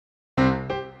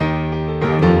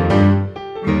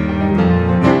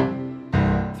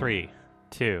3,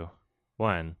 2,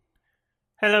 1.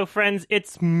 Hello, friends.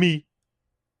 It's me,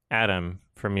 Adam,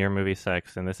 from Your Movie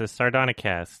Sucks, and this is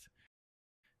Sardonicast.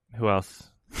 Who else?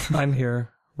 I'm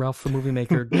here. Ralph the Movie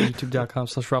Maker,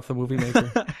 youtube.com/Ralph the Movie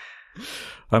Maker.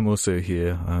 I'm also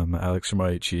here. I'm Alex from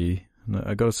IHE.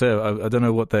 I gotta say, I don't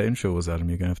know what that intro was, Adam.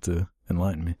 You're gonna have to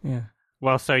enlighten me. Yeah.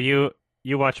 Well, so you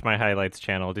watch my highlights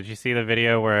channel. Did you see the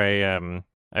video where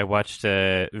I watched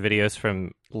videos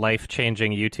from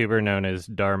life-changing YouTuber known as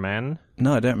Darman?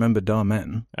 No, I don't remember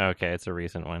Darman. Okay, it's a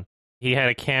recent one. He had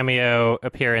a cameo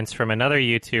appearance from another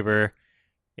YouTuber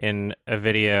in a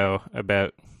video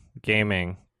about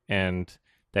gaming, and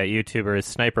that YouTuber is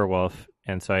Sniper Wolf,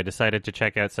 and so I decided to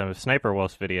check out some of Sniper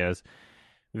Wolf's videos.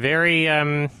 Very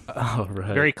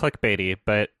very clickbaity,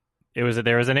 but there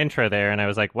was an intro there, and I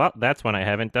was like, well, that's one I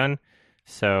haven't done,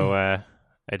 so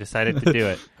I decided to do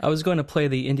it. I was going to play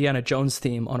the Indiana Jones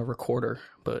theme on a recorder,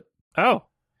 but... Oh!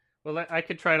 Well, I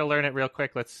could try to learn it real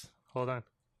quick. Let's... Hold on.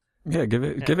 Yeah, give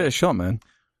it a shot, man.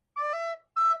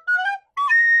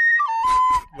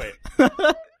 Wait.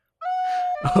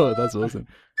 Oh, that's awesome.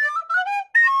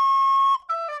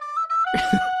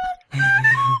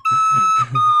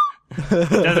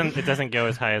 It doesn't go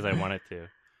as high as I want it to.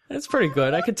 It's pretty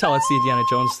good. I could tell it's the Indiana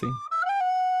Jones theme.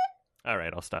 All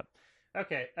right, I'll stop.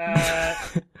 Okay,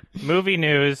 movie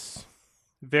news.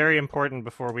 Very important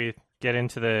before we get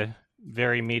into the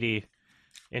very meaty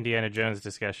Indiana Jones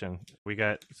discussion. We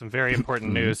got some very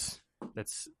important news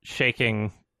that's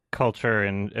shaking culture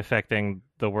and affecting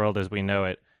the world as we know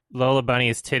it. Lola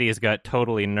Bunny's titties got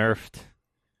totally nerfed.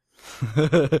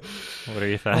 What are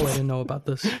your thoughts? Oh, I didn't know about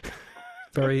this.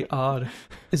 Very odd.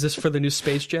 Is this for the new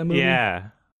Space Jam movie? Yeah.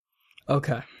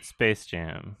 Okay. Space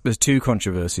Jam. There's two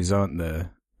controversies, aren't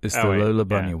there? It's the Lola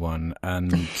Bunny one, and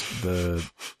the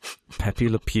Pepe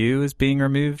Le Pew is being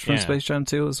removed from Space Jam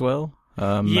 2 as well.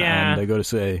 And I got to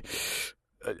say,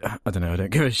 I don't know, I don't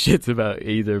give a shit about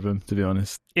either of them, to be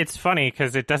honest. It's funny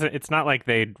because it's not like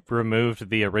they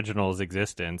removed the original's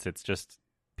existence. It's just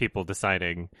people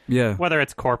deciding, whether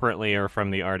it's corporately or from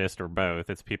the artist or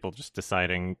both. It's people just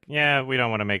deciding, we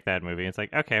don't want to make that movie. It's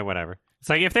like, okay, whatever. It's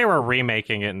like if they were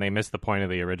remaking it and they missed the point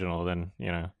of the original, then,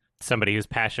 somebody who's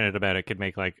passionate about it could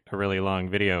make like a really long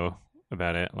video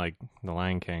about it, like the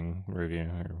Lion King review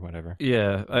or whatever.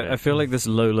 Yeah, I feel like this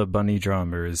Lola Bunny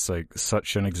drama is like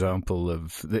such an example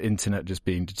of the internet just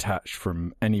being detached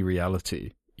from any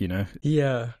reality,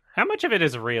 Yeah. How much of it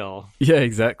is real? Yeah,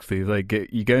 exactly. Like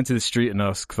you go into the street and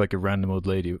ask like a random old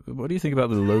lady, what do you think about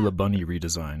the Lola Bunny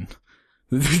redesign?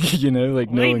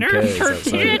 Like no one cares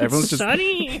outside. Everyone's just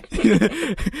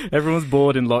everyone's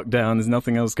bored in lockdown. There's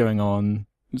nothing else going on.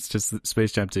 It's just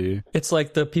Space Jam 2. It's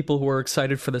like the people who are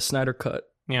excited for the Snyder Cut.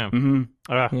 Yeah.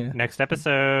 Mm-hmm. Next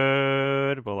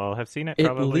episode, we'll all have seen it,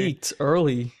 probably. It leaked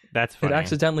early. That's funny. It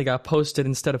accidentally got posted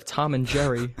instead of Tom and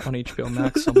Jerry on HBO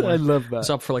Max somewhere. I love that. It's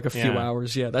up for like a few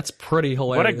hours. Yeah, that's pretty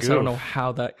hilarious. What a goof. I don't know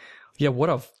how that... Yeah, what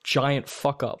a giant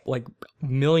fuck-up. Like,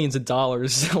 millions of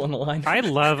dollars on the line. I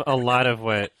love a lot of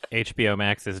what HBO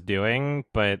Max is doing,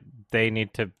 but they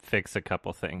need to fix a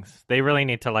couple things. They really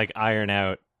need to, like, iron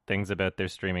out things about their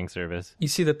streaming service. You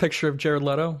see the picture of Jared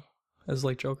Leto as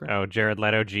like Joker? Oh, Jared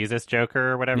Leto, Jesus Joker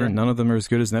or whatever? Yeah, none of them are as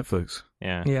good as Netflix.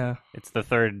 Yeah. Yeah. It's the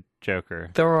third Joker.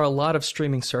 There are a lot of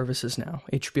streaming services now.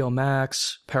 HBO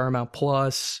Max, Paramount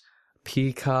Plus,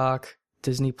 Peacock,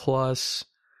 Disney Plus,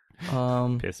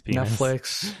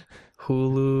 Netflix,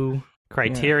 Hulu.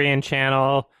 Criterion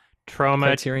Channel,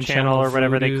 Trauma Channel or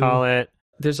whatever they call it.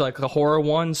 There's like a horror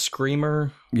one,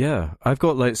 Screamer. Yeah, I've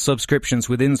got like subscriptions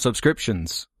within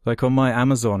subscriptions. Like on my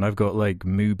Amazon, I've got like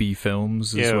Mubi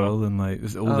films as well, and like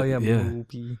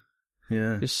Mubi.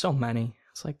 Yeah. There's so many.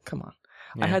 It's like, come on.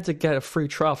 Yeah. I had to get a free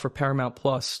trial for Paramount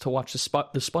Plus to watch the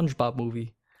SpongeBob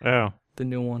movie. Oh, the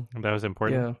new one. That was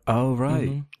important. Yeah. Oh, right.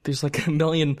 Mm-hmm. There's like a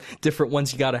million different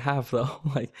ones you got to have though.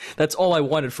 Like that's all I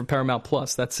wanted from Paramount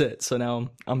Plus. That's it. So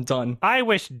now I'm done. I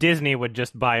wish Disney would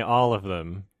just buy all of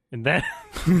them. And that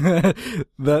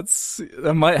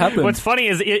that might happen. What's funny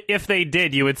is if they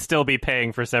did, you would still be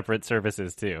paying for separate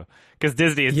services too, because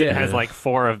Disney has like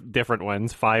 5 different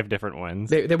ones.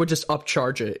 They would just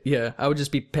upcharge it. Yeah, I would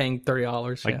just be paying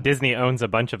 $30. Like Disney owns a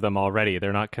bunch of them already.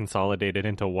 They're not consolidated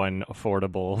into one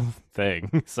affordable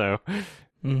thing. So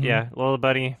yeah, Lola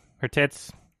Bunny, her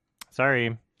tits.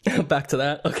 Sorry. Back to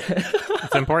that. Okay.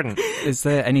 It's important. Is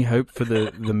there any hope for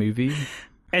the movie?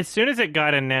 As soon as it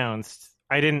got announced,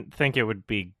 I didn't think it would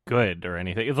be good or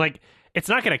anything. It's like, it's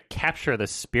not going to capture the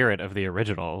spirit of the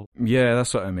original. Yeah,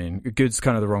 that's what I mean. Good's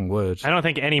kind of the wrong word. I don't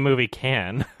think any movie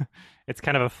can. It's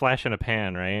kind of a flash in a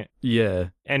pan, right? Yeah.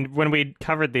 And when we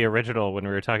covered the original, when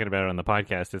we were talking about it on the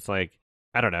podcast, it's like,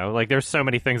 I don't know. Like, there's so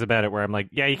many things about it where I'm like,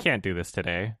 yeah, you can't do this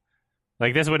today.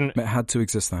 Like, this wouldn't... It had to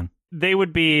exist then. They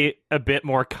would be a bit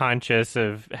more conscious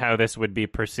of how this would be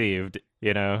perceived,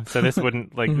 you know? So this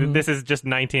wouldn't, like, this is just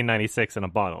 1996 in a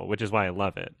bottle, which is why I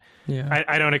love it. Yeah.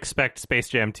 I don't expect Space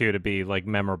Jam 2 to be, like,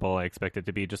 memorable. I expect it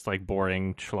to be just, like,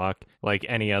 boring schlock, like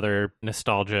any other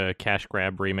nostalgia cash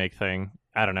grab remake thing.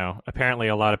 I don't know. Apparently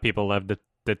a lot of people love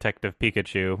Detective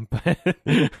Pikachu,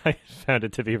 but I found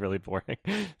it to be really boring.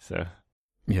 So...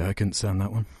 Yeah, I couldn't stand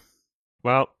that one.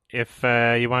 Well, if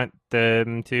you want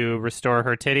them to restore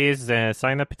her titties,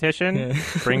 sign the petition,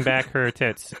 bring back her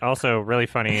tits. Also, really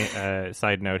funny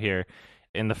side note here.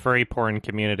 In the furry porn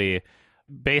community,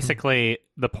 basically,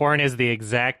 the porn is the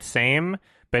exact same,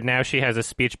 but now she has a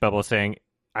speech bubble saying,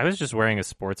 I was just wearing a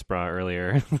sports bra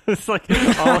earlier. It's like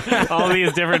all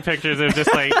these different pictures of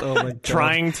just like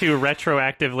trying to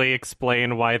retroactively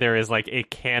explain why there is like a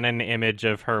canon image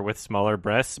of her with smaller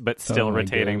breasts, but still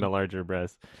retaining the larger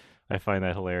breasts. I find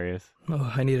that hilarious.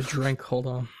 Oh, I need a drink. Hold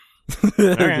on.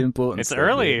 Okay. Important it's stuff,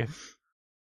 early. yeah.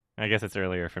 I guess it's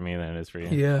earlier for me than it is for you.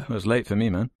 Yeah. It was late for me,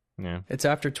 man. Yeah. It's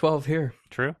after 12 here.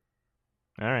 True.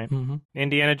 All right. Mm-hmm.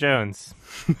 Indiana Jones.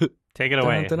 Take it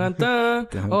away. Dun, dun, dun,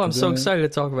 dun. Oh, I'm so excited to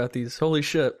talk about these. Holy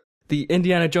shit. The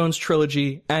Indiana Jones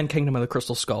trilogy and Kingdom of the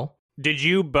Crystal Skull. Did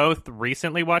you both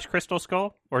recently watch Crystal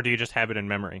Skull, or do you just have it in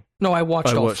memory? No, I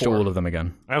watched all of them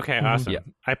again. Okay, awesome. Yeah.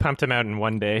 I pumped them out in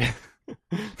one day.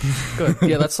 Good.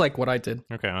 Yeah, that's like what I did.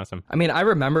 Okay, awesome. I mean, I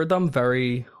remember them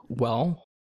very well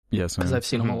Yes, because I've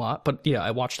seen them a lot. But yeah,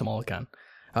 I watched them all again.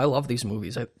 I love these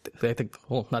movies. I think,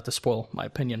 well, not to spoil my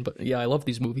opinion, but yeah, I love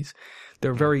these movies.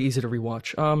 They're very easy to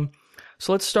rewatch.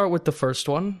 So let's start with the first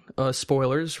one.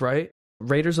 Spoilers, right?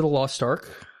 Raiders of the Lost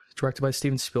Ark, directed by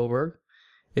Steven Spielberg.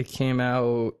 It came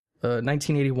out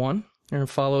 1981 and it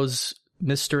follows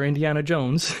Mr. Indiana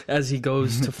Jones as he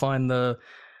goes to find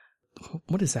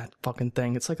what is that fucking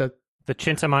thing? It's like the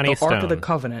Chintamani Stone. Ark of the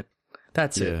Covenant.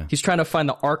 That's it. He's trying to find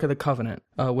the Ark of the Covenant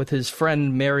with his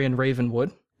friend Marion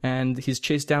Ravenwood, and he's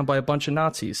chased down by a bunch of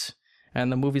Nazis. And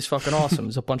the movie's fucking awesome.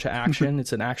 It's a bunch of action.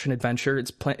 It's an action adventure.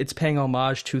 It's paying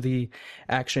homage to the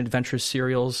action adventure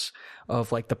serials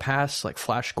of like the past, like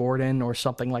Flash Gordon or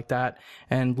something like that.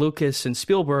 And Lucas and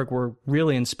Spielberg were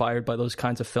really inspired by those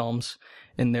kinds of films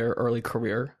in their early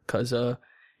career because,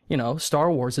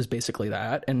 Star Wars is basically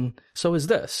that. And so is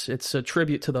this. It's a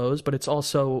tribute to those, but it's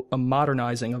also a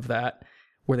modernizing of that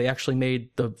where they actually made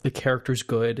the characters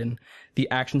good and the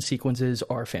action sequences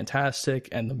are fantastic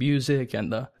and the music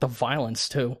and the violence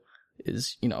too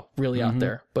is, really out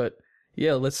there. But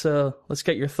yeah, let's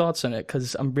get your thoughts on it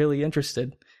because I'm really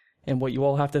interested in what you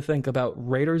all have to think about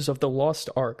Raiders of the Lost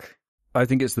Ark. I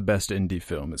think it's the best indie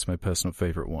film. It's my personal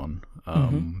favorite one.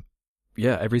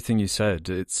 Yeah, everything you said,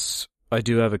 I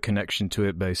do have a connection to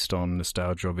it based on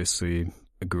nostalgia. Obviously,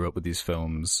 I grew up with these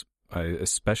films. I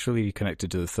especially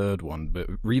connected to the third one, but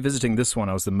revisiting this one,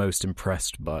 I was the most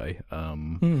impressed by.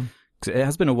 'Cause it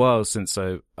has been a while since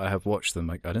I have watched them.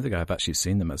 Like, I don't think I have actually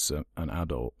seen them as an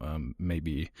adult.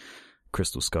 Maybe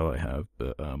Crystal Skull I have,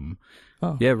 but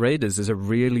yeah, Raiders is a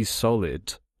really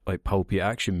solid, like, pulpy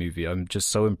action movie. I'm just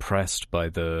so impressed by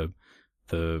the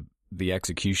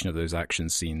execution of those action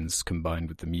scenes combined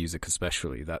with the music,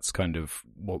 especially. That's kind of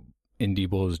what indie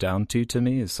boils down to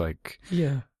me. It's like,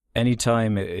 yeah.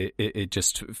 Anytime it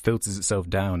just filters itself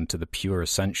down to the pure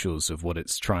essentials of what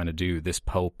it's trying to do, this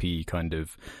pulpy kind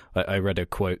of... I read a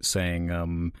quote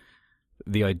saying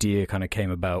the idea kind of came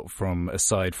about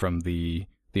aside from the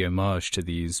homage to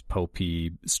these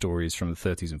pulpy stories from the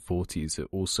 30s and 40s, it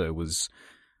also was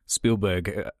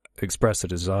Spielberg expressed a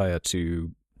desire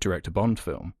to direct a Bond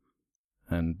film.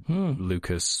 And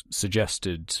Lucas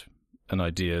suggested an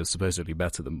idea supposedly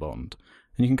better than Bond.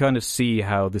 And you can kind of see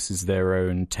how this is their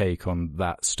own take on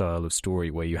that style of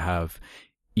story, where you have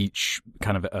each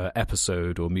kind of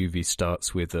episode or movie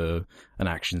starts with an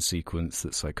action sequence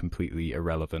that's like completely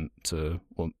irrelevant to,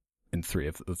 well, in 3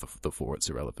 of the 4 it's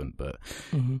irrelevant, but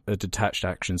a detached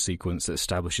action sequence that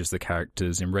establishes the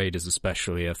characters. In Raiders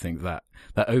especially, I think that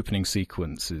opening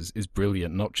sequence is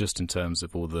brilliant, not just in terms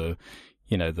of all the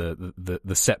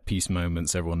the set piece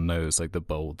moments everyone knows, like the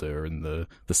boulder and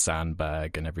the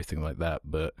sandbag and everything like that,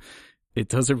 but it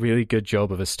does a really good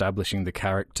job of establishing the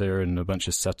character and a bunch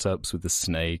of setups with the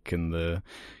snake and the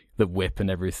whip and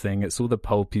everything. It's all the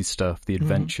pulpy stuff, the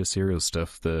adventure serial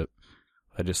stuff that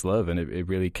I just love, and it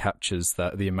really captures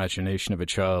the imagination of a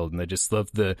child, and I just love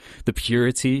the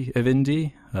purity of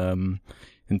Indy. In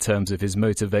terms of his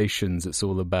motivations, it's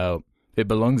all about, it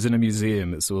belongs in a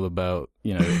museum. It's all about,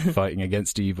 fighting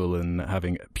against evil and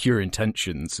having pure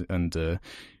intentions. And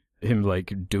him like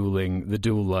the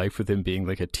dual life with him being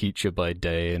like a teacher by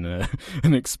day and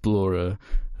an explorer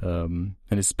in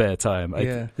his spare time.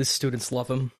 His students love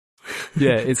him.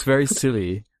 Yeah, it's very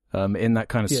silly in that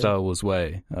kind of Star Wars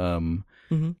way.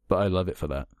 But I love it for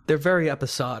that. They're very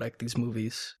episodic, these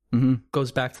movies.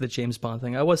 Goes back to the James Bond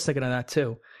thing. I was thinking of that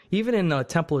too. Even in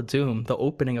Temple of Doom, the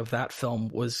opening of that film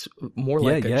was more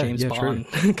like a James Bond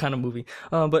kind of movie.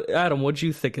 But Adam, what'd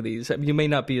you think of these? I mean, you may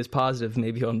not be as positive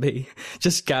maybe on me,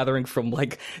 just gathering from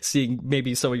like seeing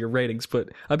maybe some of your ratings, but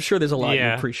I'm sure there's a lot you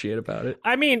appreciate about it.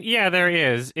 I mean, yeah, there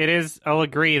is. It is. I'll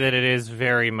agree that it is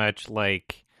very much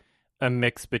like a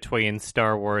mix between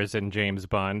Star Wars and James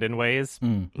Bond in ways.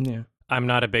 Yeah. I'm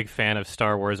not a big fan of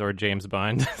Star Wars or James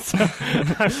Bond. So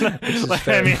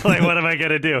I mean, like, what am I going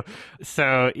to do?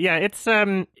 So, yeah, it's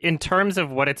in terms of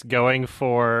what it's going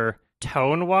for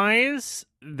tone-wise,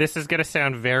 this is going to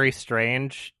sound very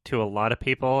strange to a lot of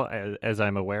people, as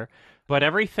I'm aware. But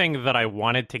everything that I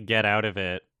wanted to get out of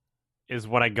it is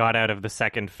what I got out of the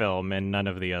second film and none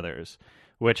of the others,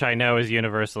 which I know is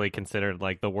universally considered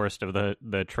like the worst of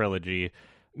the trilogy.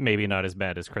 Maybe not as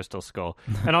bad as Crystal Skull.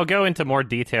 And I'll go into more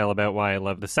detail about why I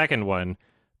love the second one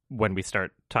when we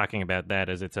start talking about that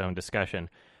as its own discussion.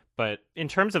 But in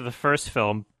terms of the first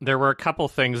film, there were a couple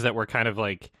things that were kind of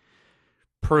like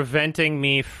preventing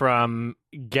me from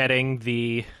getting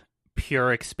the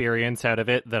pure experience out of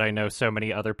it that I know so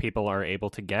many other people are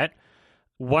able to get.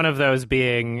 One of those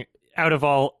being, out of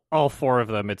all four of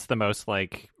them, it's the most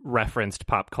like referenced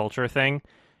pop culture thing.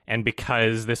 And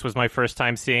because this was my first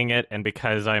time seeing it, and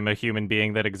because I'm a human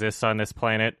being that exists on this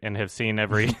planet and have seen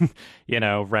every,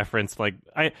 reference, like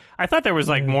I thought there was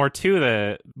like more to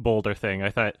the Boulder thing.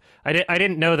 I thought I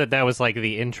didn't know that was like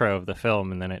the intro of the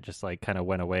film, and then it just like kind of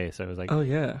went away. So I was like, oh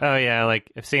yeah, like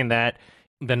I've seen that.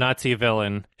 The Nazi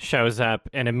villain shows up,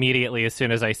 and immediately as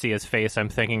soon as I see his face, I'm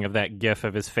thinking of that GIF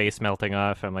of his face melting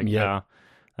off. I'm like, yeah,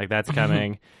 like that's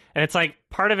coming. And it's like,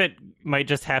 part of it might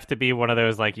just have to be one of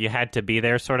those, like, you had to be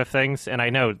there sort of things. And I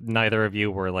know neither of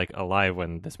you were, like, alive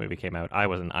when this movie came out. I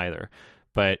wasn't either.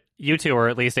 But you two were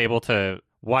at least able to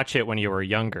watch it when you were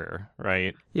younger,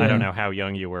 right? Yeah. I don't know how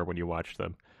young you were when you watched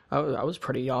them. I was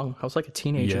pretty young. I was, like, a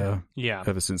teenager. Yeah.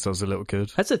 Ever since I was a little kid.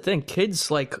 That's the thing.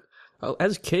 Kids, like,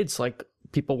 as kids, like,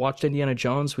 people watched Indiana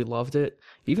Jones. We loved it.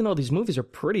 Even though these movies are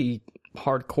pretty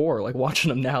hardcore, like watching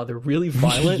them now, they're really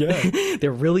violent.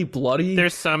 They're really bloody.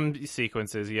 There's some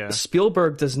sequences,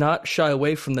 Spielberg does not shy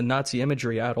away from the Nazi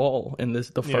imagery at all in the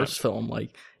first film.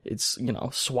 Like, it's,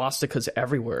 swastikas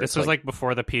everywhere. This was like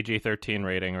before the PG-13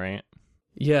 rating, right?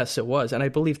 Yes, it was. And I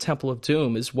believe Temple of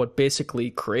Doom is what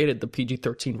basically created the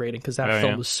PG-13 rating, because that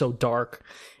film was so dark.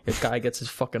 If guy gets his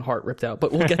fucking heart ripped out.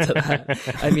 But we'll get to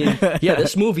that. I mean,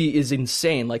 this movie is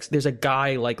insane. Like, there's a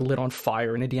guy, like, lit on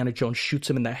fire, and Indiana Jones shoots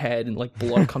him in the head, and, like,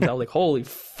 blood comes out. Like, holy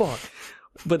fuck.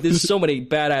 But there's so many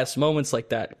badass moments like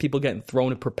that. People getting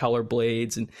thrown at propeller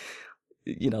blades, and,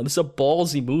 this is a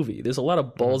ballsy movie. There's a lot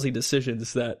of ballsy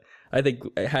decisions that I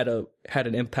think had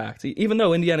an impact. Even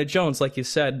though Indiana Jones, like you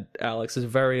said, Alex, is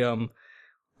very,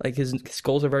 like, his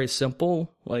goals are very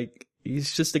simple. Like,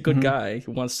 he's just a good guy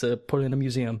who wants to put it in a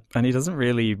museum. And he doesn't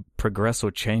really progress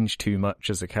or change too much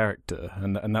as a character,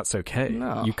 and that's okay.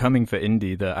 No. You're coming for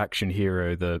Indy, the action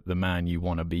hero, the man you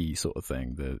want to be sort of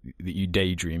thing, that you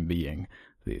daydream being,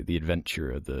 the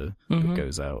adventurer that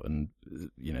goes out and,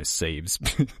 saves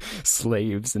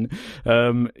slaves. And,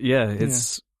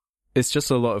 it's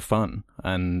just a lot of fun.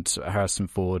 And Harrison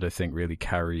Ford, I think, really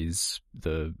carries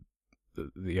the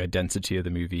identity of the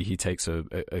movie. He takes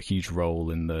a huge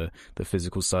role in the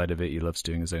physical side of it. He loves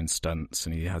doing his own stunts,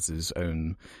 and he has his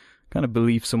own kind of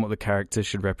beliefs on what the character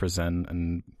should represent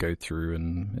and go through.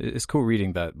 And it's cool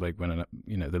reading that, like, when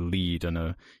the lead in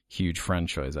a huge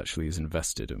franchise actually is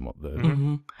invested in what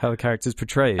how the character's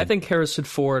portrayed. I think Harrison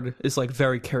Ford is, like,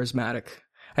 very charismatic.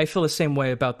 I feel the same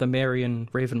way about the Marion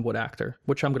Ravenwood actor,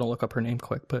 which I'm going to look up her name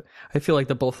quick, but I feel like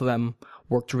the both of them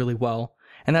worked really well.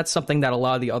 And that's something that a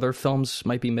lot of the other films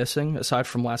might be missing, aside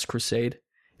from Last Crusade,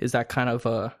 is that kind of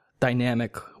a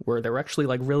dynamic where they're actually,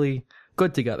 like, really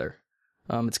good together.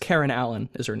 It's Karen Allen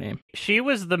is her name. She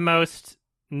was the most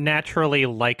naturally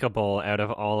likable out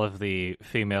of all of the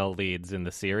female leads in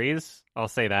the series. I'll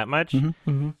say that much.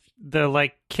 The,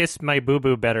 like, kiss my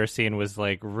boo-boo better scene was,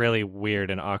 like, really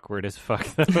weird and awkward as fuck.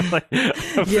 Like, I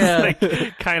was,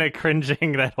 like, kind of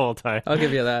cringing that whole time. I'll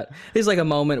give you that. There's, like, a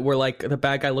moment where, like, the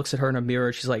bad guy looks at her in a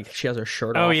mirror. She's like, she has her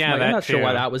shirt off. Yeah, like, I'm not sure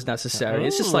why that was necessary.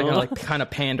 It's just, like, kind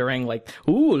of pandering, like,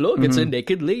 ooh, look, it's a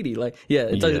naked lady. Like,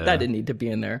 that didn't need to be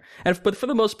in there. But for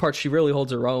the most part, she really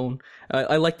holds her own.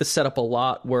 I like the setup a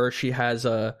lot where she has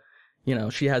You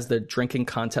know, she has the drinking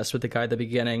contest with the guy at the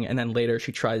beginning, and then later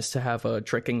she tries to have a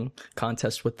drinking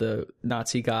contest with the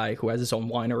Nazi guy who has his own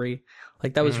winery.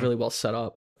 Like, that was really well set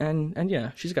up. And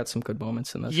yeah, she's got some good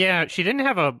moments in this. Yeah, she didn't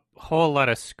have a whole lot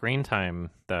of screen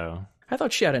time, though. I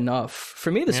thought she had enough.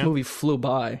 For me, this movie flew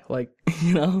by. Like,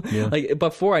 you know, like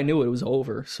before I knew it was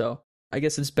over. So I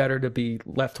guess it's better to be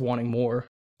left wanting more.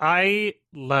 I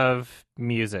love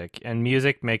music, and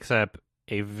music makes up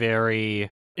a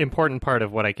very important part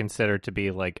of what I consider to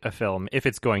be like a film, if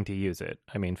it's going to use it.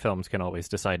 I mean, films can always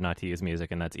decide not to use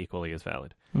music, and that's equally as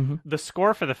valid. Mm-hmm. The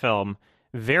score for the film,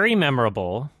 very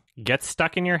memorable, gets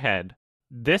stuck in your head.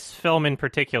 This film in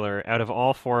particular, out of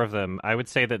all four of them, I would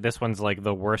say that this one's like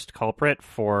the worst culprit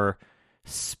for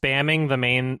spamming the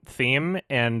main theme,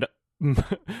 and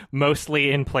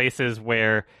mostly in places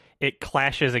where it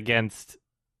clashes against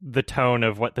the tone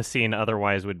of what the scene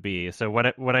otherwise would be. So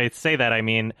what I say that, I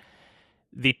mean,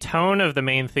 the tone of the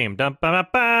main theme,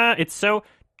 it's so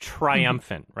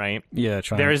triumphant, right? Yeah,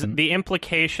 triumphant. There's the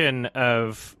implication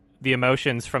of the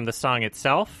emotions from the song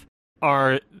itself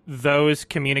are those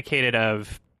communicated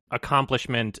of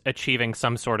accomplishment, achieving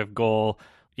some sort of goal,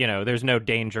 you know, there's no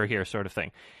danger here sort of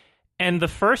thing. And the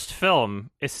first film,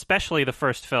 especially the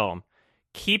first film,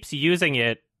 keeps using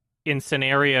it in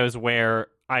scenarios where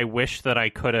I wish that I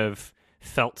could have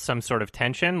felt some sort of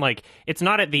tension. Like, it's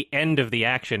not at the end of the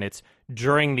action, it's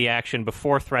during the action,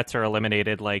 before threats are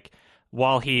eliminated, like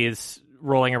while he's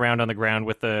rolling around on the ground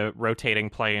with the rotating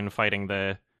plane fighting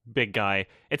the big guy.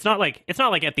 It's not like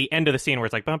at the end of the scene where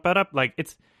it's like bump up, like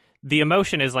it's the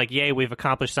emotion is like, yay, we've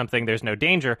accomplished something, there's no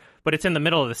danger, but it's in the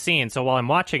middle of the scene. So while I'm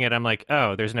watching it, I'm like,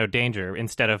 oh, there's no danger,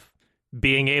 instead of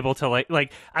being able to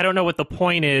like I don't know what the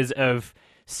point is of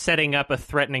setting up a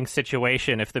threatening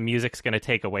situation if the music's going to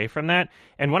take away from that.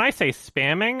 And when I say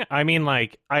spamming, I mean,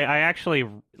 like, I actually,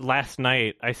 last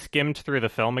night, I skimmed through the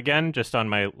film again, just on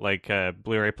my, like,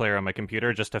 Blu-ray player on my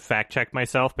computer, just to fact check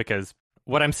myself, because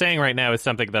what I'm saying right now is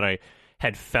something that I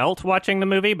had felt watching the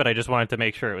movie, but I just wanted to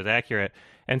make sure it was accurate.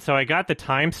 And so I got the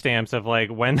timestamps of, like,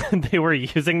 when they were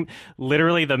using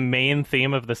literally the main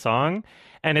theme of the song,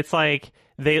 and it's like,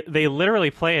 They literally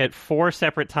play it 4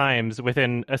 separate times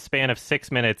within a span of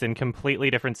 6 minutes in completely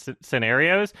different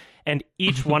scenarios, and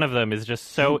each one of them is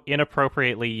just so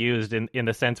inappropriately used in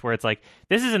the sense where it's like,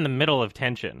 this is in the middle of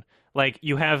tension. Like,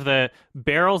 you have the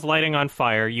barrels lighting on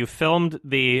fire, you filmed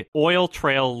the oil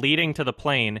trail leading to the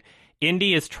plane,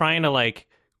 Indy is trying to, like,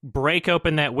 break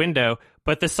open that window,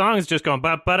 but the song's just going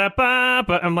ba-ba-da-ba,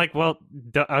 but I'm like, well,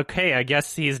 okay, I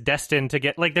guess he's destined to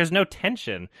get, like, there's no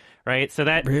tension, right? So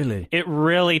that it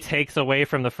really takes away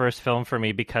from the first film for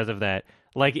me because of that.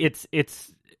 Like, it's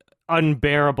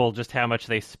unbearable just how much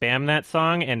they spam that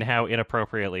song and how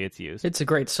inappropriately it's used. It's a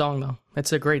great song, though.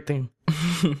 It's a great theme.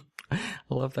 I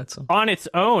love that song. On its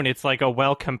own, it's like a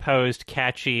well-composed,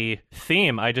 catchy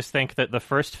theme. I just think that the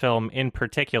first film in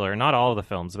particular, not all of the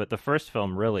films, but the first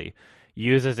film really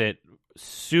uses it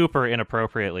super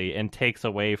inappropriately and takes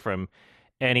away from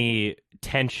any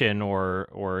tension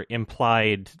or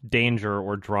implied danger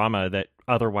or drama that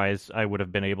otherwise I would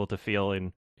have been able to feel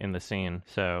in the scene.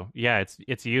 So yeah,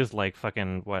 it's used like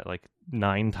fucking like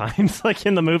 9 times like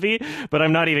in the movie, but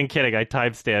I'm not even kidding. I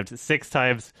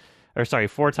timestamped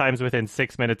 4 times within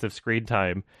 6 minutes of screen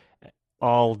time,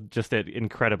 all just at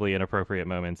incredibly inappropriate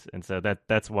moments. And so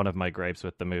that's one of my gripes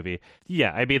with the movie.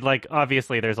 Yeah, I mean, like,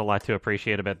 obviously there's a lot to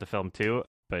appreciate about the film too,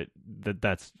 but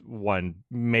that's one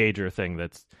major thing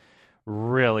that's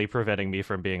really preventing me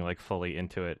from being, like, fully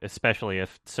into it, especially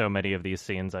if so many of these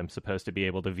scenes I'm supposed to be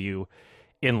able to view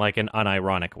in, like, an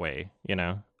unironic way, you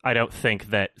know? I don't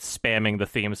think that spamming the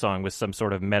theme song was some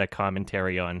sort of meta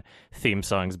commentary on theme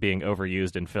songs being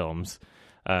overused in films.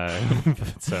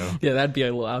 So yeah, that'd be a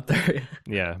little out there.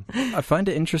 Yeah. I find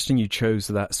it interesting you chose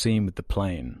that scene with the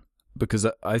plane, because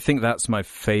I think that's my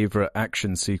favorite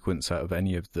action sequence out of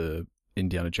any of the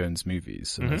Indiana Jones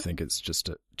movies, and I think it's just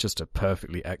a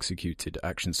perfectly executed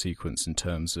action sequence in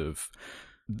terms of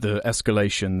the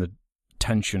escalation, the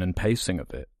tension and pacing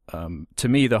of it. To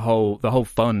me, the whole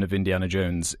fun of Indiana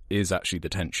Jones is actually the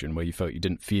tension, where you felt you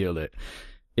didn't feel it.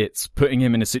 It's putting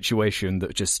him in a situation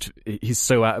that he's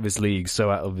so out of his league,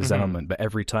 so out of his element, but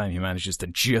every time he manages to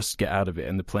just get out of it.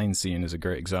 And the plane scene is a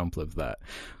great example of that.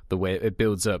 The way it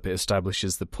builds up, it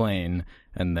establishes the plane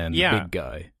and then the big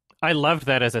guy. I loved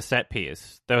that as a set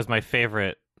piece. That was my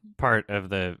favorite part of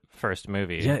the first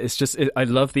movie. Yeah, it's just, I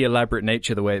love the elaborate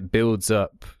nature, the way it builds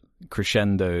up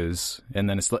crescendos, and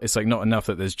then it's like not enough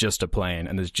that there's just a plane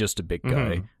and there's just a big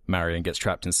guy. Marion gets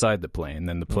trapped inside the plane,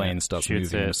 then the plane starts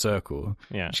moving in a circle.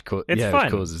 Yeah, it's fun.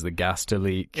 It causes the gas to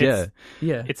leak.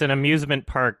 It's an amusement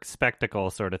park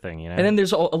spectacle sort of thing, you know. And then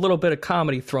there's a little bit of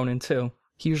comedy thrown in too.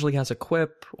 He usually has a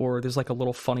quip, or there's like a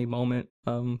little funny moment.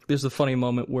 There's the funny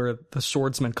moment where the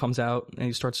swordsman comes out and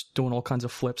he starts doing all kinds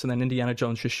of flips, and then Indiana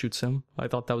Jones just shoots him. I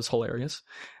thought that was hilarious.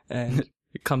 And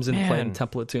it comes into play in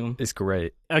Temple of Doom. It's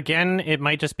great. Again, it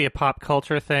might just be a pop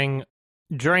culture thing.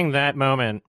 During that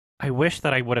moment, I wish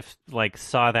that I would have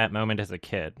saw that moment as a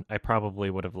kid. I probably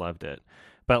would have loved it.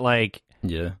 But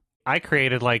I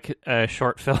created a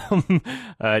short film,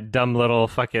 a dumb little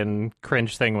fucking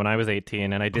cringe thing when I was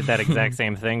 18, and I did that exact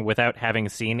same thing without having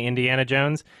seen Indiana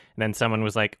Jones. And then someone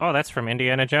was like, "Oh, that's from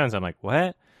Indiana Jones." I'm like,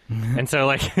 "What?" And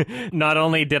so not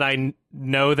only did I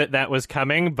know that was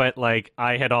coming, but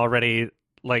I had already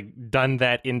done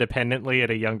that independently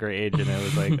at a younger age, and I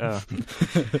was like,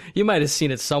 oh. You might have seen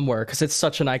it somewhere because it's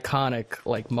such an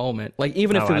iconic moment.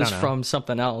 Even if it was from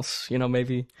something else,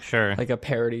 maybe sure, a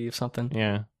parody of something.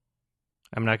 Yeah.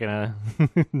 I'm not gonna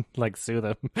sue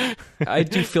them. I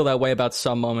do feel that way about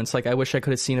some moments. I wish I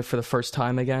could have seen it for the first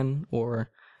time again,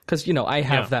 or because I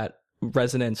have that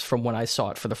resonance from when I saw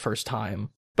it for the first time.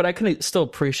 But I can still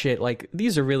appreciate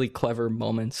these are really clever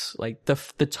moments.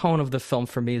 The tone of the film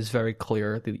for me is very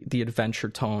clear. The adventure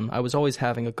tone. I was always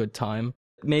having a good time.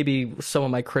 Maybe some of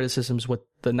my criticisms with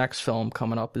the next film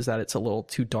coming up is that it's a little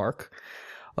too dark.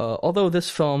 Although this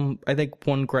film, I think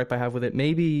one gripe I have with it,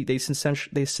 maybe they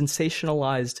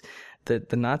sensationalized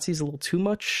the Nazis a little too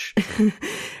much,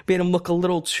 made them look a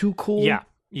little too cool. Yeah,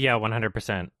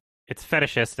 100%. It's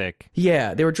fetishistic.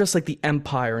 Yeah, they were just like the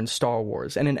Empire in Star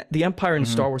Wars, and the Empire in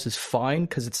Star Wars is fine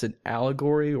because it's an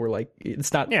allegory, or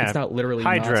it's not literally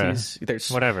Hydra, Nazis. There's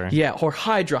whatever. Yeah, or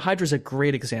Hydra. Hydra's a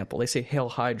great example. They say "Hail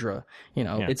Hydra."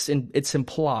 It's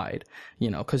implied.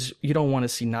 Because you don't want to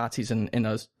see Nazis in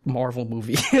a Marvel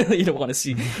movie. you don't want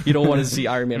to see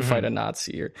Iron Man fight a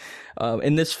Nazi. Or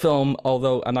in this film,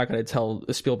 although I'm not going to tell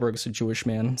Spielberg's a Jewish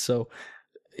man, so.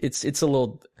 It's a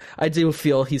little. I do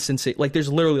feel he's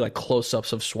there's literally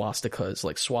close-ups of swastikas.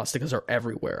 Swastikas are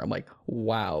everywhere. I'm like,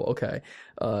 wow, okay.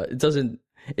 It doesn't.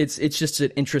 It's just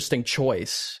an interesting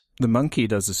choice. The monkey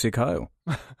does a sick Heil.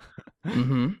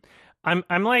 I'm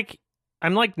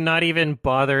not even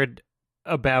bothered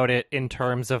about it in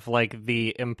terms of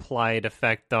the implied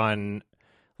effect on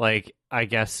I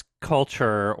guess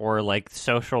culture or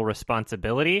social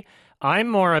responsibility. I'm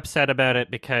more upset about it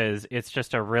because it's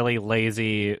just a really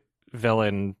lazy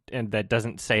villain and that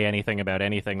doesn't say anything about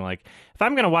anything. If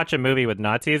I'm going to watch a movie with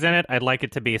Nazis in it, I'd like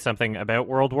it to be something about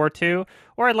World War II,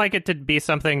 or I'd like it to be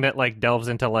something that delves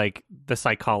into the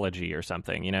psychology or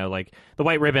something. The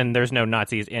White Ribbon, there's no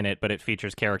Nazis in it, but it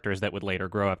features characters that would later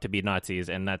grow up to be Nazis,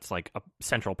 and that's a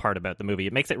central part about the movie.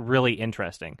 It makes it really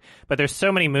interesting. But there's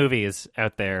so many movies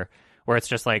out there where it's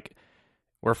just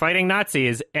we're fighting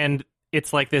Nazis, and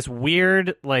it's this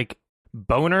weird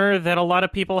boner that a lot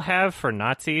of people have for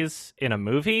Nazis in a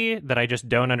movie that I just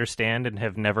don't understand and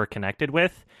have never connected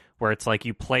with, where it's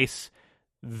you place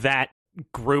that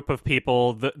group of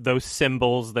people, those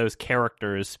symbols, those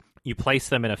characters, you place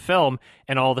them in a film,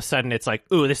 and all of a sudden it's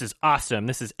ooh, this is awesome,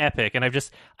 this is epic. And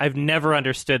I've never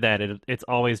understood that. It's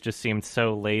always just seemed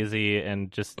so lazy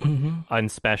and just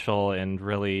unspecial and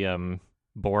really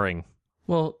boring.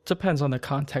 Well, it depends on the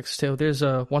context too. There's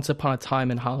a Once Upon a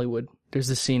Time in Hollywood. There's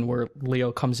this scene where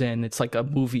Leo comes in. It's like a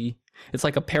movie. It's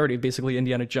like a parody of basically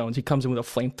Indiana Jones. He comes in with a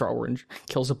flamethrower and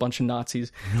kills a bunch of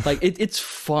Nazis. It's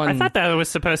fun. I thought that was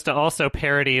supposed to also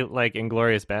parody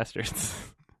Inglourious Bastards.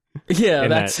 Yeah,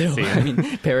 that too. Scene. I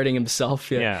mean, parodying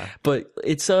himself. Yeah. But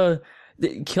it's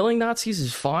killing Nazis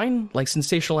is fine.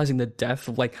 Sensationalizing the death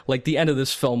of like the end of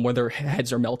this film where their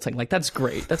heads are melting. That's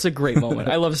great. That's a great moment.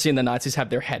 I love seeing the Nazis have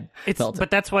their head melted.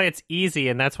 But that's why it's easy,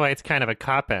 and that's why it's kind of a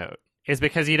cop-out. Is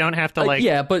because you don't have to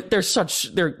yeah, but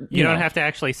you don't have to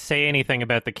actually say anything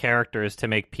about the characters to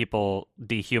make people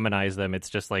dehumanize them. It's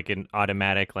just an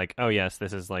automatic oh yes,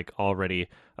 this is already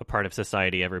a part of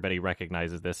society. Everybody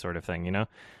recognizes this sort of thing,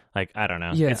 I don't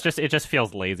know. Yeah. It just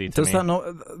feels lazy to me. Does that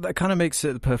not? That kind of makes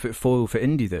it the perfect foil for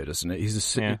Indy, though, doesn't it?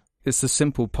 It's a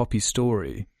simple poppy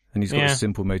story, and he's got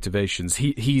simple motivations.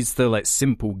 He's the like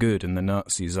simple good, and the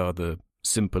Nazis are the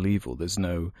simple evil. There's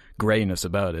no grayness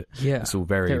about it. Yeah, it's all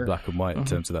very black and white in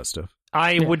terms of that stuff.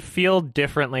 I would feel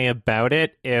differently about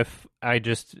it if I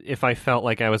felt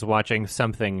like I was watching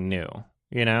something new.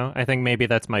 You know, I think maybe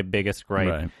that's my biggest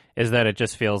gripe is that it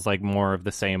just feels like more of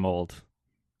the same old.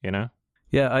 You know?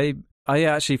 Yeah, I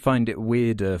actually find it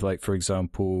weirder. Like, for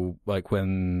example, like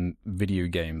when video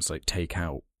games like take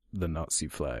out the Nazi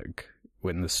flag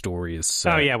when the story is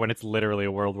set. Oh yeah, when it's literally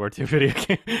a World War II video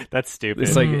game. That's stupid.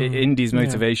 It's like Indy's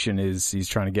motivation is he's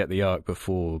trying to get the Ark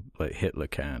before like Hitler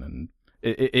can, and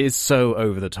it is so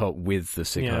over the top with the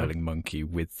sick hurling monkey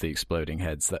with the exploding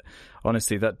heads that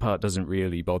honestly that part doesn't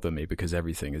really bother me because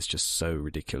everything is just so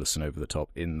ridiculous and over the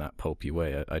top in that pulpy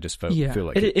way. I just feel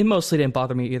like it mostly didn't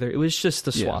bother me either. It was just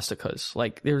the swastikas.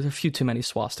 Like there was a few too many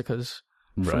swastikas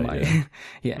for my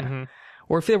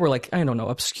Or if they were like, I don't know,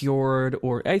 obscured,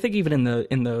 or I think even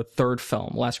in the third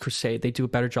film, Last Crusade, they do a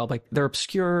better job. Like they're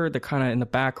obscure, they're kind of in the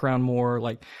background more,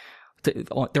 like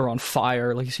they're on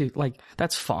fire. Like you see, like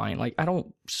that's fine. Like I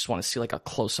don't just want to see like a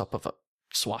close up of a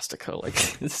swastika.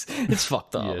 Like it's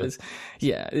fucked up. And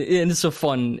it's a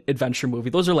fun adventure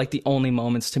movie. Those are like the only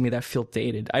moments to me that feel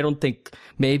dated. I don't think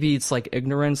maybe it's like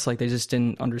ignorance, like they just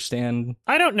didn't understand.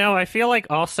 I don't know. I feel like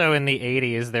also in the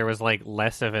 80s there was like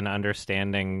less of an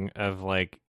understanding of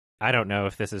like, I don't know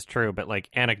if this is true, but like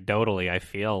anecdotally I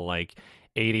feel like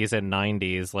 80s and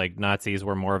 90s like Nazis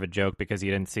were more of a joke because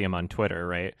you didn't see them on Twitter,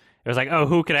 right? It was like, oh,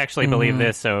 who could actually believe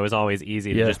this? So it was always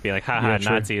easy to just be like, haha,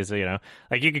 Nazis, you know.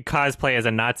 Like you could cosplay as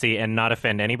a Nazi and not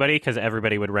offend anybody because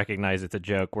everybody would recognize it's a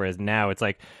joke. Whereas now it's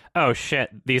like, oh shit,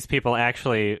 these people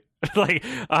actually like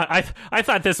I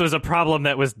thought this was a problem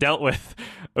that was dealt with.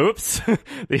 Oops,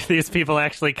 these people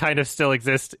actually kind of still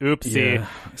exist. Oopsie. Yeah,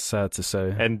 sad to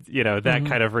say. And you know that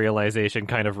kind of realization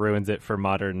kind of ruins it for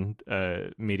modern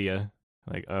media.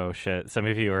 Like, oh shit, some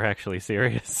of you are actually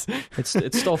serious.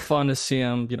 It's still fun to see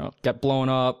them, you know, get blown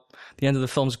up. The end of the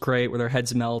film's great where their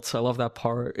heads melt. I love that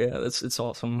part. Yeah, it's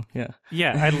awesome. Yeah,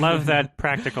 I love that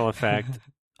practical effect.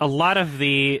 A lot of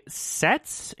the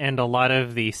sets and a lot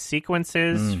of the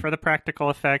sequences for the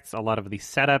practical effects, a lot of the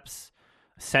setups,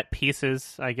 set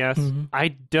pieces, I guess. I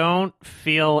don't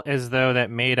feel as though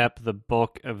that made up the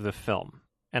bulk of the film.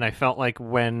 And I felt like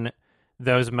when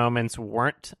those moments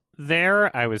weren't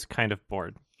there, I was kind of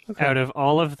bored. Okay. Out of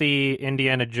all of the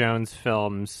Indiana Jones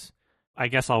films, I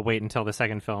guess I'll wait until the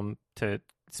second film to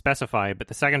specify, but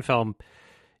the second film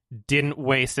didn't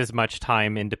waste as much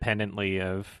time independently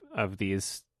of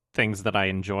these things that I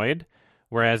enjoyed.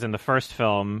 Whereas in the first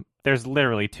film, there's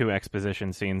literally 2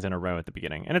 exposition scenes in a row at the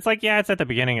beginning. And it's like, yeah, it's at the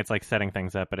beginning, it's like setting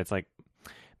things up, but it's like,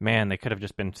 man, they could have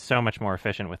just been so much more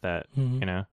efficient with that, you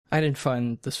know? I didn't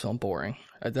find this film boring.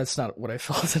 That's not what I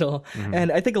felt at all.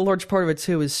 And I think a large part of it,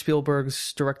 too, is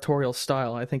Spielberg's directorial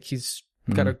style. I think he's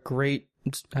got a great...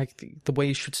 the way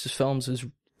he shoots his films is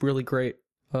really great.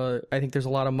 I think there's a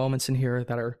lot of moments in here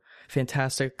that are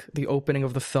fantastic. The opening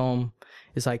of the film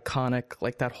is iconic,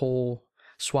 like that whole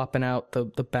swapping out the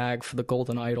bag for the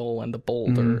golden idol and the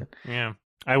boulder. Yeah.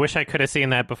 I wish I could have seen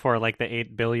that before, like the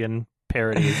 8 billion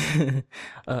parodies.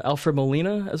 Alfred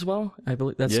Molina as well. I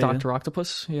believe that's Dr.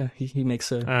 Octopus. Yeah, he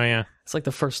makes a... Oh, yeah. It's like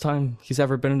the first time he's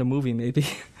ever been in a movie, maybe.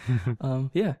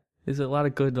 Yeah, there's a lot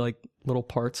of good, like, little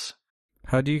parts.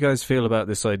 How do you guys feel about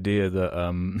this idea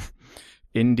that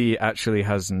Indy actually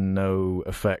has no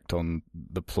effect on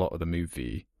the plot of the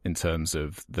movie in terms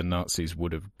of the Nazis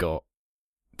would have got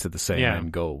to the same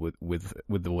end goal with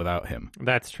or without him?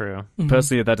 That's true.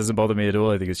 Personally, that doesn't bother me at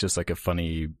all. I think it's just like a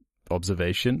funny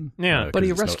observation. Yeah, but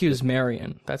he rescues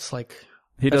Marion. That's like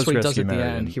that's what he does at the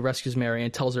end. He rescues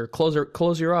Marion, tells her,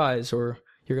 close your eyes or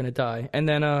you're gonna die. And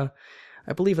then I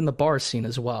believe in the bar scene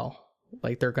as well,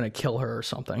 like they're gonna kill her or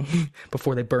something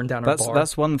before they burn down her bar.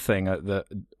 That's one thing that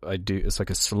I do. It's like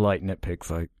a slight nitpick,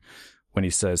 like when he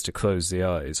says to close the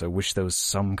eyes. I wish there was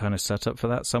some kind of setup for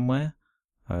that somewhere.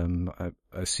 I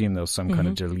assume there was some kind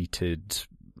of deleted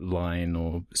line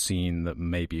or scene that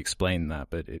maybe explained that,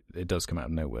 but it does come out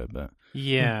of nowhere. But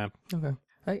yeah, okay.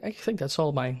 I think that's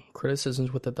all my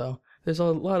criticisms with it, though. There's a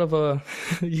lot of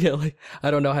like I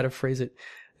don't know how to phrase it,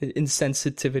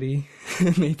 insensitivity,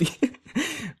 maybe.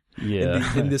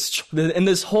 Yeah. in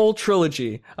this whole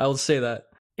trilogy, I will say that.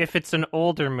 If it's an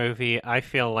older movie, I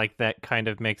feel like that kind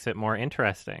of makes it more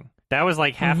interesting. That was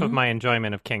like half of my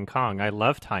enjoyment of King Kong. I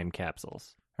love time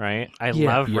capsules, right? I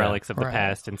love relics of the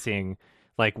past and seeing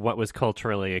like what was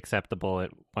culturally acceptable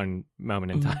at one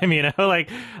moment in time, you know?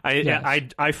 Like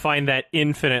I find that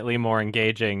infinitely more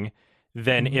engaging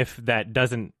than if that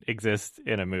doesn't exist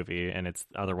in a movie and it's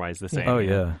otherwise the same. Oh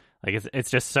yeah. Like it's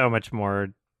just so much more,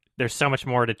 there's so much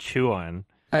more to chew on.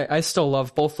 I still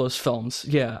love both those films.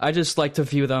 Yeah, I just like to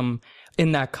view them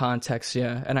in that context,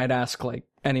 yeah. And I'd ask like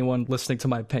anyone listening to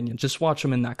my opinion, just watch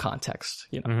them in that context,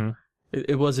 you know.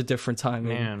 It was a different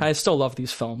time. And I still love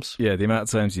these films. Yeah, the amount of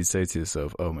times you'd say to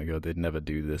yourself, oh my god, they'd never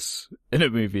do this in a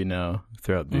movie now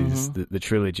throughout these the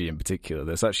trilogy in particular.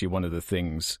 That's actually one of the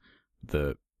things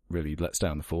that really lets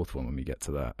down the fourth one when we get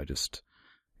to that.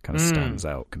 kind of stands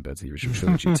out compared to the original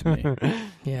trilogy to me.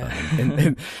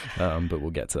 Yeah. But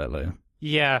we'll get to that later.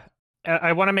 Yeah.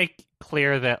 I want to make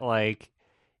clear that, like,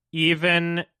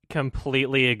 even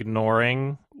completely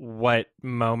ignoring what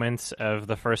moments of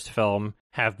the first film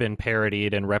have been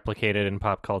parodied and replicated in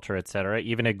pop culture, etc.,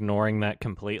 even ignoring that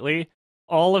completely,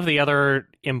 all of the other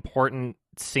important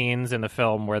scenes in the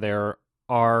film where there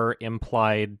are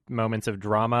implied moments of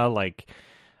drama, like,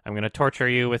 I'm going to torture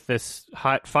you with this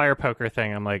hot fire poker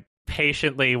thing. I'm like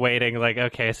patiently waiting, like,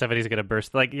 okay, somebody's going to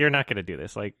burst. Like, you're not going to do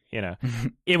this. Like, you know,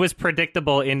 it was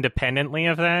predictable independently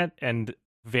of that and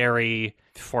very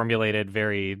formulated,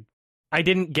 I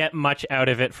didn't get much out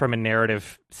of it from a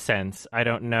narrative sense. I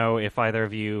don't know if either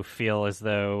of you feel as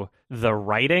though the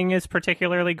writing is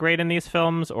particularly great in these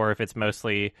films or if it's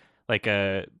mostly like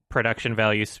a production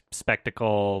value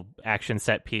spectacle action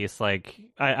set piece. Like,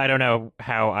 I don't know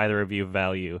how either of you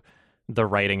value the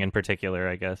writing in particular,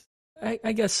 I guess.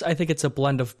 I guess I think it's a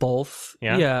blend of both.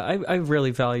 Yeah, I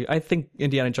really value. I think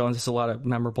Indiana Jones has a lot of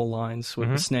memorable lines with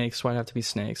the snakes. Why have to be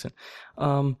snakes?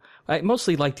 And I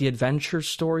mostly like the adventure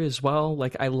story as well.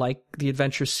 Like, I like the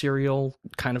adventure serial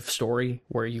kind of story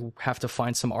where you have to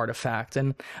find some artifact.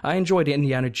 And I enjoyed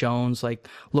Indiana Jones, like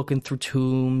looking through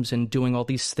tombs and doing all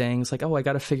these things. Like, oh, I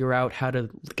got to figure out how to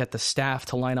get the staff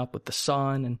to line up with the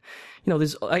sun. And you know,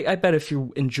 I bet if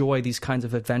you enjoy these kinds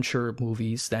of adventure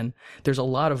movies, then there's a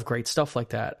lot of great stuff like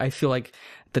that. I feel like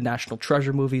the National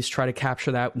Treasure movies try to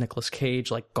capture that with Nicolas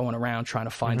Cage, like going around trying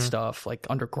to find stuff like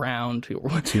underground.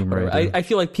 I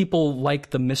feel like people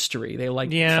like the mystery. They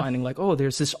like finding like, oh,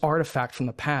 there's this artifact from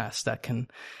the past that can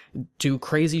do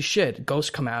crazy shit.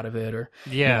 Ghosts come out of it, or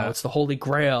you know, it's the Holy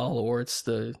Grail, or it's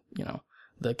the, you know,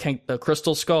 the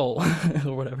crystal skull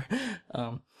or whatever.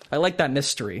 I like that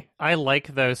mystery. I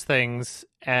like those things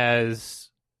as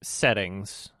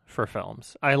settings for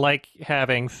films. I like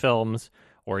having films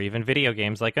or even video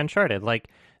games like Uncharted. Like,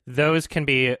 those can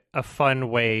be a fun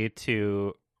way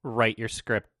to write your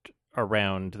script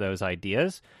around those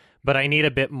ideas. But I need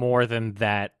a bit more than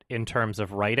that in terms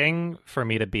of writing for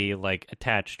me to be, like,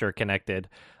 attached or connected.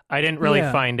 I didn't really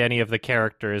find any of the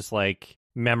characters, like,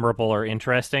 memorable or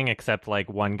interesting, except like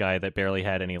one guy that barely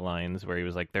had any lines where he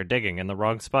was like, they're digging in the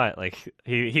wrong spot. Like,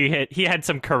 he had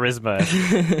some charisma.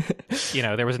 You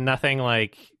know, there was nothing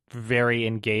like very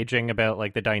engaging about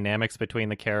like the dynamics between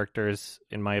the characters,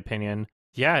 in my opinion.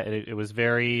 Yeah, it was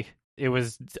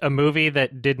a movie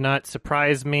that did not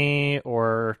surprise me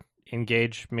or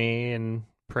engage me in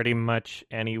pretty much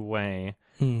any way.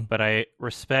 But I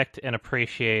respect and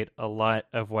appreciate a lot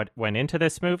of what went into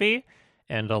this movie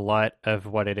and a lot of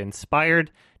what it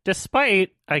inspired,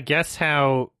 despite, I guess,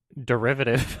 how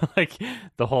derivative like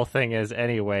the whole thing is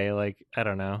anyway. Like, I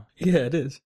don't know. Yeah, it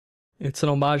is. It's an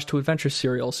homage to adventure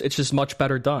serials. It's just much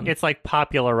better done. It's like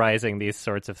popularizing these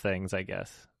sorts of things, I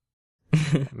guess.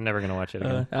 I'm never going to watch it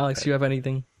again. Alex, you have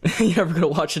anything? You're never going to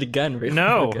watch it again, really?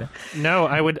 No. Okay. No,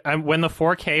 when the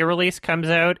 4K release comes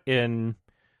out in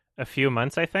a few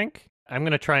months, I think, I'm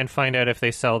going to try and find out if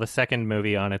they sell the second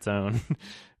movie on its own.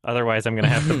 Otherwise, I'm going to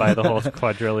have to buy the whole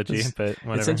quadrilogy, but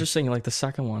whatever. It's interesting, like the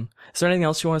second one. Is there anything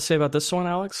else you want to say about this one,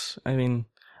 Alex? I mean,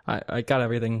 I got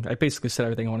everything. I basically said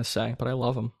everything I want to say, but I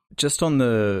love them. Just on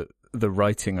the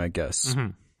writing, I guess.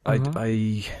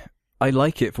 I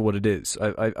like it for what it is.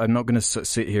 I'm not going to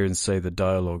sit here and say the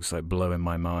dialogue's like blowing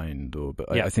my mind,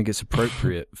 but I think it's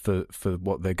appropriate for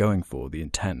what they're going for, the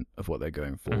intent of what they're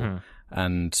going for.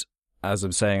 And as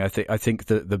I'm saying, I think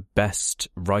that the best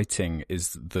writing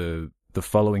is the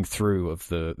following through of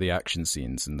the action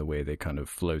scenes and the way they kind of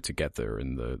flow together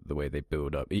and the way they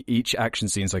build up. Each action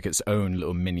scene's like its own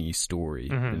little mini story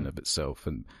in and of itself,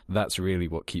 and that's really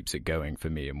what keeps it going for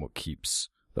me and what keeps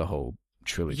the whole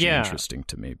trilogy interesting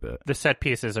to me. But the set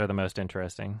pieces are the most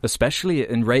interesting, especially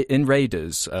in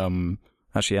Raiders,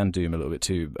 actually, and Doom a little bit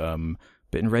too.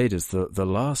 But in Raiders, the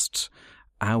last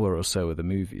hour or so of the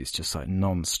movie is just like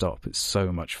non-stop. It's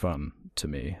so much fun to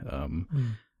me.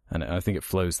 And I think it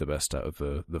flows the best out of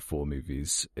the four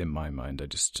movies in my mind.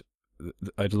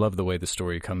 I love the way the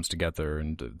story comes together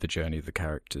and the journey of the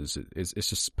characters. It's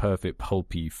just perfect,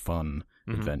 pulpy, fun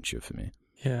adventure for me.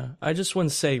 Yeah, I just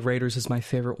wouldn't say Raiders is my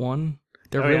favorite one.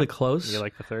 They're really close. You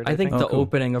like the third? I think the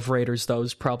opening of Raiders, though,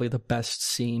 is probably the best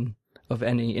scene of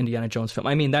any Indiana Jones film.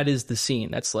 I mean, that is the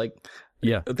scene. That's like,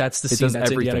 that's the scene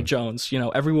that's everything. Indiana Jones. You know,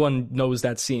 everyone knows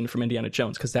that scene from Indiana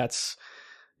Jones because that's,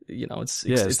 you know, it's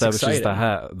establishes exciting. The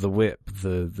hat, the whip,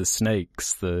 the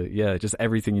snakes, just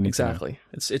everything you need to know. Exactly.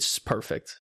 It's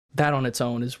perfect. That on its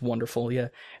own is wonderful. Yeah,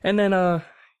 and then I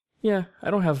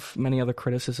don't have many other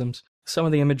criticisms. Some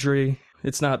of the imagery,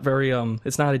 it's not very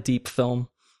it's not a deep film.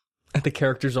 The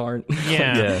characters aren't.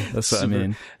 Yeah, that's what I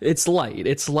mean. It's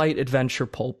light adventure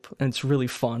pulp, and it's really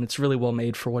fun. It's really well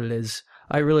made for what it is.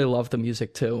 I really love the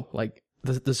music too. Like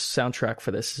the soundtrack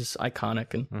for this is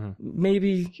iconic, and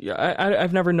maybe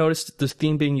I've never noticed the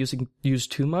theme being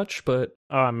used too much, but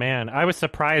oh man, I was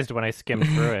surprised when I skimmed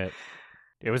through it.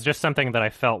 It was just something that I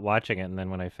felt watching it, and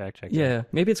then when I fact-checked it.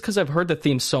 Maybe it's because I've heard the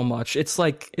theme so much. It's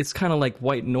kind of like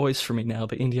white noise for me now,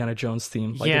 the Indiana Jones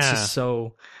theme. Like, it's just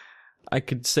so... I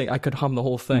could hum the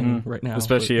whole thing right now.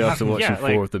 Especially after watching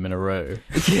four of them in a row.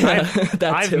 Yeah,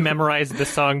 I've memorized the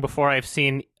song before I've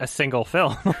seen a single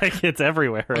film. Like, it's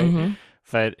everywhere, right? Mm-hmm.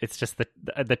 But it's just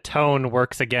the tone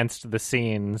works against the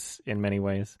scenes in many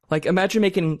ways. Like, imagine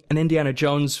making an Indiana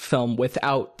Jones film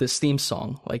without this theme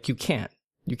song. Like, you can't.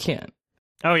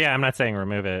 Oh, yeah, I'm not saying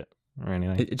remove it or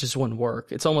anything. It just wouldn't work.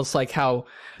 It's almost like how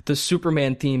the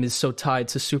Superman theme is so tied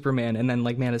to Superman, and then,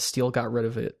 like, Man of Steel got rid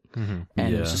of it. Mm-hmm.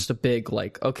 And it was just a big,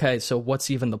 like, okay, so what's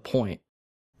even the point?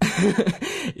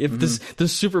 If the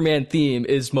Superman theme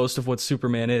is most of what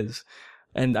Superman is.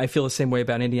 And I feel the same way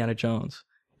about Indiana Jones.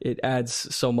 It adds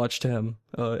so much to him.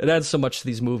 It adds so much to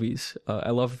these movies.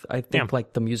 I think,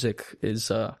 like, the music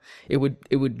is, it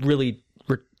would really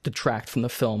detract from the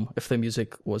film if the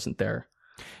music wasn't there.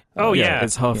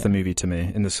 It's half the movie to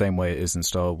me, in the same way it is in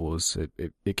Star Wars.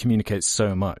 It communicates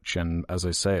so much, and as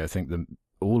I say, I think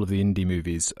all of the indie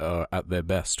movies are at their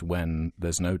best when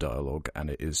there's no dialogue and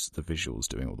it is the visuals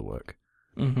doing all the work.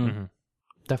 Mm-hmm. Mm-hmm.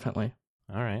 Definitely.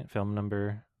 All right, film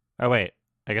number... Oh, wait.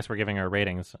 I guess we're giving our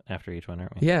ratings after each one,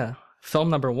 aren't we? Yeah. Film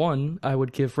number 1, I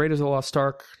would give Raiders of the Lost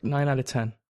Ark 9 out of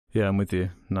 10. Yeah, I'm with you.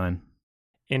 9.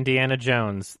 Indiana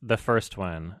Jones, the first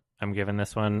one. I'm giving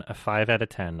this one a 5 out of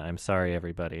 10. I'm sorry,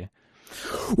 everybody.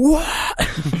 What?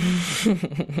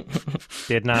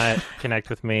 Did not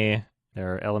connect with me.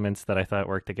 There are elements that I thought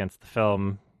worked against the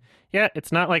film. Yeah,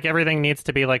 it's not like everything needs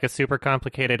to be like a super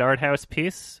complicated art house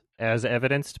piece, as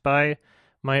evidenced by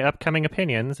my upcoming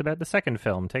opinions about the second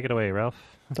film. Take it away, Ralph.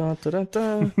 Dun, dun, dun,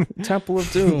 dun. Temple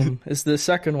of Doom is the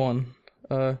second one.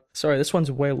 Sorry, this one's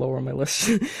way lower on my list.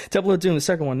 Temple of Doom, the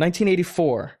second one,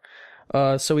 1984.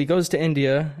 So he goes to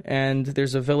India, and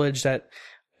there's a village that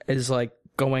is like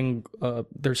going,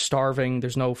 they're starving,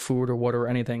 there's no food or water or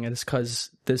anything, and it's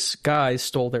because this guy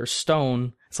stole their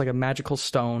stone. It's like a magical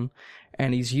stone,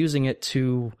 and he's using it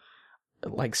to,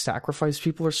 like, sacrifice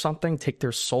people or something, take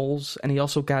their souls, and he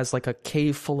also has, like, a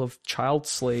cave full of child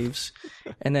slaves,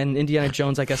 and then Indiana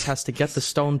Jones, I guess, has to get the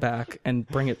stone back and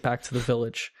bring it back to the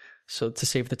village, so to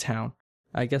save the town.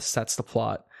 I guess that's the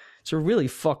plot. It's a really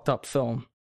fucked up film.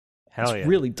 It's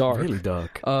really dark. Really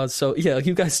dark. So yeah,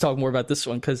 you guys talk more about this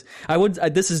one, because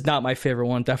this is not my favorite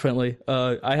one, definitely.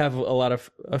 I have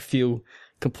a few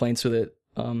complaints with it.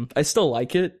 I still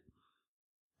like it,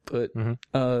 but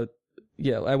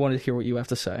yeah, I wanted to hear what you have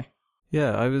to say.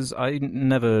 Yeah, I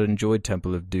never enjoyed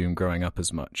Temple of Doom growing up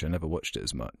as much. I never watched it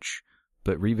as much,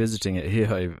 but revisiting it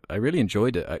here, I really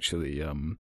enjoyed it actually.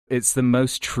 It's the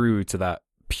most true to that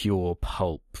pure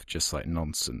pulp, just like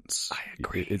nonsense. I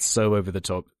agree. It's so over the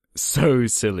top. So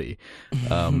silly,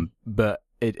 but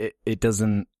it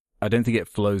doesn't. I don't think it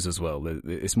flows as well.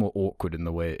 It's more awkward in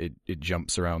the way it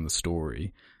jumps around the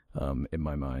story, in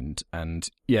my mind. And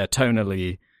yeah,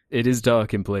 tonally, it is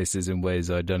dark in places in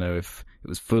ways I don't know if it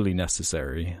was fully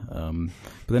necessary. But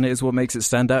then it is what makes it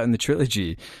stand out in the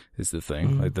trilogy, is the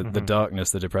thing. Like the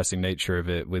darkness, the depressing nature of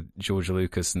it, with George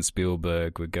Lucas and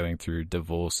Spielberg were going through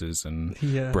divorces and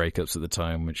breakups at the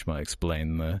time, which might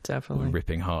explain the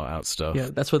ripping heart out stuff. Yeah,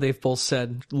 that's what they've both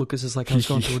said. Lucas is like, I was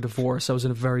going through a divorce, I was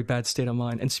in a very bad state of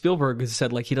mind. And Spielberg has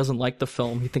said, like, he doesn't like the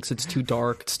film. He thinks it's too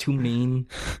dark, it's too mean.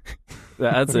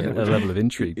 That adds a level of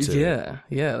intrigue to it.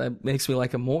 Yeah, that makes me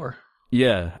like it more.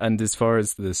 Yeah, and as far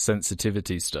as the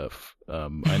sensitivity stuff, I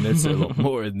notice it a lot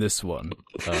more in this one.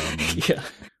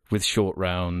 With Short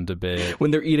Round a bit.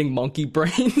 When they're eating monkey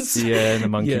brains. Yeah, and the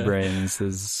monkey brains.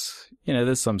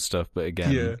 There's some stuff, but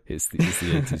again, it's the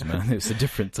 80s, man. It's a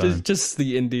different time. Just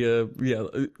the India,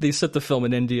 they set the film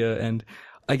in India, and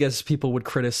I guess people would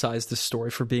criticize this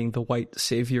story for being the white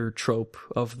savior trope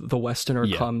of the Westerner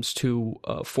comes to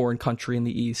a foreign country in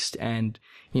the East, and,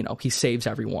 he saves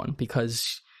everyone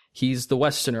because he's the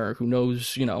Westerner who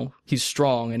knows, he's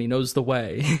strong and he knows the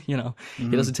way, he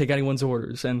doesn't take anyone's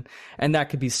orders. And that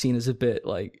could be seen as a bit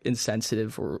like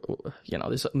insensitive or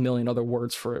there's a million other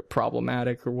words for it,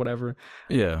 problematic or whatever.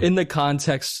 Yeah. In the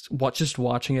context, just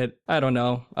watching it, I don't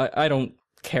know. I don't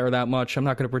care that much. I'm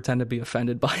not going to pretend to be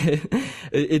offended by it.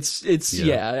 It's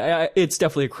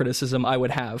definitely a criticism I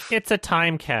would have. It's a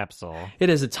time capsule. It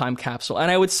is a time capsule.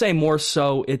 And I would say more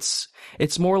so it's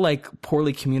more like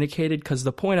poorly communicated, because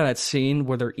the point of that scene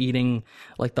where they're eating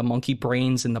like the monkey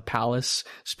brains in the palace,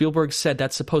 Spielberg said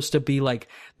that's supposed to be like,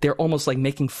 they're almost like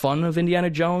making fun of Indiana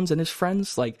Jones and his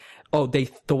friends. Like, oh, the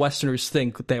Westerners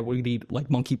think that we need like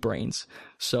monkey brains.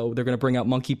 So they're going to bring out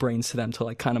monkey brains to them to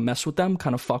like kind of mess with them,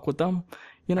 kind of fuck with them.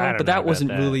 You know, but that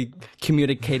wasn't really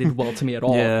communicated well to me at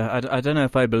all. Yeah, I don't know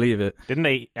if I believe it. Didn't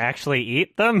they actually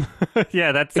eat them?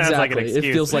 Yeah, that sounds like an excuse.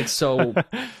 It feels like so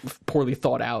poorly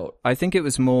thought out. I think it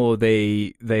was more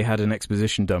they had an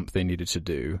exposition dump they needed to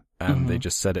do, and they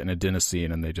just said it in a dinner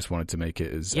scene, and they just wanted to make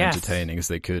it as entertaining as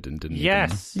they could, and didn't. Yeah,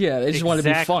 they just wanted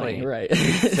to be funny, right?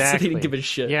 Exactly. So they didn't give a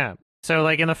shit. Yeah. So,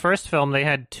 like in the first film, they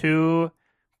had 2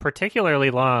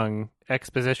 particularly long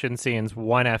exposition scenes,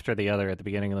 one after the other at the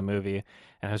beginning of the movie,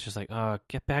 and I was just like, oh,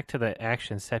 get back to the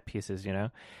action set pieces, you know?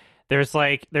 There's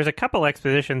a couple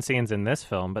exposition scenes in this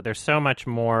film, but there's so much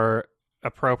more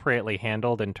appropriately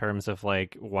handled in terms of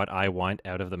like what I want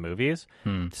out of the movies.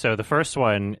 So the first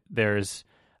one, there's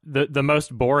the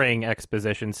most boring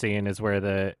exposition scene is where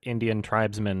the Indian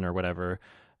tribesman or whatever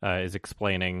is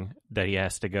explaining that he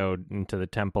has to go into the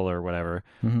temple or whatever.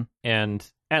 And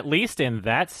at least in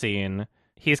that scene,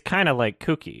 he's kind of like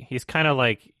kooky. He's kind of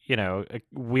like, you know, a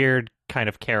weird kind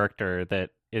of character that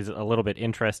is a little bit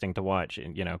interesting to watch.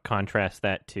 And, you know, contrast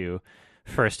that to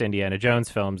first Indiana Jones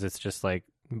films. It's just like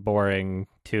boring,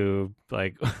 two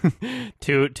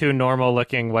normal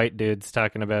looking white dudes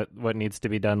talking about what needs to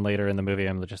be done later in the movie.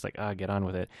 I'm just like, get on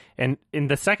with it. And in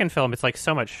the second film, it's like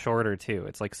so much shorter too.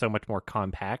 It's like so much more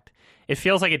compact. It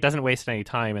feels like it doesn't waste any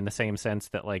time in the same sense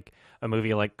that like a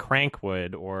movie like Crank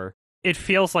would, or it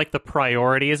feels like the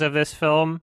priorities of this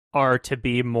film are to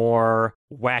be more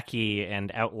wacky and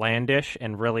outlandish,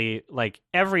 and really like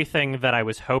everything that I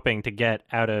was hoping to get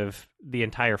out of the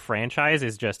entire franchise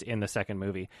is just in the second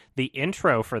movie. The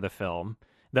intro for the film,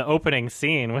 the opening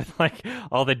scene with like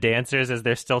all the dancers as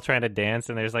they're still trying to dance,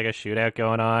 and there's like a shootout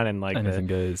going on, and like anything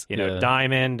goes, you know,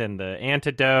 Diamond and the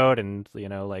antidote, and you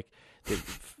know, like the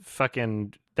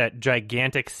fucking that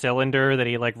gigantic cylinder that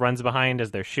he like runs behind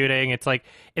as they're shooting. It's like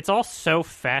it's all so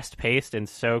fast paced and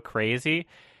so crazy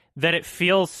that it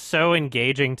feels so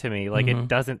engaging to me. Like it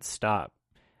doesn't stop.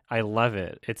 I love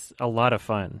it. It's a lot of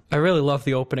fun. I really love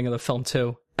the opening of the film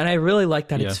too. And I really like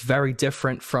that it's very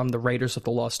different from the Raiders of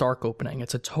the Lost Ark opening.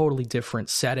 It's a totally different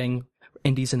setting.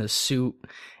 Indy's in a suit.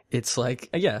 It's like,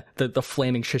 the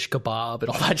flaming shish kebab and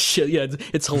all that shit. Yeah,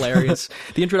 it's hilarious.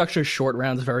 The introduction of Short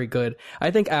Round is very good.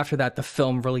 I think after that, the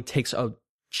film really takes a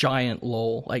giant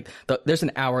lull. Like, there's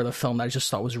an hour of the film that I just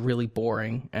thought was really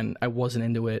boring, and I wasn't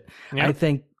into it. Yeah. I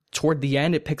think toward the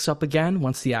end, it picks up again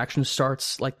once the action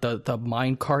starts. Like the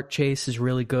minecart chase is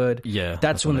really good. Yeah,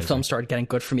 that's when the film started getting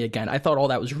good for me again. I thought all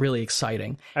that was really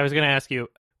exciting. I was going to ask you,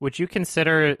 would you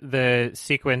consider the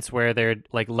sequence where they're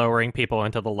like lowering people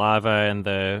into the lava and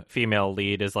the female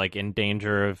lead is like in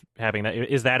danger of having that?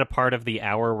 Is that a part of the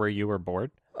hour where you were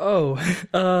bored? Oh,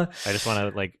 I just want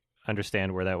to like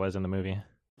understand where that was in the movie.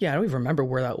 Yeah, I don't even remember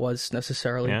where that was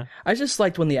necessarily. Yeah. I just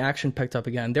liked when the action picked up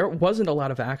again. There wasn't a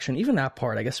lot of action. Even that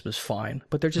part, I guess, was fine.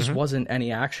 But there just wasn't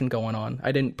any action going on.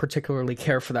 I didn't particularly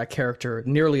care for that character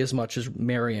nearly as much as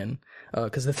Marion.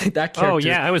 Because that character... Oh,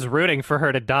 yeah, I was rooting for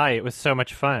her to die. It was so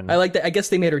much fun. I like that. I guess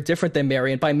they made her different than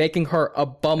Marion by making her a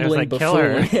bumbling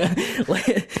buffoon.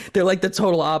 They're like the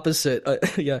total opposite.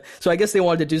 So I guess they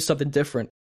wanted to do something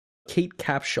different. Kate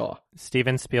Capshaw.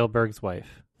 Steven Spielberg's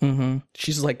wife.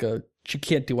 She's like she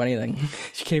can't do anything.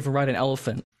 She can't even ride an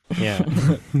elephant. Yeah.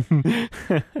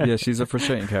 Yeah, she's a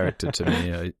frustrating character to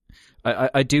me.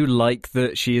 I do like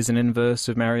that she is an inverse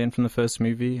of Marion from the first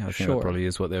movie. I think that probably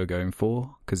is what they were going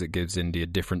for, because it gives Indy a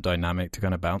different dynamic to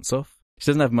kind of bounce off. She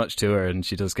doesn't have much to her, and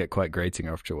she does get quite grating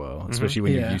after a while, especially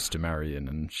when you're used to Marion,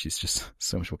 and she's just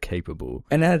so much more capable.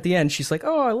 And then at the end, she's like,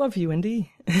 "Oh, I love you,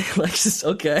 Indy." Like, just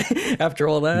okay after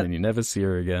all that. And then you never see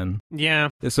her again. Yeah.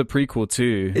 It's a prequel,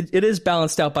 too. It is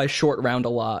balanced out by Short Round a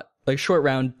lot. Like, Short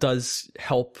Round does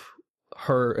help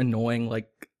her annoying, like,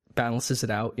 balances it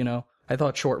out, you know? I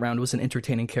thought Short Round was an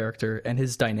entertaining character, and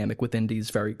his dynamic with Indy is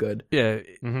very good. Yeah,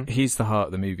 he's the heart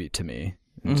of the movie to me.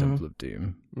 In Temple of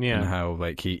Doom. Yeah. And how,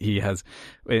 like, he has,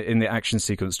 in the action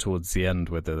sequence towards the end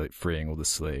where they're, like, freeing all the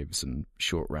slaves, and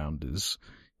Short Round is,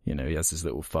 you know, he has this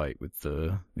little fight with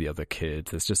the other kid.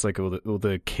 There's just, like, all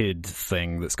the kid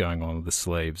thing that's going on with the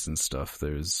slaves and stuff.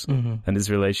 There's, and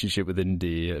his relationship with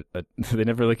Indy, they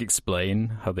never, like,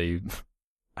 explain how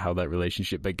that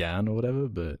relationship began or whatever,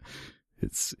 but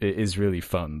it is really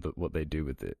fun, what they do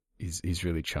with it. He's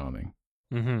really charming.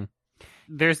 Mm-hmm.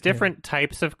 There's different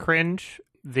types of cringe.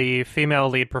 The female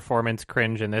lead performance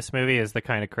cringe in this movie is the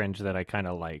kind of cringe that I kind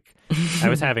of like. I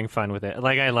was having fun with it.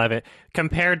 Like, I love it.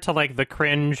 Compared to, like, the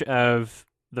cringe of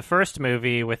the first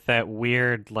movie with that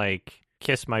weird, like,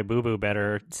 kiss my boo-boo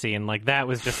better scene. Like, that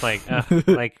was just like,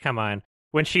 like, come on.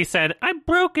 When she said, I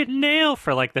broke a nail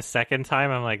for, like, the second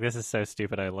time, I'm like, this is so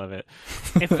stupid. I love it.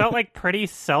 It felt, like, pretty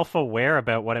self-aware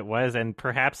about what it was, and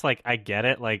perhaps, like, I get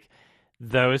it. Like,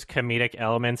 those comedic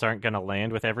elements aren't going to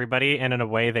land with everybody, and in a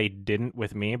way they didn't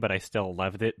with me, but I still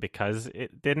loved it because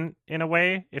it didn't, in a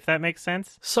way, if that makes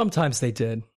sense. Sometimes they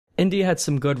did. Indy had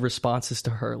some good responses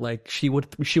to her. Like, she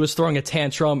was throwing a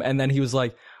tantrum, and then he was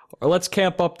like, or let's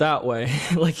camp up that way,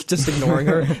 like just ignoring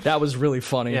her. That was really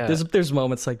funny. Yeah. There's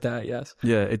moments like that, yes.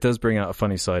 Yeah, it does bring out a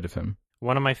funny side of him.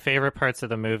 One of my favorite parts of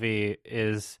the movie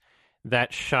is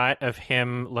that shot of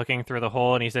him looking through the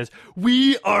hole, and he says,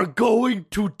 "We are going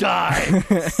to die."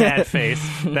 Sad face.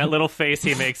 That little face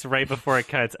he makes right before it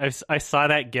cuts. I saw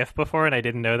that GIF before, and I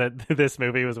didn't know that this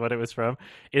movie was what it was from.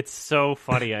 It's so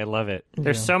funny. I love it.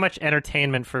 There's so much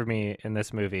entertainment for me in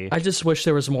this movie. I just wish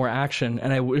there was more action,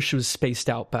 and I wish it was spaced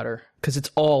out better, because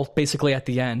it's all basically at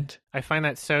the end. I find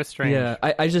that so strange. Yeah,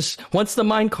 I just, once the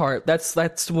minecart, that's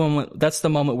the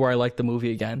moment where I like the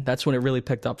movie again. That's when it really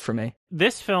picked up for me.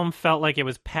 This film felt like it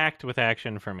was packed with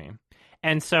action for me.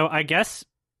 And so I guess,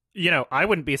 I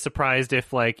wouldn't be surprised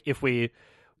if we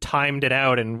timed it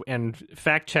out and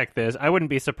fact checked this. I wouldn't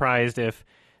be surprised if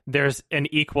there's an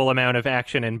equal amount of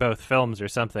action in both films or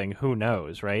something. Who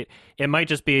knows, right? It might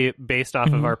just be based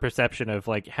off of our perception of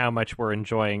like how much we're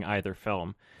enjoying either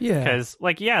film. Yeah. Because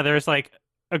there's like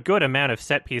a good amount of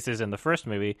set pieces in the first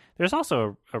movie. There's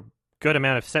also a good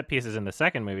amount of set pieces in the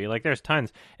second movie. Like, there's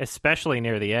tons, especially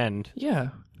near the end. Yeah.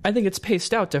 I think it's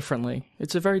paced out differently.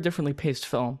 It's a very differently paced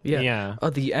film. Yeah.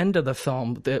 The end of the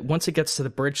film, once it gets to the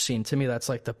bridge scene, to me, that's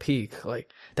like the peak.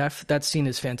 Like, that scene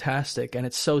is fantastic, and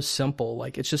it's so simple.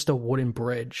 Like, it's just a wooden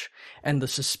bridge, and the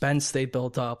suspense they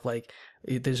built up, like,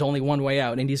 there's only one way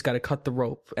out, and Indy's got to cut the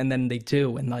rope, and then they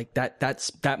do, and like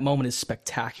that moment is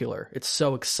spectacular. It's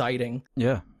so exciting.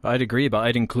 Yeah, I'd agree, but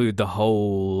I'd include the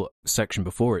whole section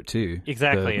before it too.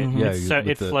 Exactly.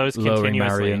 It flows lowering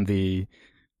continuously. Marion, the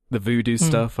voodoo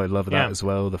stuff, I love that as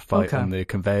well. The fight on the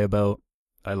conveyor belt,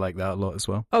 I like that a lot as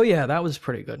well. Oh yeah, that was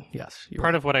pretty good. Yes.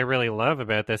 Part of what I really love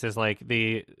about this is like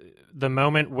the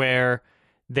moment where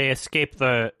they escape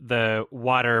the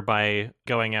water by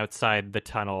going outside the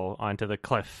tunnel onto the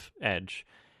cliff edge.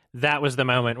 That was the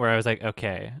moment where I was like,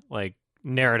 okay, like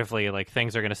narratively, like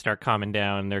things are going to start calming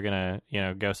down. They're going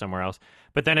to, go somewhere else.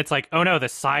 But then it's like, oh no, the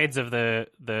sides of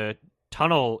the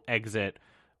tunnel exit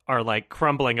are like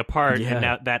crumbling apart. Yeah. And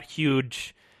now that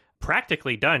huge,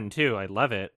 practically done too. I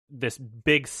love it. This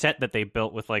big set that they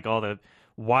built with like all the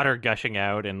water gushing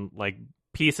out and like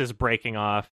pieces breaking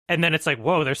off. And then it's like,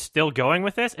 whoa, they're still going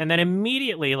with this? And then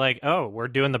immediately like, oh, we're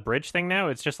doing the bridge thing now?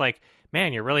 It's just like,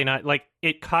 man, you're really not... Like,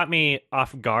 it caught me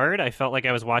off guard. I felt like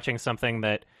I was watching something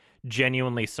that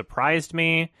genuinely surprised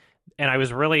me, and I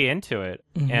was really into it.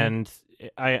 Mm-hmm. And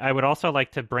I would also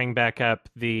like to bring back up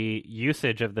the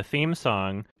usage of the theme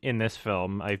song in this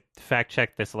film. I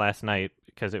fact-checked this last night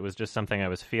because it was just something I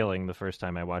was feeling the first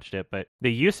time I watched it. But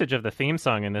the usage of the theme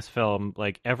song in this film,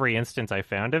 like every instance I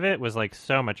found of it, was like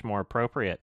so much more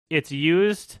appropriate. It's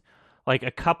used like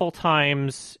a couple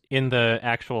times in the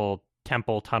actual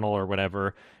temple tunnel or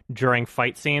whatever during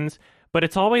fight scenes, but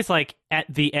it's always like at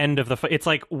the end of the fight. It's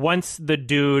like once the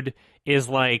dude is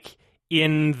like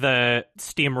in the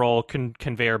steamroll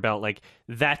conveyor belt, like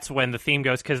that's when the theme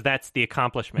goes, because that's the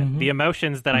accomplishment. Mm-hmm. The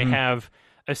emotions that I have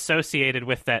associated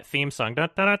with that theme song, da,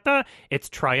 da, da, da, it's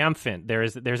triumphant.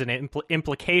 There's an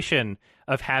implication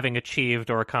of having achieved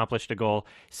or accomplished a goal,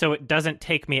 so it doesn't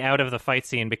take me out of the fight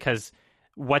scene, because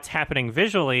what's happening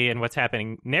visually and what's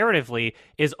happening narratively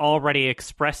is already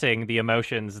expressing the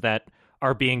emotions that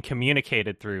are being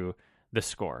communicated through the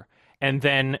score. And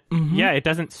then it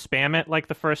doesn't spam it like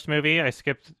the first movie. I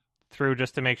skipped through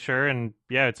just to make sure, and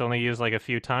it's only used like a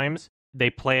few times. They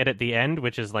play it at the end,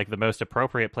 which is like the most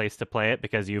appropriate place to play it,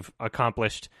 because you've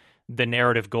accomplished the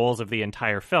narrative goals of the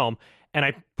entire film. And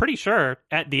I'm pretty sure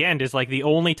at the end is like the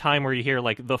only time where you hear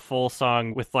like the full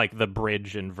song with like the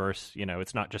bridge and verse,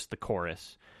 it's not just the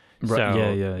chorus. Right.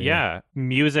 So yeah.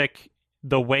 Music,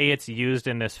 the way it's used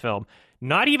in this film,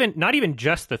 not even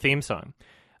just the theme song.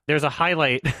 There's a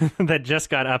highlight that just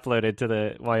got uploaded to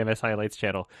the YMS Highlights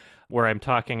channel where I'm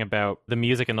talking about the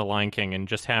music in The Lion King and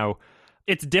just how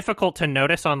it's difficult to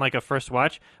notice on like a first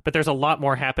watch, but there's a lot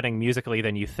more happening musically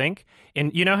than you think.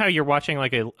 And you know how you're watching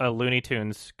like a Looney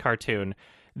Tunes cartoon,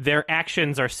 their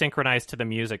actions are synchronized to the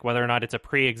music, whether or not it's a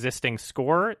pre-existing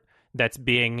score that's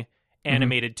being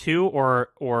animated to,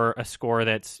 or a score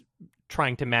that's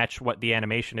trying to match what the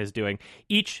animation is doing.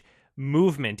 Each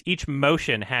movement, each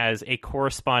motion has a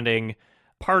corresponding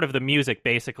part of the music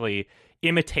basically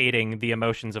imitating the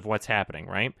emotions of what's happening,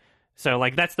 right? So,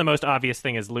 like, that's the most obvious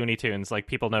thing is Looney Tunes. Like,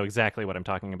 people know exactly what I'm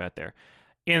talking about there.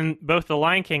 In both The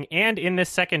Lion King and in this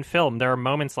second film, there are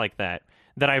moments like that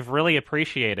I've really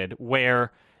appreciated,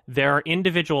 where there are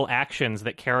individual actions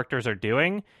that characters are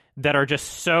doing that are just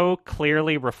so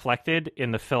clearly reflected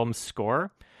in the film's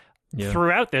score. Yeah.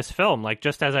 Throughout this film, like,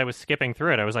 just as I was skipping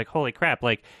through it, I was like, holy crap,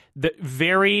 like, the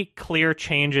very clear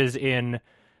changes in,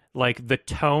 like, the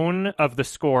tone of the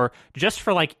score just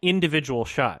for, like, individual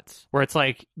shots, where it's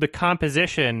like the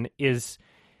composition is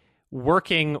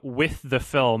working with the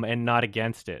film and not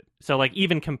against it. So, like,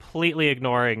 even completely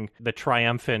ignoring the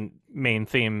triumphant main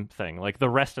theme thing, like, the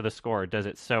rest of the score does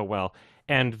it so well.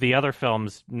 And the other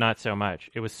films, not so much.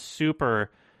 It was super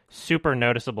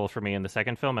noticeable for me in the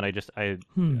second film, and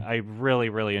I really,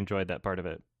 really enjoyed that part of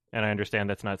it. And I understand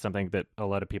that's not something that a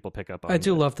lot of people pick up on. I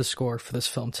do love the score for this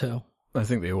film, too. I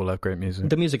think they all have great music.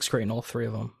 The music's great in all three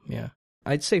of them, yeah.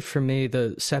 I'd say for me,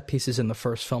 the set pieces in the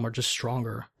first film are just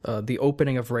stronger. The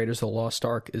opening of Raiders of the Lost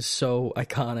Ark is so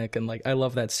iconic, and, like, I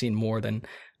love that scene more than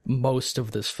most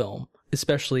of this film.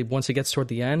 Especially once it gets toward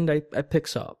the end, it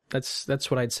picks up. That's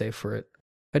what I'd say for it.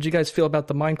 How'd you guys feel about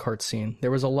the minecart scene? There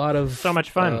was a lot of so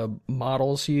much fun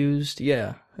models used.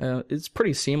 Yeah, it's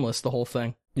pretty seamless, the whole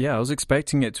thing. Yeah, I was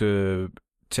expecting it to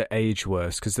age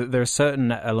worse, because there are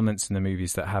certain elements in the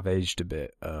movies that have aged a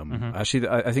bit. Actually,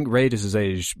 I think Raiders has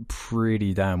aged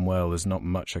pretty damn well. There's not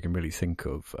much I can really think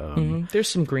of. There's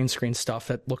some green screen stuff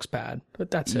that looks bad,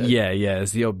 but that's it. Yeah,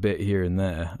 there's the odd bit here and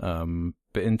there.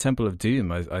 But in Temple of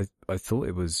Doom, I thought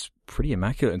it was pretty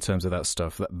immaculate in terms of that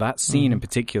stuff. That scene in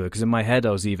particular, because in my head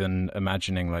I was even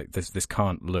imagining, like, this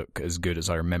can't look as good as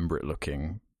I remember it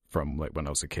looking from, like, when I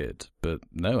was a kid. But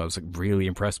no, I was, like, really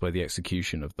impressed by the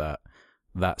execution of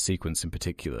that sequence in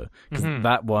particular, because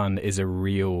that one is a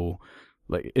real,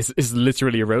 like, it's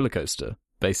literally a roller coaster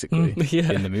basically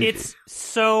in the movie. It's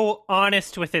so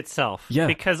honest with itself,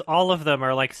 because all of them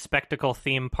are like spectacle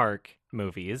theme park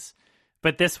movies,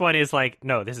 but this one is like,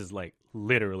 no, this is like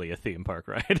literally a theme park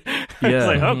ride. It's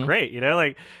like, oh great,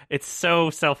 like, it's so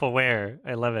self-aware.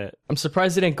 I love it. I'm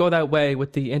surprised it didn't go that way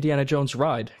with the Indiana Jones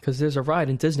ride, because there's a ride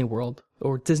in Disney World,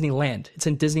 or Disneyland. It's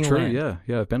in Disneyland. True,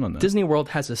 yeah, I've been on that. Disney World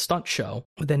has a stunt show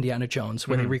with Indiana Jones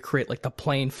where they recreate, like, the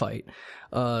plane fight.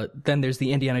 Then there's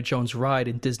the Indiana Jones ride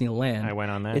in Disneyland. I went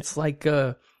on that. It's like,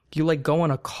 you, like, go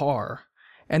in a car,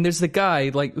 and there's the guy,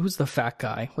 like, who's the fat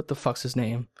guy? What the fuck's his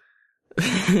name?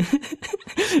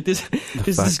 There's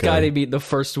this guy they meet in the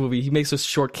first movie. He makes a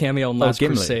short cameo in Last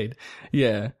Crusade.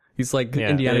 Yeah. He's like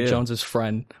Indiana Jones's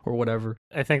friend or whatever.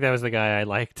 I think that was the guy I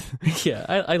liked.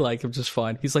 Yeah, I like him just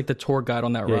fine. He's like the tour guide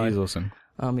on that ride. Yeah, he's awesome.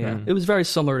 It was very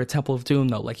similar to Temple of Doom,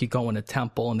 though. Like, you go in a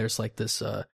temple and there's like this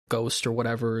ghost or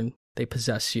whatever, and they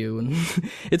possess you, and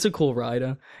it's a cool ride.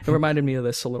 It reminded me of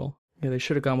this a little. Yeah, they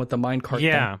should have gone with the minecart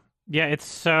thing. Yeah, it's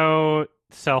so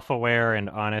self-aware and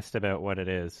honest about what it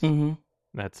is.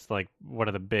 That's like one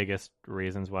of the biggest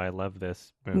reasons why I love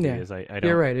this movie. Is I don't.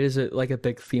 You're right. It is like a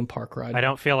big theme park ride. I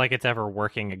don't feel like it's ever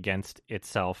working against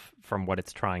itself from what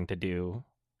it's trying to do.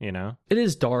 It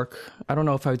is dark. I don't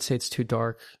know if I would say it's too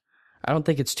dark. I don't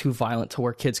think it's too violent to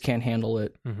where kids can't handle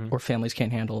it or families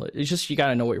can't handle it. It's just, you got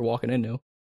to know what you're walking into.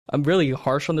 I'm really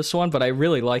harsh on this one, but I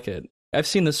really like it. I've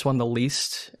seen this one the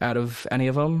least out of any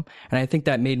of them, and I think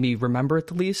that made me remember it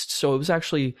the least. So it was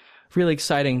actually really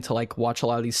exciting to, like, watch a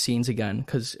lot of these scenes again,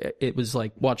 because it was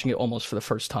like watching it almost for the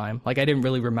first time. Like, I didn't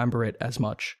really remember it as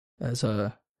much as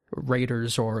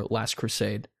Raiders or Last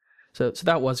Crusade. So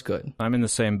that was good. I'm in the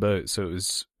same boat. So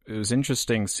it was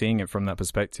interesting seeing it from that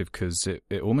perspective, because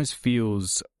it almost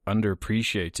feels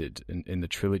underappreciated in the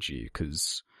trilogy,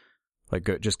 because, like,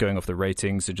 just going off the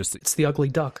ratings, it's the ugly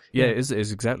duck. Yeah, it is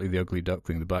exactly the ugly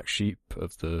duckling, the black sheep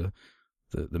of the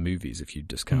movies, if you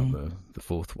discount the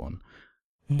fourth one.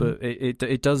 But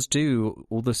it does do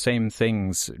all the same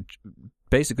things,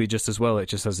 basically just as well. It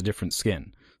just has a different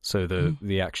skin. So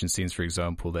the action scenes, for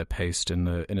example, they're paced in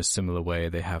a similar way.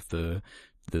 They have the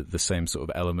same sort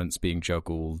of elements being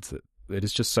juggled. It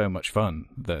is just so much fun,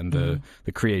 and the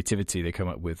creativity they come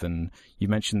up with. And you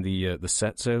mentioned the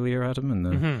sets earlier, Adam,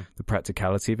 and the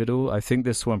practicality of it all. I think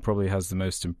this one probably has the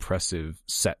most impressive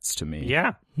sets to me.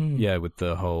 Yeah. Yeah, with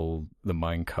the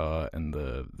minecart and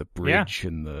the bridge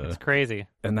and it's crazy.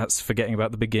 And that's forgetting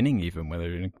about the beginning, even where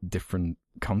they're in a different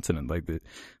continent. Like,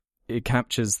 it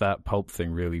captures that pulp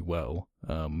thing really well.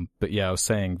 But yeah, I was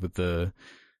saying with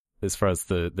as far as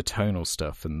the tonal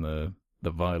stuff and the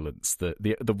the violence.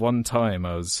 The one time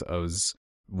I was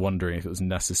wondering if it was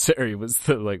necessary was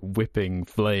the like whipping,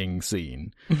 flaying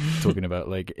scene, talking about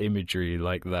like imagery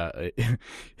like that. It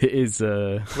is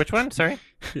Which one? Sorry,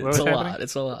 it's a lot.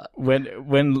 It's a lot.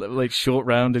 When like Short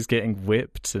Round is getting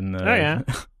whipped and oh yeah,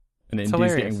 and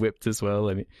Indy's getting whipped as well.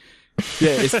 I mean,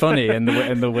 yeah, it's funny, and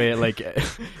the way it like it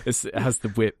has the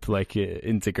whip like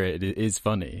integrated, it is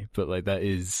funny. But like that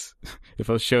is, if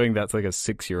I was showing that to like a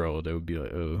 6-year-old, it would be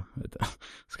like, oh,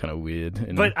 it's kind of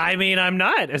weird. But I mean, I'm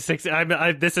not a 6.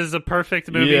 This is a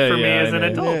perfect movie for me as an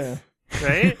adult,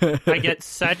 right? I get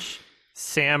such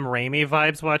Sam Raimi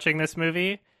vibes watching this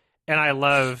movie, and I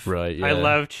love I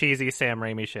love cheesy Sam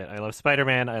Raimi shit. I love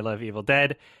Spider-Man. I love Evil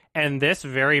Dead, and this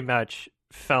very much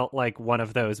felt like one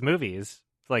of those movies.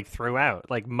 Like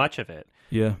throughout, like much of it.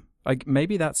 Yeah,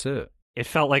 maybe that's it. It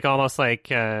felt like almost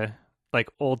like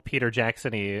old Peter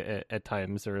Jackson-y at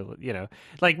times, or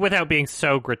like without being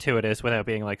so gratuitous, without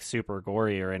being like super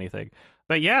gory or anything.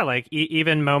 But yeah, like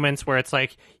even moments where it's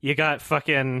like you got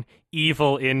fucking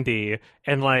evil Indy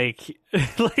and like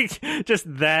like just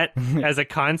that as a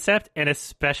concept, and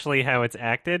especially how it's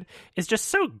acted is just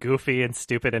so goofy and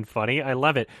stupid and funny. I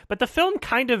love it. But the film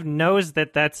kind of knows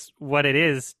that that's what it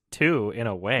is too, in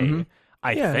a way. Mm-hmm.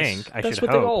 I think. I that's should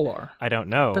what hope. They all are. I don't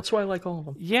know. That's why I like all of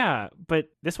them. Yeah, but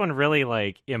this one really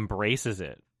like embraces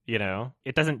it.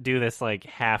 It doesn't do this like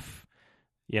half.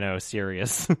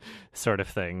 Serious sort of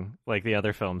thing like the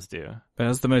other films do. But it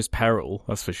has the most peril,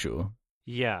 that's for sure.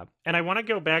 Yeah. And I want to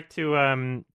go back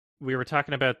to, we were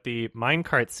talking about the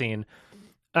minecart scene.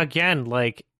 Again,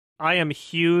 like, I am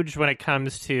huge when it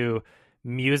comes to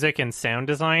music and sound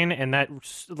design, and that,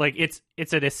 like,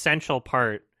 it's an essential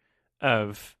part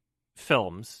of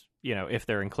films, if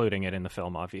they're including it in the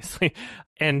film, obviously.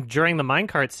 And during the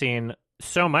minecart scene,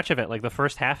 so much of it, like the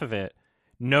first half of it,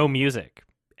 no music.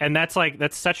 And that's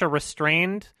such a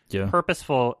restrained,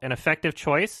 purposeful, and effective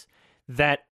choice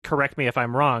that, correct me if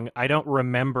I'm wrong, I don't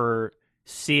remember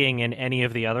seeing in any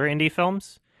of the other indie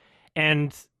films.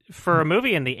 And for a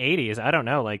movie in the 80s, I don't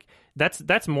know, like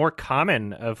that's more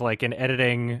common of like an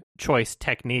editing choice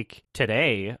technique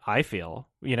today, I feel.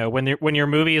 When your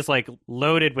movie is like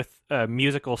loaded with a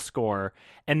musical score,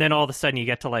 and then all of a sudden you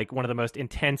get to like one of the most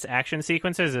intense action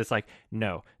sequences, it's like,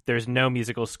 no, there's no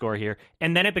musical score here.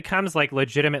 And then it becomes like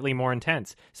legitimately more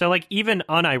intense. So like even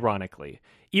unironically,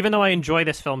 even though I enjoy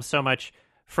this film so much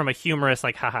from a humorous,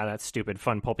 like, haha, that's stupid,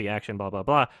 fun, pulpy action, blah, blah,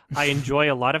 blah, I enjoy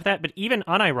a lot of that. But even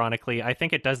unironically, I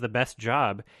think it does the best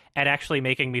job at actually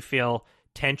making me feel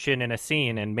tension in a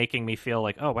scene and making me feel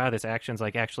like, oh, wow, this action's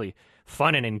like actually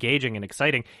fun and engaging and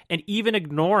exciting. And even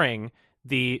ignoring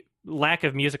the lack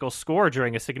of musical score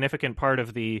during a significant part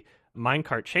of the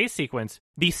minecart chase sequence,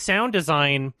 the sound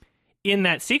design in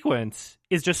that sequence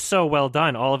is just so well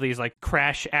done. All of these like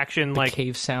crash action, like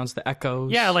cave sounds, the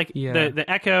echoes. Yeah, like the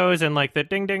echoes and like the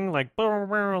ding ding, like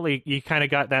you kind of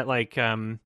got that like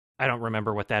I don't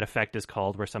remember what that effect is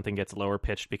called, where something gets lower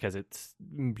pitched because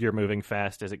you're moving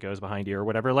fast as it goes behind you or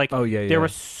whatever. Like, there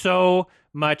was so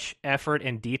much effort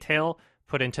and detail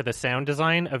put into the sound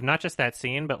design of not just that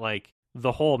scene, but like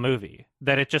the whole movie,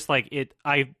 that it just like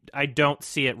I don't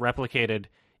see it replicated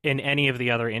in any of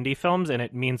the other indie films, and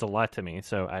it means a lot to me.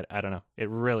 So I don't know. It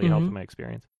really helped my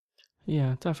experience.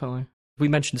 Yeah, definitely. We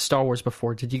mentioned Star Wars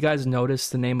before. Did you guys notice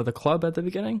the name of the club at the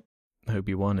beginning?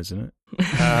 Obi-Wan, isn't it?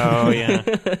 Oh, yeah.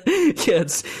 Yeah,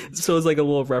 it's like a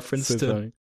little reference to...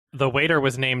 Funny. The waiter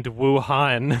was named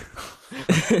Wuhan.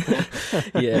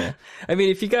 Yeah. I mean,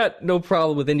 if you got no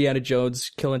problem with Indiana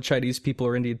Jones killing Chinese people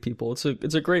or Indian people, it's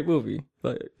a great movie.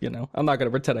 But, I'm not going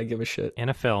to pretend I give a shit. In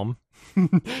a film.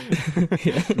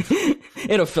 Yeah.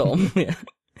 In a film, yeah.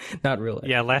 Not really.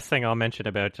 Yeah, last thing I'll mention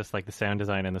about just like the sound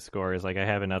design and the score is like I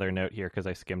have another note here because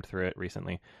I skimmed through it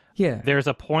recently. Yeah. There's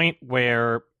a point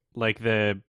where like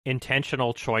the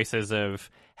intentional choices of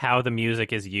how the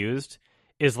music is used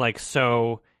is like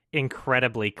so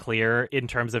incredibly clear in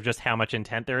terms of just how much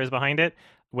intent there is behind it.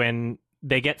 When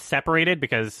they get separated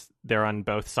because they're on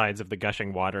both sides of the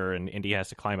gushing water and Indy has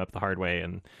to climb up the hard way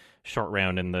and Short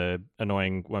Round and the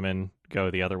annoying woman go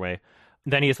the other way.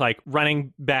 Then he's like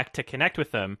running back to connect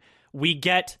with them. We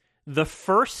get the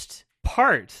first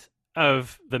part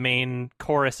of the main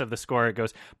chorus of the score. It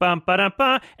goes bum ba dum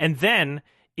ba, and then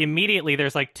immediately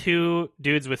there's like two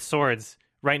dudes with swords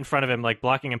right in front of him, like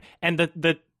blocking him, and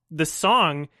the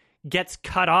song gets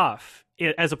cut off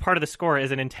as a part of the score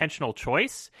as an intentional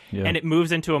choice, and it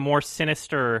moves into a more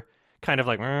sinister kind of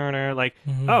like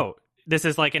oh, this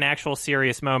is like an actual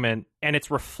serious moment, and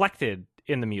it's reflected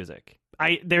in the music.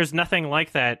 There's nothing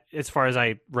like that as far as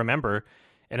I remember,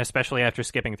 and especially after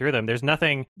skipping through them, there's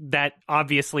nothing that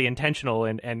obviously intentional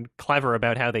and clever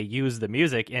about how they use the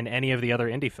music in any of the other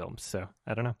indie films. So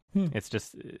I don't know. It's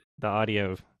just the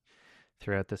audio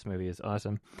throughout this movie is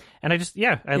awesome. And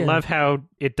I love how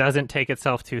it doesn't take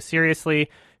itself too seriously.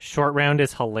 Short Round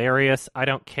is hilarious. I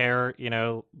don't care,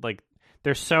 like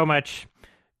there's so much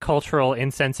cultural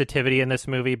insensitivity in this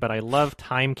movie, but I love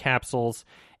time capsules.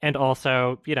 And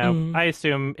also, I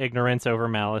assume ignorance over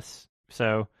malice.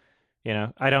 So,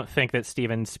 I don't think that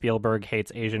Steven Spielberg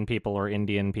hates Asian people or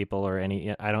Indian people or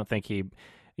I don't think he,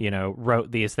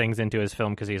 wrote these things into his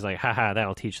film because he's like, haha,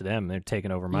 that'll teach them. They're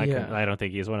taking over my country. I don't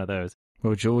think he's one of those.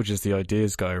 Well, George is the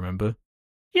ideas guy, remember?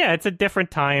 Yeah, it's a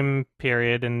different time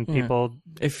period and people...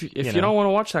 If you don't want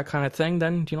to watch that kind of thing,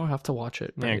 then you don't have to watch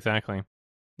it. Right? Yeah, exactly.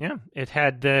 Yeah, it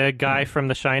had the guy from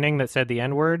The Shining that said the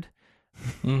N-word.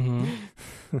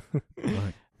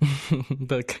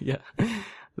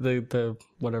 The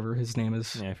whatever his name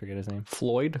is. Yeah, I forget his name.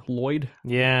 Lloyd.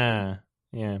 Yeah,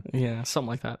 something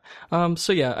like that.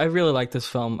 So yeah, I really like this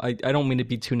film. I don't mean to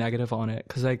be too negative on it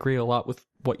because I agree a lot with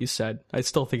what you said. I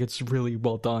still think it's really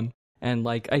well done. And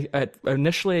like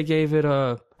initially I gave it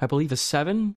I believe a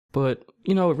 7, but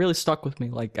it really stuck with me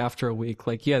like after a week.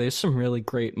 Like there's some really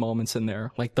great moments in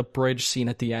there. Like the bridge scene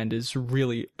at the end is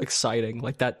really exciting.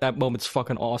 Like that moment's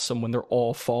fucking awesome when they're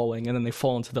all falling and then they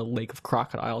fall into the lake of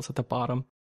crocodiles at the bottom.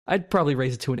 I'd probably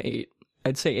raise it to an 8.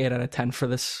 I'd say 8 out of 10 for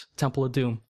this Temple of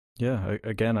Doom. Yeah,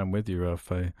 again, I'm with you,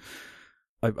 Ralph.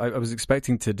 I was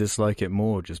expecting to dislike it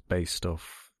more just based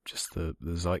off just the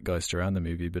zeitgeist around the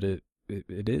movie, but it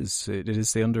is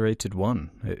the underrated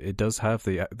one. It does have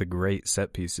the great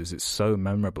set pieces. It's so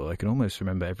memorable. I can almost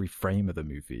remember every frame of the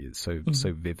movie. It's so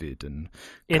vivid and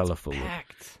colorful. It's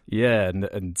packed. Yeah,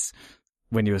 and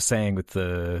when you were saying with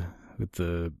the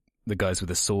guys with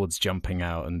the swords jumping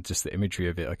out and just the imagery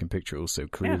of it, I can picture it all so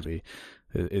clearly. Yeah.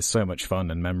 It's so much fun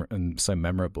and so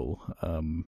memorable.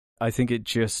 I think it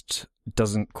just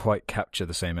doesn't quite capture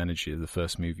the same energy of the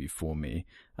first movie for me,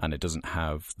 and it doesn't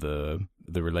have the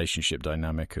relationship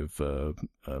dynamic of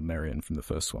Marion from the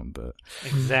first one. But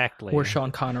exactly, or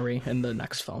Sean Connery in the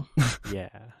next film.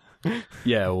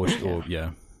 Yeah,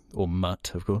 or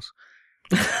Mutt, of course.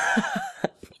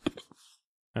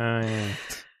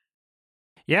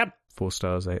 Yep. 4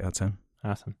 stars, 8 out of 10.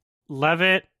 Awesome. Love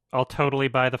it. I'll totally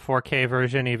buy the 4K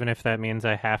version, even if that means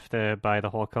I have to buy the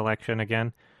whole collection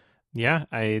again. Yeah,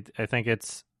 I think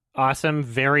it's awesome,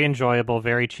 very enjoyable,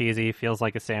 very cheesy, feels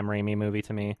like a Sam Raimi movie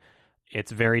to me.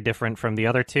 It's very different from the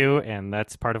other two, and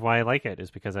that's part of why I like it,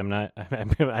 is because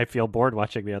I feel bored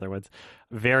watching the other ones.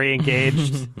 Very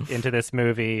engaged into this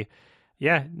movie.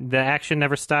 Yeah, the action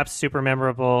never stops, super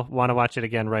memorable, want to watch it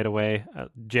again right away,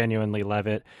 genuinely love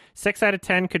it. 6 out of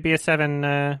 10 could be a 7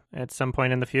 at some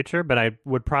point in the future, but I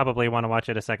would probably want to watch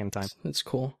it a second time. That's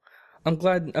cool. I'm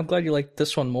glad you like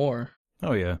this one more.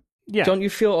 Oh, yeah. Yeah. Don't you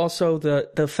feel also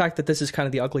the fact that this is kind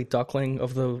of the ugly duckling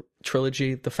of the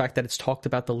trilogy, the fact that it's talked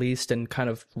about the least and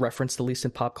kind of referenced the least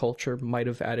in pop culture might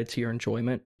have added to your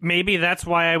enjoyment? Maybe that's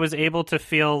why I was able to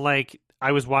feel like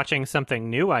I was watching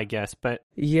something new, I guess, but...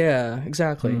 Yeah,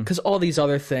 exactly. Because all these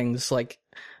other things, like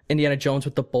Indiana Jones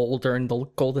with the boulder and the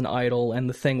golden idol and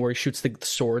the thing where he shoots the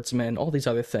swordsman, all these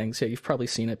other things, you've probably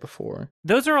seen it before.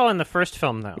 Those are all in the first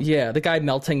film, though. Yeah, the guy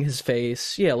melting his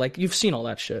face. Yeah, like, you've seen all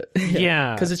that shit.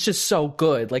 Yeah. Because it's just so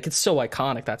good. Like, it's so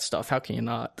iconic, that stuff. How can you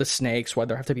not? The snakes, why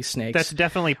there have to be snakes. That's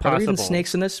definitely possible. Are there even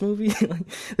snakes in this movie?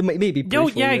 Maybe briefly. Oh,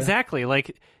 yeah, exactly.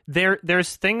 Like,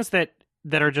 there's things that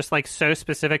are just like so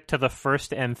specific to the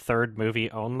first and third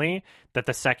movie only that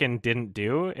the second didn't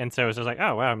do. And so it was just like,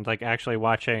 oh, wow, I'm like actually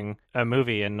watching a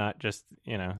movie and not just,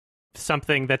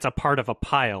 something that's a part of a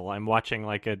pile. I'm watching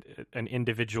like an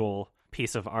individual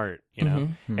piece of art,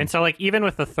 Mm-hmm. And so like even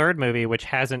with the third movie, which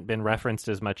hasn't been referenced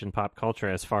as much in pop culture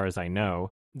as far as I know,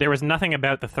 there was nothing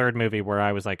about the third movie where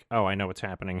I was like, oh, I know what's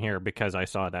happening here because I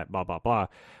saw that blah, blah, blah.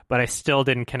 But I still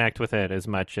didn't connect with it as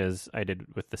much as I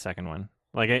did with the second one.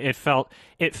 Like it felt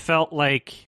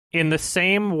like in the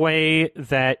same way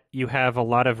that you have a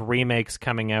lot of remakes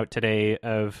coming out today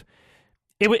of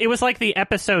it was like the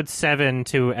episode 7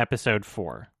 to episode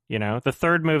 4, the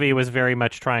third movie was very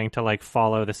much trying to like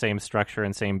follow the same structure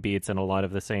and same beats and a lot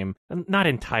of the same, not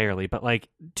entirely, but like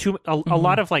a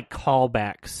lot of like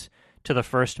callbacks to the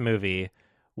first movie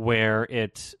where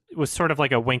it was sort of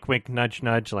like a wink, wink, nudge,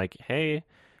 nudge, like, hey,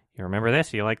 you remember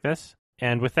this? You like this?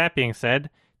 And with that being said,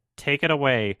 take it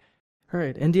away. All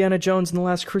right, Indiana Jones and the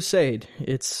Last Crusade.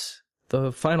 It's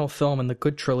the final film in the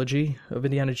good trilogy of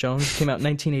Indiana Jones. It came out in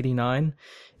 1989.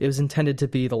 It was intended to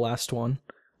be the last one.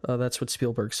 That's what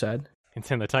Spielberg said. It's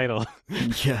in the title.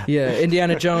 Yeah. Yeah,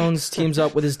 Indiana Jones teams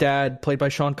up with his dad, played by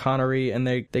Sean Connery, and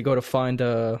they go to find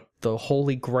the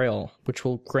Holy Grail, which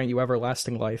will grant you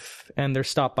everlasting life. And they're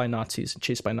stopped by Nazis,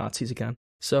 chased by Nazis again.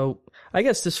 So I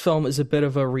guess this film is a bit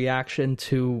of a reaction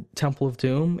to Temple of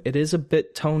Doom. It is a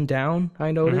bit toned down,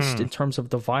 I noticed, in terms of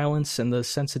the violence and the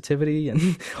sensitivity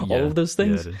and all of those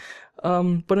things.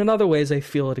 But in other ways, I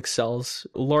feel it excels,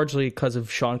 largely because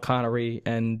of Sean Connery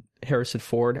and Harrison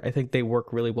Ford. I think they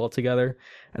work really well together,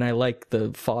 and I like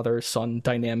the father-son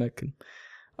dynamic.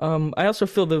 I also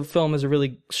feel the film has a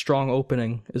really strong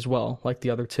opening as well, like the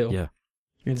other two. Yeah.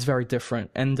 It's very different.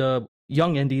 And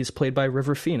young Indy is played by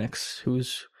River Phoenix,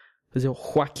 is it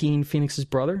Joaquin Phoenix's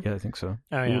brother? Yeah, I think so.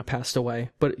 Oh, yeah. Who passed away.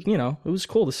 But, it was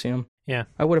cool to see him. Yeah.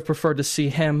 I would have preferred to see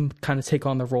him kind of take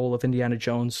on the role of Indiana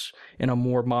Jones in a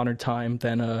more modern time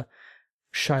than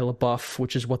Shia LaBeouf,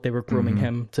 which is what they were grooming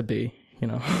him to be,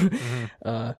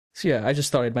 So yeah, I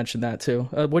just thought I'd mention that too.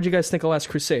 What do you guys think of Last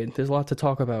Crusade? There's a lot to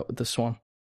talk about with this one.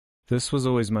 This was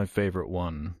always my favorite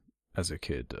one as a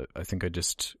kid. I think I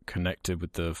just connected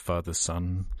with the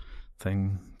father-son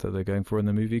thing that they're going for in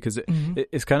the movie, because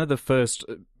it's kind of the first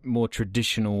more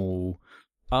traditional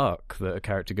arc that a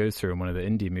character goes through in one of the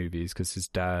indie movies, because his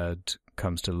dad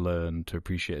comes to learn to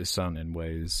appreciate his son in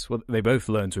ways. Well, they both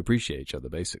learn to appreciate each other,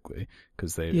 basically,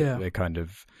 because they kind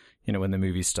of, when the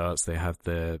movie starts, they have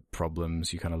their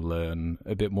problems. You kind of learn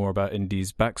a bit more about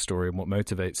Indy's backstory and what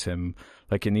motivates him.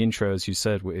 Like in the intro, as you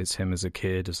said, it's him as a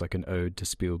kid, as like an ode to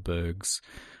Spielberg's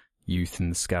youth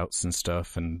and the Scouts and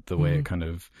stuff, and the way it kind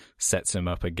of sets him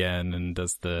up again and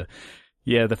does the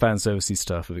fan servicey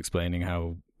stuff of explaining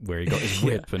where he got his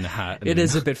whip and hat. And it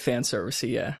is a bit fan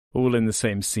servicey, yeah. All in the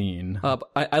same scene.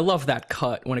 I love that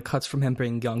cut when it cuts from him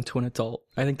being young to an adult.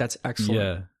 I think that's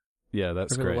excellent. Yeah,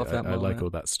 that's I really great. love that I like moment. all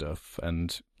that stuff.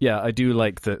 And yeah, I do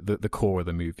like the core of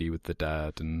the movie with the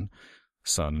dad and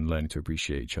son and learning to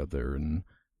appreciate each other. And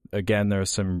again, there are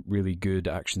some really good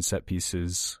action set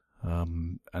pieces.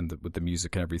 And with the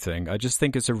music and everything, I just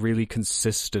think it's a really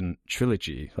consistent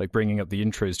trilogy. Like bringing up the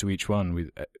intros to each one,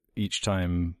 each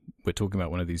time we're talking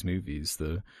about one of these movies,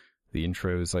 the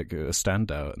intro is like a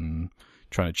standout, and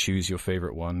trying to choose your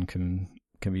favorite one can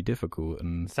be difficult.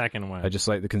 And Second one, I just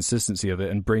like the consistency of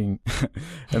it, and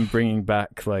bringing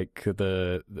back like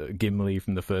the Gimli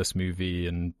from the first movie,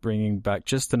 and bringing back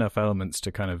just enough elements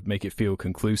to kind of make it feel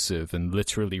conclusive, and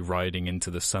literally riding into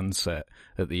the sunset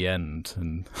at the end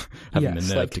and having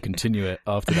the nerve to continue it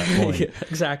after that point. Yeah,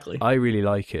 exactly. I really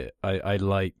like it. I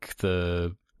like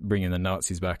the bringing the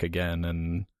Nazis back again,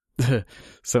 and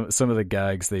some of the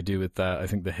gags they do with that. I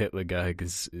think the Hitler gag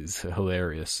is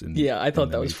hilarious. I thought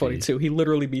that was funny too. He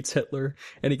literally meets Hitler,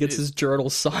 and he gets his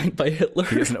journal signed by Hitler.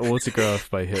 He gets an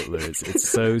autograph by Hitler. It's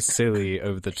so silly,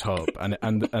 over the top,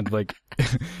 and like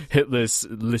Hitler's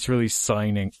literally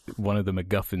signing one of the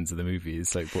MacGuffins of the movie.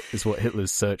 It's like is what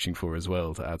Hitler's searching for as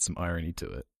well, to add some irony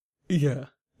to it. Yeah,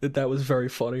 that was very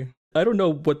funny. I don't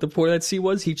know what the point of that scene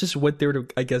was. He just went there to,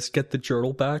 I guess, get the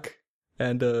journal back,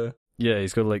 and yeah,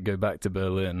 he's got to like go back to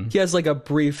Berlin. He has like a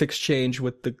brief exchange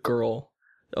with the girl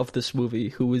of this movie,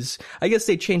 who is, I guess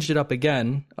they changed it up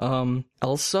again.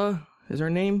 Elsa is her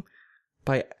name.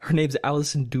 Her name's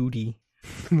Alison Doody.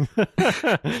 Nice.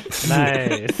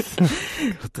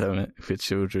 God damn it, for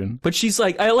children. But she's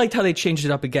like, I liked how they changed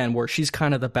it up again, where she's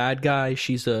kind of the bad guy.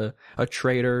 She's a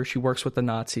traitor. She works with the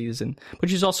Nazis, but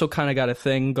she's also kind of got a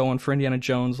thing going for Indiana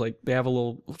Jones. Like they have a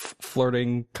little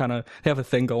flirting kind of. They have a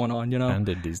thing going on, And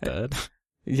Indy's dad.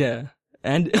 Yeah.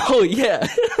 And oh yeah,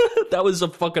 that was a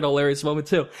fucking hilarious moment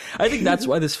too. I think that's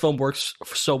why this film works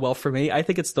so well for me. I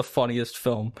think it's the funniest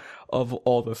film of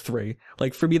all the three.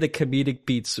 Like for me, the comedic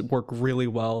beats work really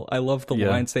well. I love the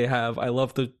lines they have. I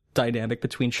love the dynamic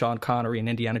between Sean Connery and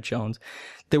Indiana Jones.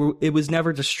 It was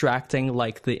never distracting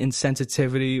like the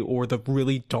insensitivity or the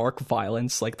really dark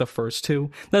violence like the first two.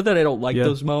 Not that I don't like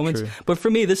those moments, true. but for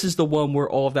me, this is the one where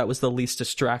all of that was the least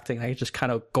distracting. I just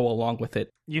kind of go along with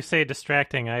it. You say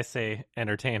distracting, I say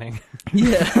entertaining.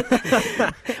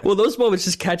 Yeah. Well, those moments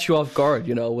just catch you off guard,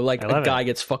 where like a guy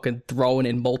gets fucking thrown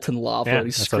in molten lava and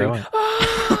he's screaming.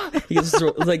 He's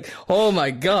like, oh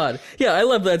my god. Yeah, I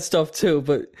love that stuff too,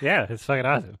 but yeah, it's fucking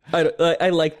awesome.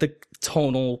 I like the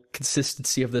tonal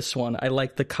consistency of this one. I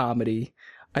like the comedy.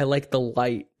 I like the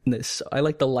lightness. I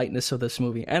like the lightness of this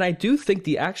movie. And I do think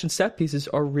the action set pieces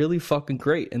are really fucking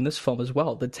great in this film as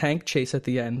well. The tank chase at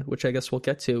the end, which I guess we'll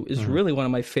get to, is really one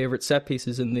of my favorite set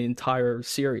pieces in the entire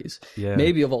series. Yeah.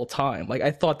 Maybe of all time. Like, I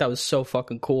thought that was so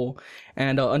fucking cool.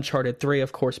 And Uncharted 3,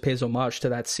 of course, pays homage to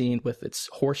that scene with its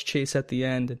horse chase at the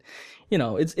end. And,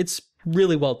 it's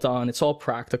really well done. It's all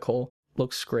practical.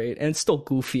 looks great, and it's still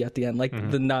goofy at the end. Like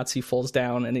the Nazi falls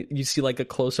down, and you see like a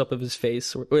close up of his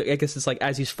face. Or I guess it's like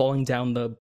as he's falling down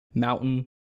the mountain.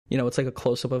 You know, it's like a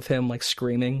close up of him like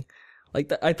screaming.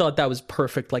 Like I thought that was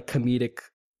perfect, like comedic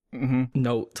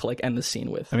note to like end the scene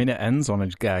with. I mean, it ends on a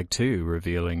gag too,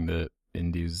 revealing that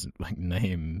Indy's like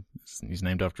he's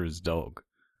named after his dog.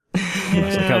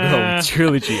 That's like how the whole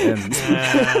trilogy ends.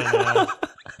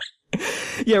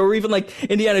 Yeah, or even like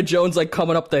Indiana Jones like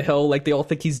coming up the hill, like they all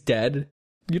think he's dead.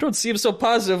 You don't seem so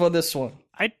positive on this one,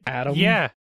 Adam. Yeah,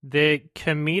 the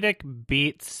comedic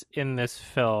beats in this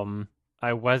film,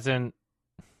 I wasn't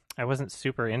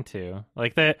super into.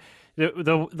 Like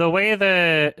the way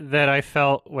that I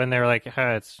felt when they were like,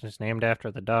 it's just named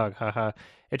after the dog, haha.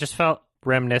 It just felt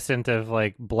reminiscent of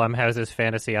like Blumhouse's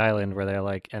Fantasy Island, where they're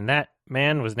like, and that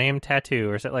man was named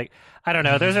Tattoo, or something. Like, I don't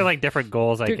know. Those are like different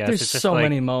goals, I guess. There's it's just so like,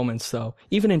 many moments though.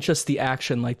 Even in just the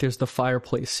action, like there's the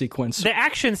fireplace sequence. The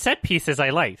action set pieces I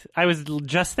liked. I was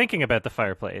just thinking about the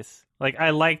fireplace. Like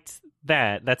I liked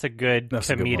that. That's a good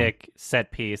comedic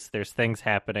set piece. There's things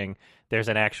happening. There's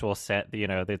an actual set,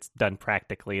 that's done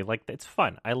practically. Like, it's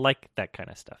fun. I like that kind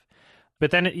of stuff.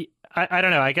 But then, I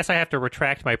don't know, I guess I have to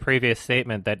retract my previous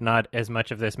statement that not as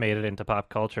much of this made it into pop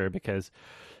culture, because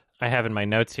I have in my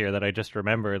notes here that I just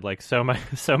remembered, like, so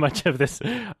much of this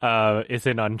is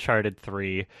in Uncharted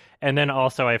 3. And then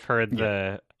also I've heard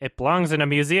it belongs in a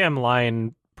museum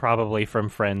line, probably from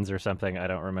Friends or something. I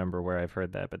don't remember where I've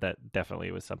heard that, but that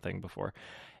definitely was something before.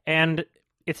 And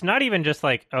it's not even just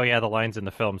like, oh yeah, the line's in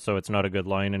the film, so it's not a good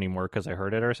line anymore because I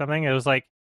heard it or something. It was like,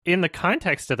 in the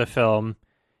context of the film,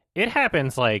 it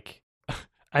happens like,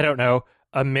 I don't know,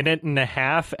 a minute and a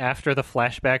half after the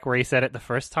flashback where he said it the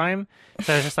first time.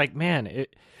 So I was just like, man,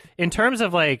 in terms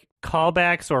of like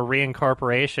callbacks or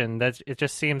reincorporation, it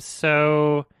just seems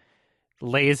so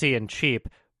lazy and cheap.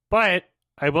 But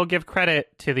I will give credit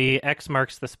to the X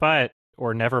marks the spot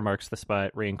or never marks the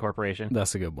spot reincorporation.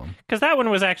 That's a good one. Because that one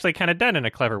was actually kind of done in a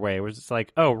clever way. It was just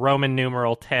like, oh, Roman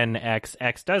numeral 10X,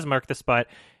 X does mark the spot.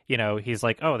 He's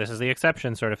like, oh, this is the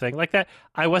exception sort of thing. Like that.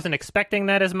 I wasn't expecting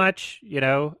that as much,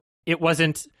 It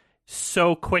wasn't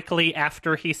so quickly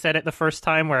after he said it the first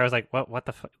time where I was like, what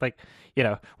the fuck? Like,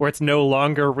 where it's no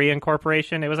longer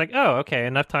reincorporation. It was like, oh, okay,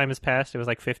 enough time has passed. It was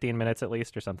like 15 minutes at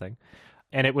least or something.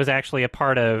 And it was actually a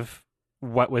part of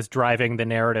what was driving the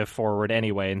narrative forward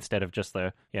anyway, instead of just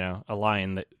a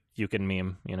line that you can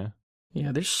meme,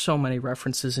 Yeah, there's so many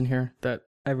references in here that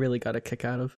I really got a kick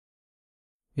out of.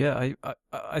 Yeah,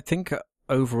 I think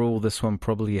overall this one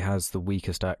probably has the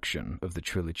weakest action of the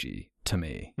trilogy to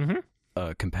me,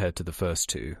 compared to the first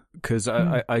two. Because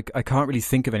I can't really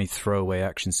think of any throwaway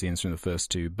action scenes from the first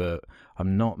two, but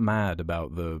I'm not mad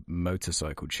about the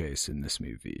motorcycle chase in this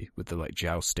movie with the like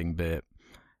jousting bit.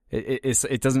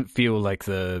 It doesn't feel like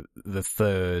the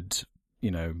third,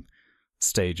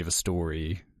 stage of a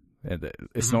story.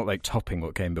 It's not like topping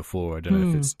what came before. I don't know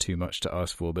if it's too much to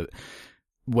ask for, but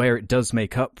where it does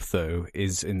make up, though,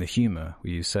 is in the humor.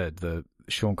 Where you said the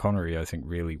Sean Connery, I think,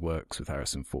 really works with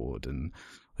Harrison Ford, and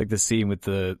like the scene with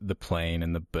the plane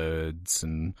and the birds,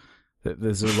 and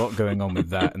there's a lot going on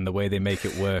with that, and the way they make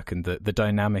it work, and the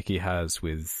dynamic he has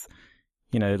with,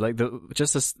 like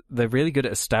they're really good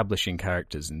at establishing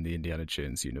characters in the Indiana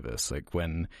Jones universe. Like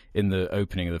when in the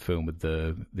opening of the film with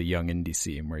the young Indy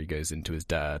scene where he goes into his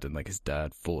dad, and like his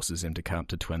dad forces him to count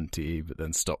to 20, but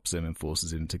then stops him and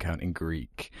forces him to count in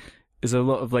Greek. There's a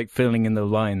lot of like filling in the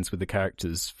lines with the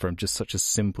characters from just such a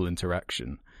simple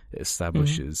interaction. It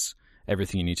establishes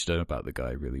everything you need to know about the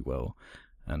guy really well.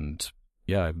 And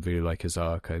yeah, I really like his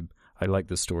arc. I like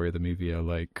the story of the movie. I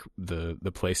like the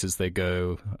places they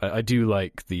go. I do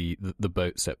like the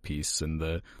boat set piece and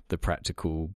the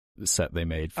practical set they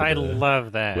made. I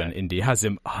love that when Indy has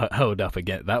him held up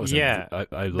again. That was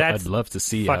I'd love to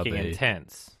see fucking how they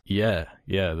intense. Yeah.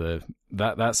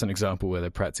 That's an example where the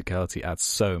practicality adds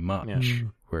so much. Yeah.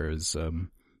 Whereas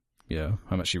I'm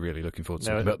actually really looking forward to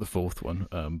talking about the fourth one.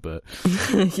 But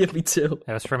yeah, me too.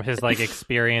 That was from his like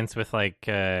experience with like.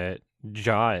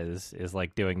 Jaws is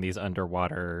like doing these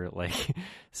underwater like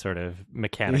sort of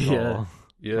mechanical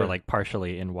or like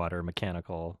partially in water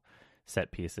mechanical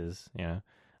set pieces.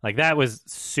 Like that was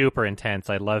super intense.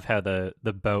 I love how the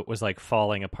boat was like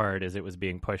falling apart as it was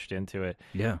being pushed into it.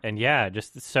 And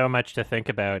just so much to think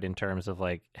about in terms of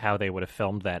like how they would have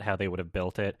filmed that, how they would have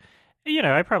built it.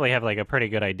 I probably have like a pretty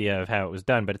good idea of how it was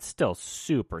done, but it's still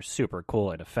super, super cool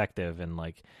and effective. And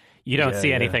like, you don't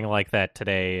see anything like that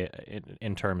today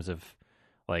in terms of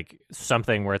like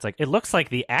something where it's like, it looks like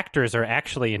the actors are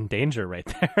actually in danger right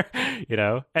there,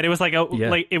 And it was like,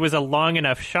 like it was a long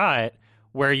enough shot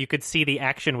where you could see the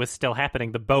action was still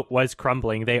happening. The boat was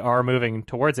crumbling. They are moving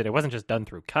towards it. It wasn't just done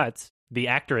through cuts. The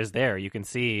actor is there. You can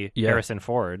see Harrison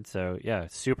Ford. So yeah,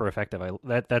 super effective.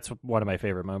 That's one of my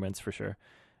favorite moments for sure.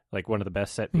 Like one of the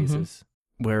best set pieces.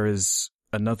 Whereas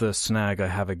another snag I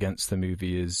have against the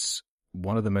movie is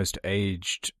one of the most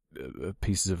aged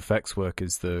pieces of effects work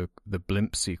is the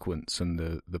blimp sequence and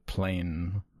the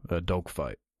plane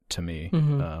dogfight. To me,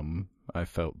 I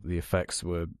felt the effects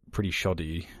were pretty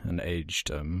shoddy and aged.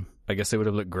 I guess they would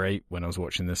have looked great when I was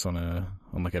watching this on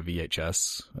like a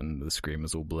VHS and the screen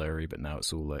was all blurry, but now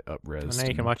it's all like up-res. Well, now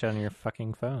you can watch it on your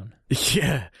fucking phone.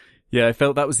 Yeah, I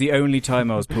felt that was the only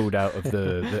time I was pulled out of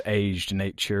the aged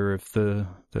nature of the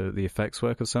effects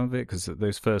work of some of it, because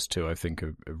those first two I think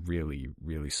are really,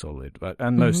 really solid.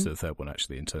 And most of the third one,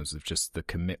 actually, in terms of just the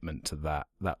commitment to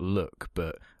that look.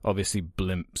 But obviously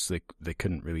blimps, they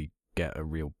couldn't really get a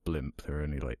real blimp. There are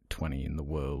only like 20 in the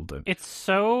world. It's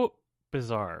so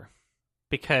bizarre,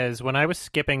 because when I was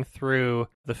skipping through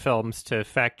the films to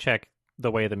fact check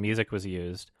the way the music was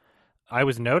used, I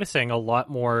was noticing a lot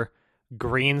more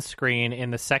green screen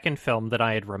in the second film that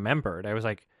I had remembered. I was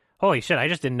like, holy shit, I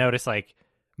just didn't notice like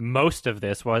most of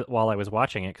this while I was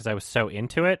watching it because I was so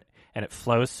into it, and it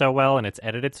flows so well and it's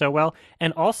edited so well.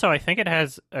 And also I think it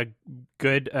has a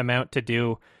good amount to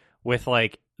do with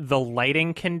like the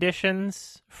lighting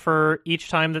conditions for each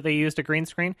time that they used a green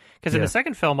screen, because in the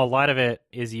second film a lot of it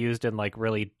is used in like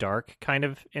really dark kind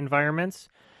of environments,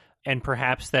 and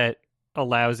perhaps that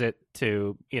allows it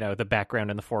to, you know, the background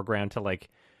and the foreground to like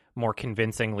more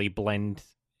convincingly blend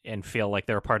and feel like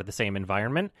they're a part of the same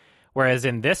environment. Whereas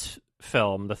in this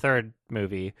film, the third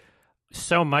movie,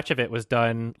 so much of it was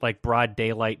done like broad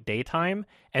daylight daytime.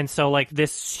 And so like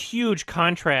this huge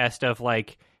contrast of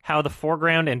like how the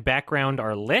foreground and background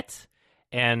are lit,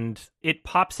 and it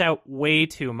pops out way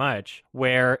too much,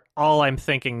 where all I'm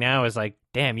thinking now is like,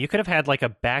 damn, you could have had like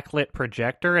a backlit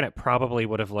projector and it probably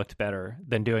would have looked better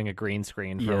than doing a green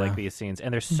screen for like these scenes.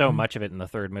 And there's so much of it in the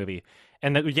third movie.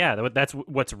 And that's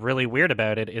what's really weird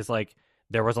about it, is like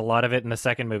there was a lot of it in the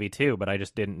second movie too, but I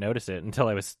just didn't notice it until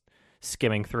I was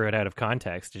skimming through it out of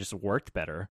context. It just worked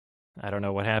better. I don't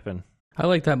know what happened. I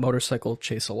like that motorcycle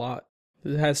chase a lot.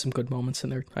 It has some good moments in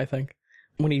there, I think.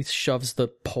 When he shoves the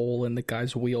pole in the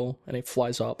guy's wheel and it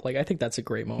flies up, like I think that's a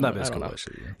great moment. That is cool,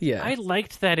 actually. Yeah, I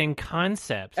liked that in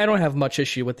concept. I don't have much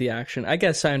issue with the action. I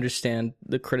guess I understand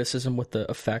the criticism with the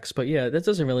effects, but yeah, it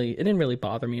didn't really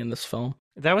bother me in this film.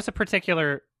 That was a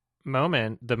particular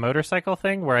moment, the motorcycle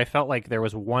thing, where I felt like there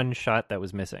was one shot that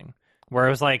was missing, where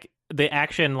it was like the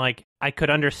action, like I could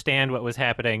understand what was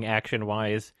happening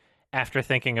action-wise after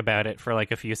thinking about it for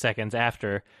like a few seconds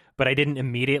after, but I didn't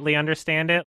immediately understand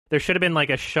it. There should have been like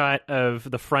a shot of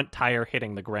the front tire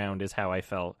hitting the ground is how I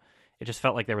felt. It just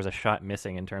felt like there was a shot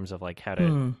missing in terms of like how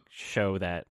to show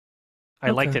that.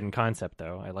 I liked it in concept,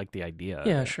 though. I liked the idea.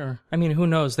 Yeah, sure. I mean, who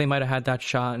knows? They might have had that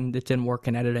shot and it didn't work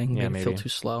in editing. Yeah, maybe feel too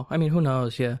slow. I mean, who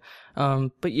knows? Yeah.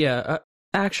 But yeah,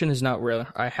 action is not real.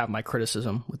 I have my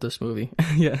criticism with this movie.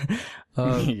 Yeah.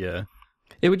 Yeah.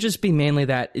 It would just be mainly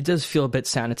that it does feel a bit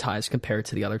sanitized compared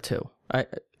to the other two.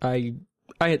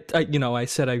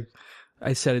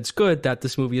 I said it's good that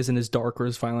this movie isn't as dark or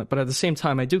as violent, but at the same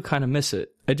time, I do kind of miss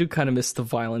it. I do kind of miss the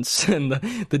violence and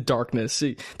the darkness.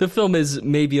 The film is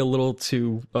maybe a little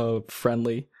too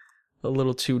friendly, a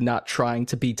little too not trying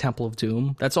to be Temple of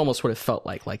Doom. That's almost what it felt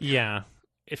like. Yeah,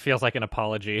 it feels like an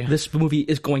apology. This movie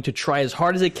is going to try as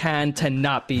hard as it can to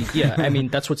not be. Yeah, I mean,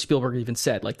 that's what Spielberg even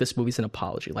said. Like, this movie's an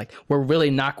apology. Like, we're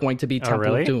really not going to be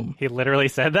Temple of Doom. He literally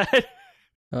said that?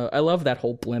 I love that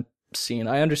whole blimp scene.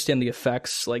 I understand the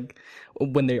effects, like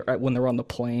when they're on the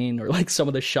plane, or like some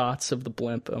of the shots of the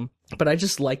blimp. But I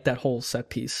just like that whole set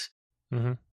piece.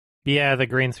 Mm-hmm. Yeah, the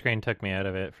green screen took me out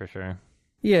of it for sure.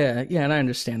 Yeah, and I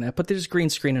understand that. But there's green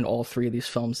screen in all three of these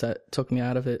films that took me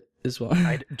out of it as well.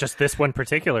 Just this one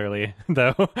particularly,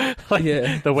 though.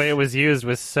 The way it was used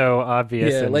was so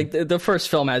obvious. Yeah, like the first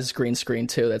film has green screen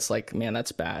too. That's like, man,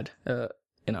 that's bad.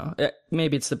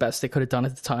 Maybe it's the best they could have done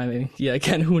at the time. Yeah,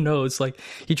 again, who knows? Like,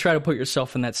 you try to put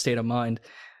yourself in that state of mind.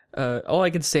 All I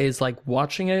can say is, like,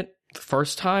 watching it the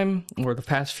first time or the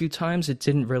past few times, it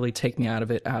didn't really take me out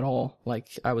of it at all. Like,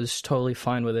 I was totally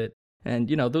fine with it. And,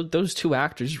 those two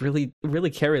actors really, really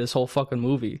carry this whole fucking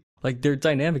movie. Like, their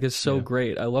dynamic is so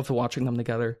great. I loved watching them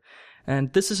together.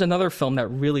 And this is another film that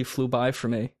really flew by for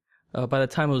me. By the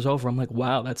time it was over, I'm like,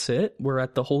 wow, that's it? We're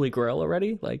at the Holy Grail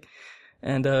already? Like,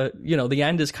 And, the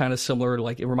end is kind of similar.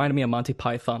 Like, it reminded me of Monty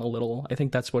Python a little. I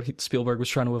think that's what Spielberg was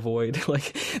trying to avoid.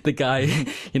 Like, the guy,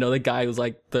 the guy who's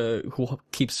like who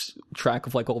keeps track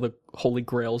of like all the holy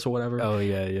grails or whatever. Oh,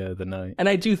 yeah, the knight. And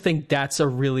I do think that's a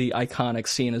really iconic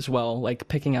scene as well. Like,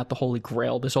 picking out the holy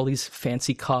grail. There's all these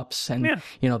fancy cups and,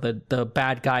 the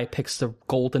bad guy picks the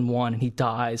golden one and he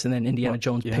dies. And then Indiana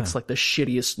Jones picks like the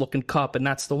shittiest looking cup and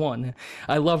that's the one.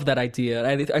 I love that idea.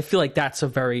 I feel like that's a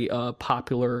very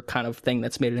popular kind of thing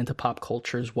that's made it into pop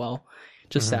culture as well.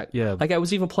 Just that. Yeah. Like I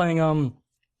was even playing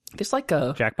there's like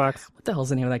a Jackbox. What the hell's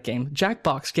the name of that game?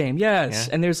 Jackbox game. Yes.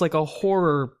 Yeah. And there's like a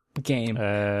horror game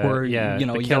where you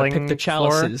gotta pick the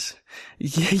chalices.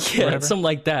 Yeah, something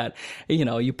like that.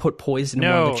 You put poison in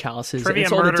one of the chalices. Trivia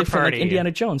it's all Murder the different Party. like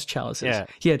Indiana Jones chalices.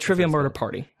 Yeah, Trivia Murder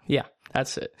Party. Yeah.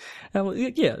 That's it.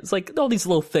 It's like all these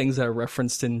little things that are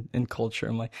referenced in culture.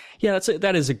 I'm like,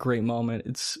 that is a great moment.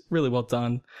 It's really well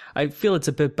done. I feel it's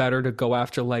a bit better to go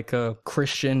after like a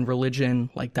Christian religion,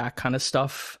 like that kind of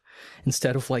stuff,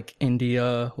 instead of like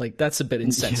India. Like that's a bit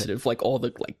insensitive. Like all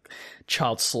the like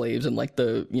child slaves and like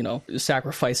the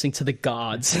sacrificing to the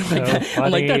gods. Like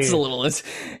I'm like that's a little. But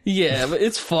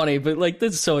it's funny, but like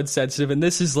that's so insensitive. And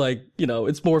this is like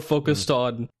it's more focused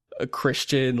on a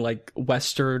Christian, like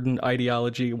Western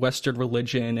ideology, Western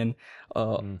religion,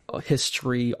 and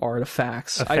history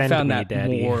artifacts. I found that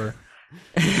more.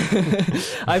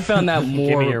 I found that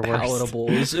more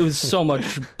palatable. It was so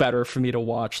much better for me to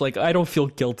watch. Like I don't feel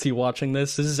guilty watching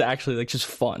this. This is actually like just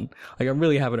fun. Like I'm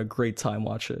really having a great time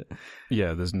watching it.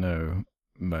 Yeah, there's no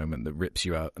moment that rips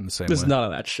you out in the same There's way. none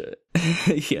of that shit.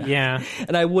 Yeah.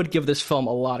 And I would give this film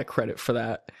a lot of credit for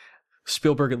that.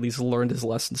 Spielberg at least learned his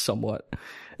lesson somewhat.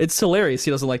 It's hilarious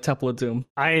he doesn't like Temple of Doom.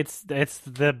 It's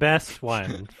the best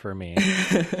one for me.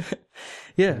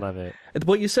 Yeah. Love it.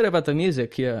 What you said about the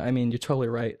music, I mean, you're totally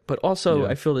right. But also,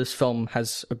 I feel this film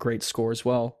has a great score as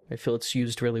well. I feel it's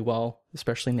used really well,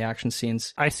 especially in the action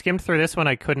scenes. I skimmed through this one.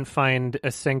 I couldn't find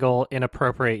a single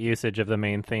inappropriate usage of the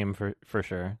main theme for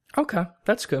sure. Okay,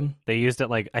 that's good. They used it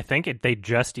they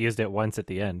just used it once at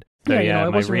the end. So I my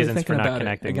wasn't really reasons for thinking not about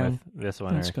connecting with this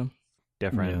one that's are good.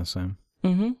 different. Yeah, same.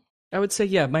 Mm-hmm. I would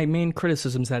say, my main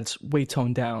criticism is that it's way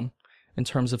toned down in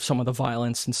terms of some of the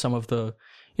violence and some of the,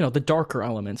 the darker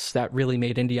elements that really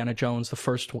made Indiana Jones, the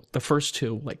first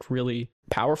two, like really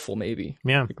powerful, maybe.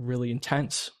 Yeah. Like really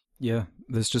intense. Yeah,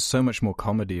 there's just so much more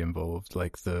comedy involved.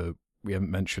 Like we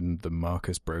haven't mentioned the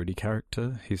Marcus Brody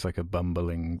character. He's like a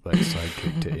bumbling like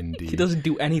sidekick to Indy. He doesn't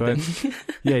do anything.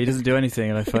 He doesn't do anything,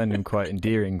 and I find him quite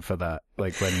endearing for that.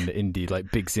 Like when Indy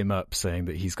like bigs him up, saying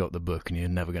that he's got the book and you're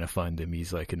never going to find him.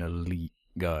 He's like an elite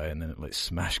guy, and then it like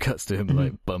smash cuts to him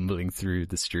like bumbling through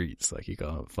the streets, like he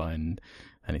can't find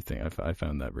anything. I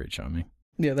found that very charming.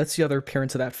 Yeah, that's the other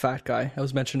appearance of that fat guy I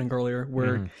was mentioning earlier,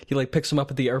 where he like picks him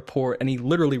up at the airport and he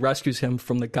literally rescues him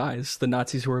from the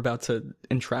Nazis who are about to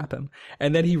entrap him.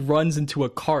 And then he runs into a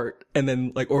cart and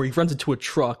then or he runs into a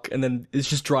truck and then it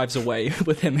just drives away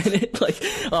with him in it. Like,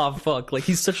 oh fuck, like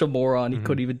he's such a moron. He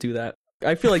couldn't even do that.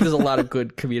 I feel like there's a lot of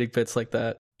good comedic bits like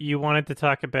that. You wanted to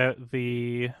talk about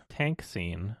the tank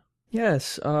scene.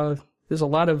 Yes, there's a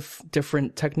lot of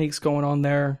different techniques going on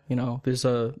there. There's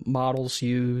models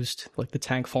used, like the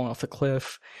tank falling off the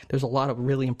cliff. There's a lot of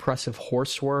really impressive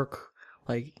horse work.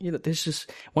 Like, there's just,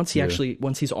 once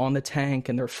he's on the tank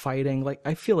and they're fighting, like,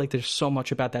 I feel like there's so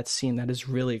much about that scene that is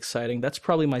really exciting. That's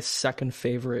probably my second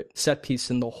favorite set piece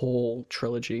in the whole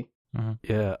trilogy. Mm-hmm.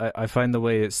 Yeah, I find the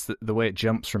way it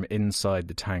jumps from inside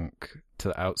the tank to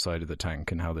the outside of the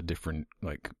tank and how the different,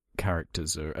 like,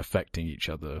 characters are affecting each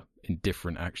other in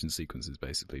different action sequences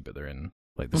basically, but they're in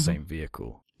like the same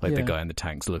vehicle. Like the guy in the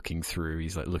tank's looking through,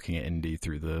 he's like looking at Indy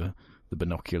through the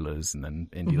binoculars, and then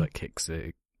Indy like kicks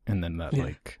it, and then that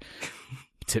like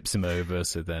tips him over,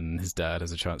 so then his dad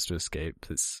has a chance to escape.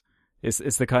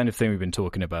 It's the kind of thing we've been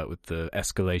talking about with the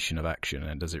escalation of action,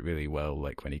 and does it really well,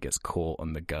 like when he gets caught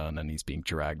on the gun and he's being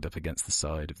dragged up against the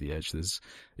side of the edge. It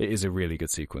is a really good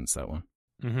sequence, that one.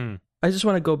 Mm-hmm. I just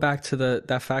want to go back to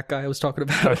that fat guy I was talking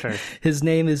about. Oh, sure.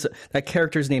 That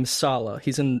character's name is Sala.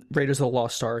 He's in Raiders of the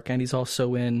Lost Ark, and he's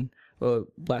also in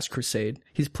Last Crusade.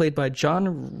 He's played by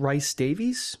John Rhys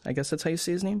Davies. I guess that's how you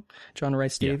say his name. John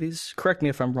Rhys Davies. Correct me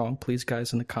if I'm wrong, please,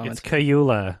 guys, in the comments. It's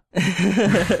Cayula.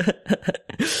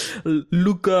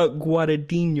 Luca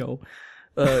Guadagnino.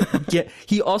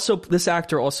 This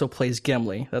actor also plays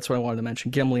Gimli. That's what I wanted to mention.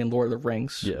 Gimli in Lord of the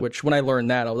Rings, which when I learned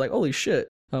that, I was like, holy shit.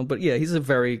 But yeah, he's a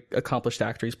very accomplished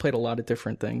actor. He's played a lot of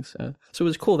different things. So it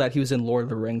was cool that he was in Lord of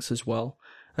the Rings as well.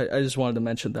 I just wanted to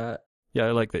mention that. Yeah,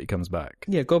 I like that he comes back.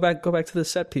 Yeah, go back to the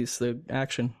set piece, the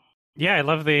action. Yeah, I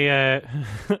love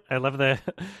the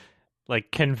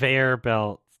like conveyor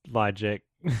belt logic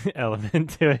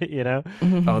element to it, you know?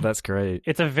 Mm-hmm. Oh, that's great.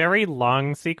 It's a very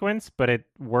long sequence, but it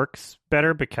works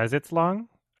better because it's long,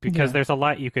 because there's a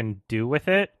lot you can do with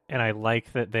it. And I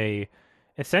like that they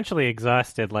essentially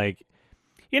exhausted, like,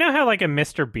 you know how like a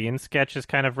Mr. Bean sketch is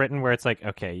kind of written where it's like,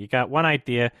 okay, you got one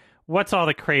idea. What's all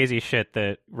the crazy shit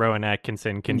that Rowan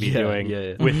Atkinson can be doing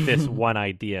with this one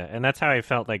idea? And that's how I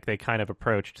felt like they kind of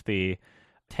approached the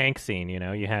tank scene. You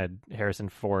know, you had Harrison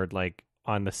Ford like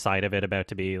on the side of it about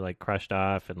to be like crushed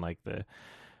off, and like the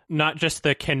not just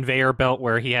the conveyor belt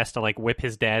where he has to like whip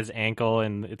his dad's ankle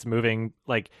and it's moving,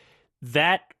 like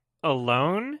that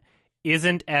alone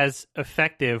isn't as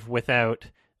effective without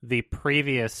the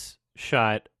previous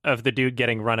shot of the dude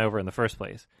getting run over in the first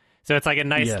place. So it's like a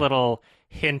nice little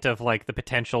hint of like the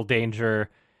potential danger.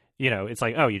 You know, it's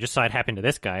like, oh, you just saw it happen to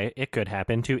this guy. It could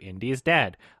happen to Indy's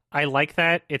dad. I like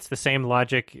that. It's the same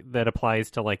logic that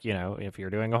applies to, like, you know, if you're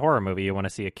doing a horror movie, you want to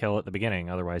see a kill at the beginning.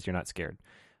 Otherwise, you're not scared.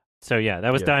 So, yeah,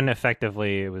 that was done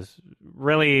effectively. It was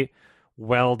really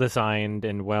well-designed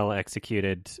and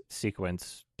well-executed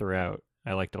sequence throughout.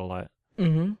 I liked it a lot.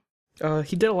 Mm-hmm.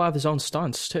 He did a lot of his own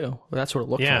stunts, too. That's what it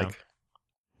looked like.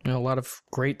 You know, a lot of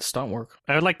great stunt work.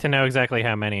 I would like to know exactly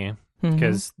how many,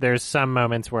 because there's some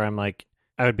moments where I'm like,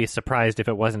 I would be surprised if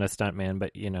it wasn't a stuntman,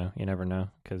 but, you know, you never know,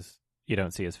 because you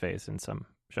don't see his face in some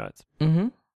shots. Mm-hmm.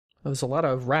 There's a lot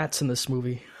of rats in this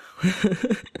movie.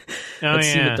 Let's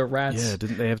see with the rats. Yeah,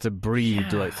 didn't they have to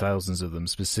breed like thousands of them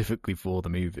specifically for the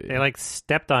movie? They like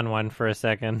stepped on one for a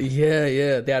second.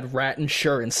 Yeah. They had rat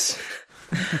insurance.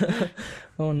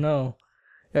 Oh, no.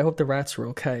 I hope the rats were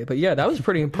okay. But yeah, that was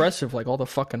pretty impressive, like all the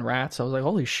fucking rats. I was like,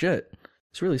 holy shit.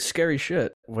 It's really scary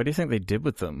shit. What do you think they did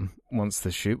with them once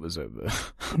the shoot was over?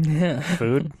 Yeah.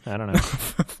 Food? I don't know.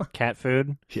 Cat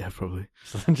food? Yeah, probably.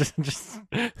 just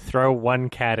throw one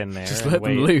cat in there. Just let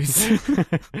them loose.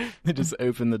 They just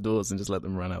open the doors and just let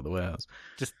them run out the warehouse.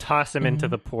 Just toss them into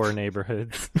the poor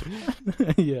neighborhoods.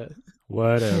 Yeah.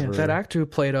 Whatever. Yeah, that actor who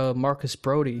played Marcus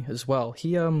Brody as well.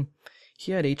 He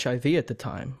had HIV at the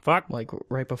time. Fuck. Like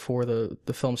right before the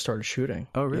film started shooting.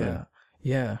 Oh, really?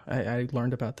 Yeah, I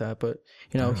learned about that, but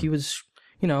you know, he was,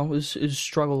 you know, it was a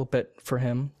struggle a bit for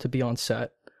him to be on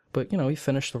set, but you know, he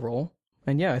finished the role,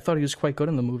 and yeah, I thought he was quite good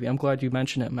in the movie. I'm glad you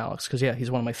mentioned it, Alex, because yeah,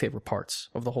 he's one of my favorite parts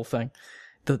of the whole thing,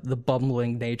 the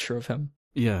bumbling nature of him.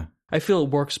 Yeah, I feel it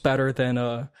works better than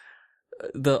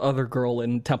the other girl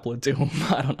in Temple of Doom.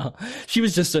 I don't know, she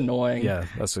was just annoying. Yeah,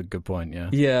 that's a good point.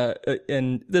 Yeah,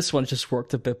 and this one just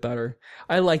worked a bit better.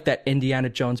 I like that Indiana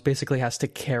Jones basically has to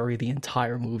carry the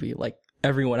entire movie, like.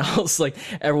 Everyone else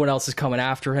is coming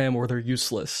after him or they're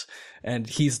useless. And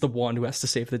he's the one who has to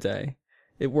save the day.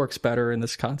 It works better in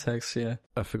this context, yeah.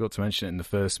 I forgot to mention it in the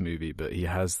first movie, but he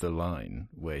has the line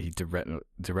where he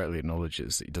directly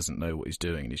acknowledges that he doesn't know what he's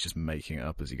doing and he's just making it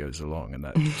up as he goes along. And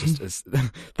that just is,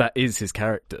 that is his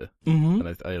character. Mm-hmm.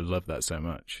 And I love that so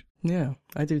much. Yeah,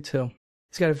 I do too.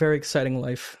 He's got a very exciting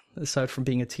life aside from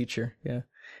being a teacher, yeah.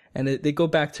 And they go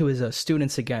back to his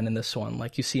students again in this one.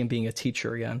 Like, you see him being a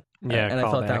teacher again. Yeah, and I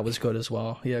thought that was good as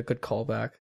well. Yeah, good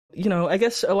callback. You know, I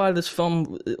guess a lot of this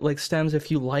film, like, stems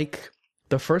if you like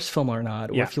the first film or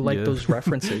not, or if you like those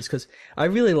references. Because I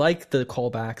really like the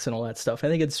callbacks and all that stuff. I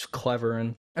think it's clever,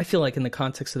 and I feel like in the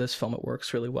context of this film, it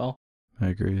works really well. I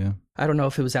agree, yeah. I don't know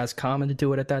if it was as common to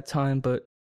do it at that time, but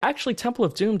actually, Temple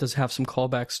of Doom does have some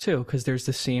callbacks, too. Because there's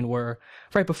this scene where,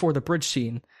 right before the bridge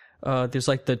scene, there's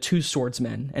like the two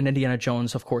swordsmen, and Indiana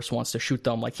Jones, of course, wants to shoot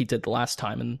them like he did the last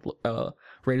time in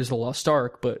Raiders of the Lost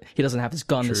Ark, but he doesn't have his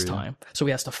gun this time, so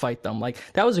he has to fight them. Like,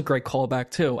 that was a great callback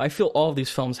too. I feel all of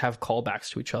these films have callbacks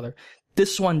to each other.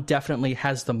 This one definitely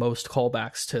has the most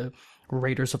callbacks to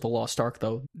Raiders of the Lost Ark,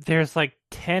 though. There's like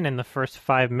 10 in the first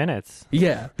 5 minutes.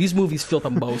 Yeah, these movies feel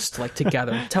the most like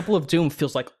together. Temple of Doom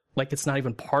feels like it's not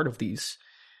even part of these.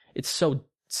 It's so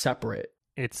separate.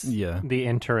 It's the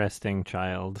interesting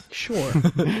child. Sure.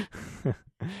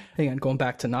 Again, going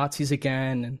back to Nazis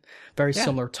again, and very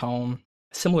similar tone,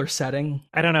 similar setting.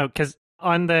 I don't know, because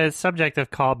on the subject of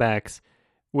callbacks,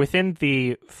 within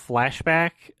the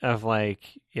flashback of, like,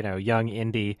 you know, young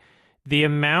Indy, the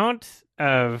amount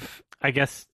of, I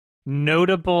guess,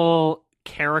 notable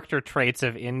character traits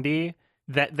of Indy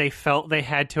that they felt they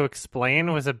had to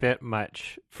explain was a bit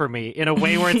much for me, in a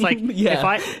way where it's like,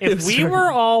 if we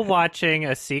were all watching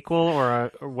a sequel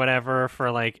or whatever for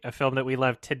like a film that we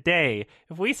love today,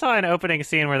 if we saw an opening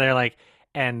scene where they're like,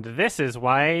 and this is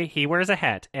why he wears a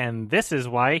hat, and this is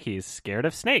why he's scared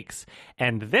of snakes,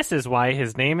 and this is why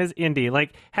his name is Indy.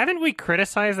 Like, haven't we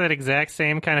criticized that exact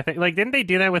same kind of thing? Like, didn't they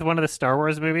do that with one of the Star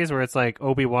Wars movies where it's like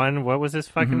Obi-Wan, what was his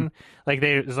fucking like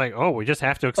they it was like, oh, we just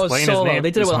have to explain his name.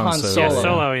 They did it with Han Solo. Yeah,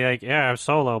 Solo, like, yeah, I'm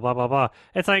Solo, blah blah blah.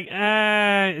 It's like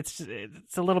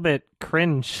it's a little bit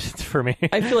cringe for me.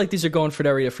 I feel like these are going for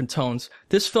very different tones.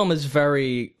 This film is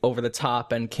very over the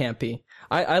top and campy.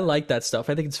 I like that stuff.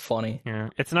 I think it's funny. Yeah,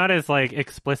 it's not as like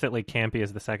explicitly campy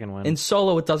as the second one. In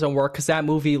Solo, it doesn't work because that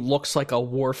movie looks like a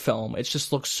war film. It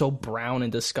just looks so brown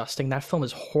and disgusting. That film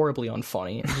is horribly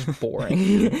unfunny and just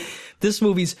boring. This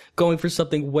movie's going for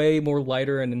something way more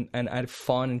lighter and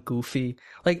fun and goofy.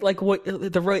 Like what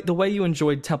the way you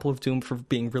enjoyed Temple of Doom for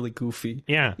being really goofy.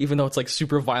 Yeah, even though it's like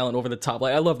super violent, over the top.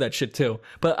 Like I love that shit too.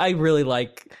 But I really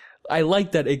like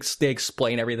that they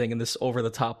explain everything in this over the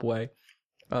top way.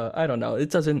 I don't know. It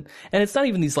doesn't, and it's not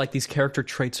even these character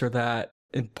traits are that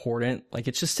important. Like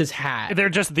it's just his hat. They're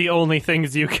just the only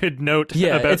things you could note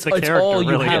about the character. It's all you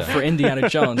really. have for Indiana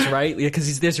Jones, right?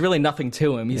 Because there's really nothing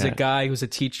to him. He's a guy who's a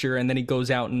teacher, and then he goes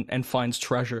out and finds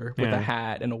treasure with a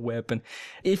hat and a whip. And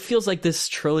it feels like this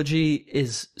trilogy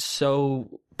is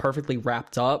so perfectly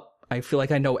wrapped up. I feel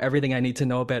like I know everything I need to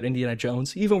know about Indiana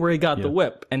Jones, even where he got the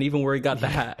whip and even where he got the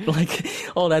hat, like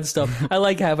all that stuff. I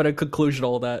like having a conclusion,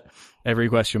 all that. Every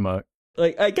question mark.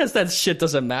 Like, I guess that shit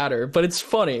doesn't matter, but it's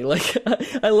funny. Like,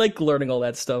 I like learning all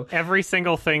that stuff. Every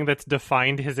single thing that's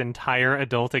defined his entire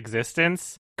adult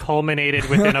existence culminated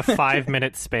within a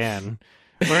 5-minute span.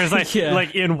 Whereas,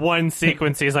 like in one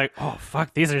sequence, he's like, "Oh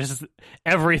fuck, these are just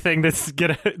everything that's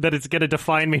gonna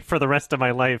define me for the rest of my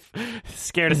life."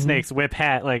 Scared of snakes, whip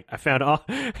hat. Like I found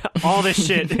all this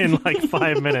shit in like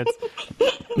 5 minutes.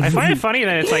 I find it funny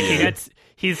that it's like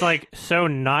he's like so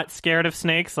not scared of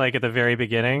snakes, like at the very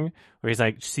beginning, where he's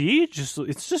like, "See,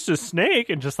 it's just a snake,"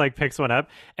 and just like picks one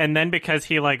up, and then because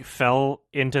he like fell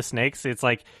into snakes, it's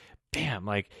like, damn,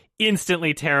 like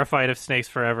instantly terrified of snakes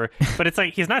forever. But it's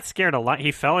like he's not scared a lot.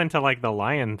 He fell into like the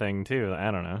lion thing too.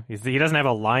 I don't know. He doesn't have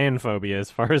a lion phobia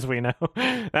as far as we know.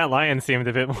 That lion seemed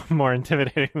a bit more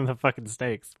intimidating than the fucking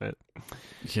snakes. But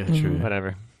yeah, true.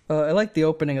 Whatever. I like the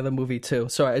opening of the movie too.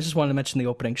 So I just wanted to mention the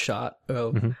opening shot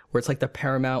where it's like the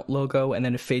Paramount logo and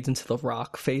then it fades into the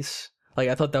rock face. Like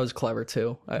I thought that was clever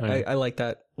too. I like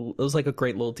that. It was like a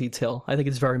great little detail. I think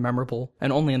it's very memorable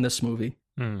and only in this movie.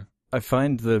 I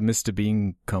find the Mr.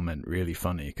 Bean comment really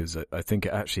funny because I think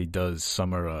it actually does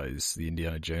summarize the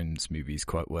Indiana Jones movies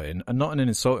quite well. And not in an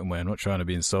insulting way. I'm not trying to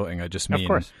be insulting. I just mean... Of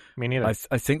course. Me neither.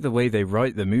 I think the way they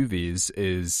write the movies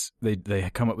is they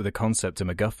come up with a concept, a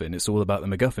MacGuffin. It's all about the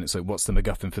MacGuffin. It's like, what's the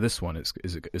MacGuffin for this one?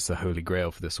 It's the Holy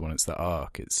Grail for this one. It's the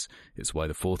Ark. It's why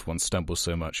the fourth one stumbles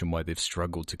so much and why they've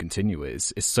struggled to continue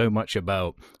it. It's so much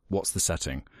about what's the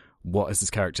setting? What has this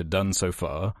character done so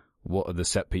far? What are the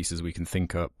set pieces we can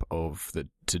think up of that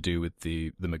to do with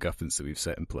the MacGuffins that we've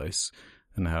set in place,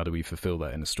 and how do we fulfill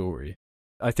that in a story?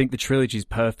 I think the trilogy is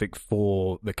perfect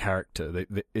for the character.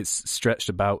 It's stretched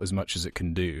about as much as it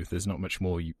can do. There's not much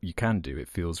more you can do. It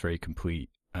feels very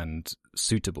complete and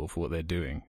suitable for what they're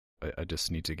doing. I just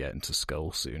need to get into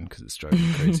Skull soon because it's driving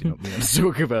me crazy not being able to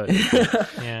talk about it.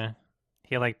 Yeah.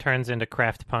 He like turns into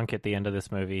Kraft Punk at the end of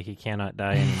this movie. He cannot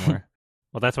die anymore.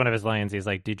 Well, that's one of his lines. He's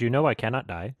like, "Did you know I cannot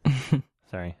die?"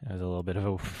 Sorry, that was a little bit of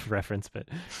a reference, but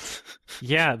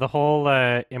yeah, the whole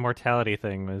immortality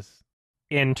thing was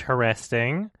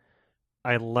interesting.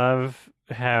 I love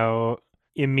how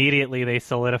immediately they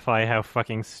solidify how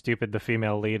fucking stupid the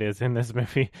female lead is in this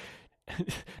movie.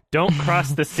 Don't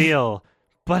cross the seal,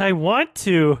 but I want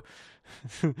to.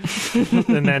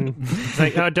 And then it's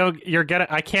like, "Oh,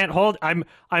 I can't hold,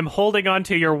 I'm holding on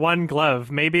to your one glove.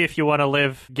 Maybe if you want to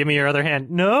live, give me your other hand."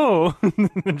 No.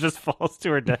 And just falls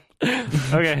to her death.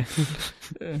 Okay.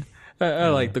 I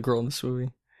like the girl in this movie.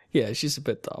 Yeah, she's a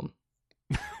bit dumb.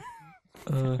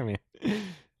 I mean,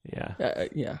 yeah.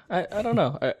 Yeah. I don't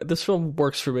know. This film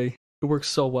works for me. It works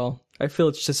so well. I feel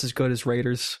it's just as good as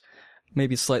Raiders.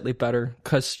 Maybe slightly better.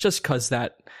 Cause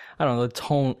that, I don't know, the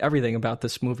tone, everything about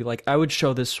this movie. Like, I would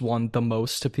show this one the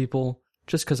most to people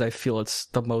just because I feel it's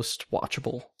the most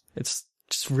watchable. It's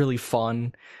just really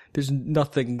fun. There's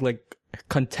nothing like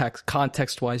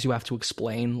context wise you have to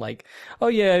explain, like, oh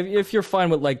yeah, if you're fine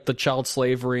with like the child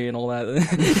slavery and all that.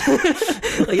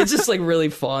 Like, it's just like really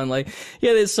fun. Like,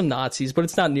 yeah, there's some Nazis, but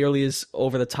it's not nearly as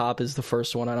over the top as the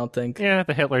first one, I don't think. Yeah,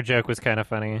 the Hitler joke was kind of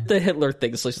funny. The Hitler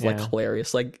thing's just like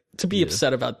hilarious. Like, to be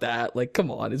upset about that, like,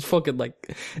 come on, it's fucking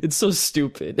like, it's so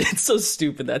stupid. It's so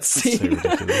stupid, that scene. It's so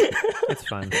ridiculous. It's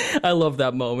fun. I love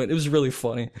that moment. It was really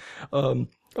funny.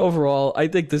 Overall, I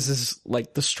think this is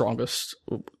like the strongest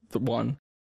one.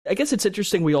 I guess it's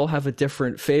interesting we all have a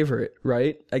different favorite,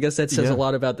 right? I guess that says a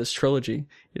lot about this trilogy.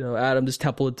 You know, Adam's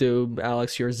Temple of Doom,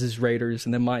 Alex, yours is Raiders,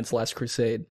 and then mine's Last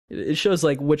Crusade. It shows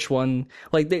like which one,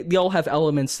 like they all have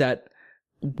elements that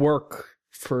work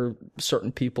for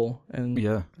certain people, and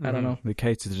I don't know. They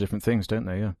cater to different things, don't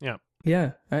they?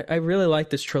 Yeah. I really like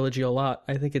this trilogy a lot.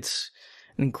 I think it's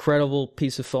an incredible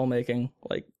piece of filmmaking,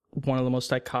 like one of the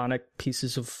most iconic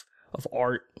pieces of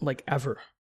art like ever.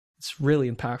 It's really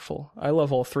impactful. I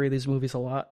love all three of these movies a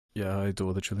lot. Yeah, I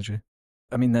adore the trilogy.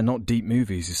 I mean, they're not deep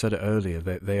movies. You said it earlier.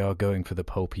 They are going for the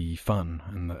pulpy fun,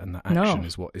 and the action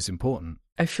is what is important.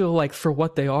 I feel like for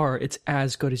what they are, it's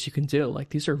as good as you can do. Like,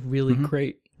 these are really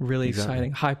great, really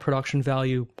exciting, high production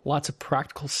value, lots of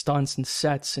practical stunts and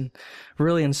sets, and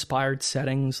really inspired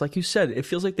settings. Like you said, it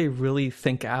feels like they really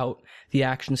think out the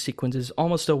action sequences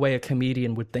almost the way a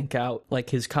comedian would think out like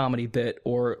his comedy bit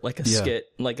or like a skit,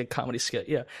 like a comedy skit.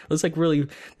 Yeah. It's like really,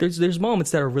 there's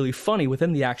moments that are really funny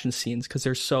within the action scenes because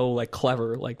they're so like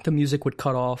clever. Like the music would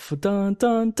cut off, dun,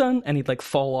 dun, dun, and he'd like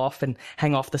fall off and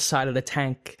hang off the side of the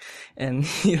tank. And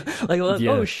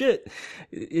oh shit.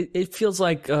 It feels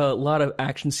like a lot of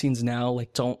action scenes now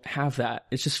like don't have that.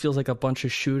 It just feels like a bunch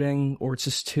of shooting, or it's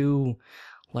just too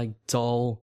like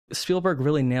dull. Spielberg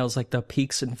really nails like the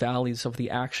peaks and valleys of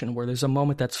the action, where there's a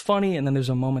moment that's funny and then there's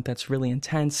a moment that's really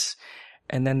intense,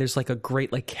 and then there's like a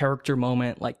great like character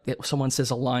moment, like someone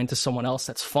says a line to someone else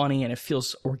that's funny and it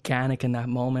feels organic in that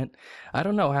moment. I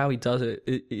don't know how he does it.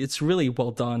 It's really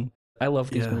well done. I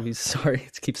love these movies. Sorry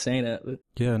to keep saying it.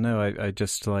 Yeah, no, I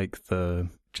just like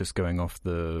just going off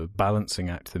the balancing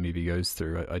act the movie goes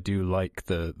through. I do like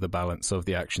the balance of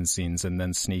the action scenes and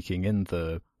then sneaking in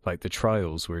the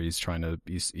trials where he's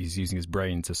using his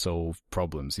brain to solve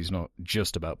problems. He's not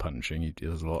just about punching. He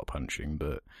does a lot of punching,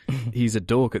 but he's a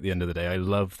dork at the end of the day. I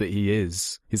love that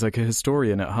he's like a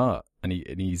historian at heart, and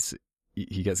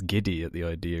he gets giddy at the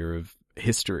idea of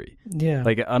history. Yeah.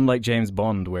 Like, unlike James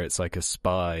Bond, where it's like a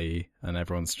spy and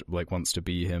everyone's like wants to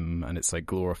be him, and it's like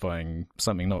glorifying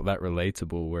something not that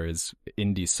relatable, whereas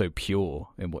Indy's so pure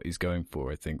in what he's going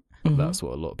for. I think that's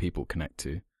what a lot of people connect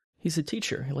to. He's a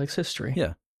teacher. He likes history.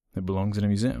 Yeah. It belongs in a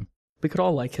museum. We could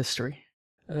all like history.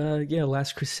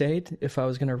 Last Crusade, if I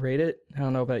was going to rate it, I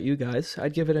don't know about you guys,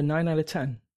 I'd give it a 9 out of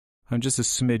 10. I'm just a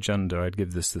smidge under. I'd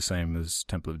give this the same as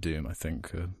Temple of Doom, I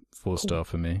think. 4-star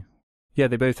for me. Yeah,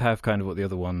 they both have kind of what the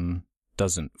other one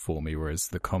doesn't for me, whereas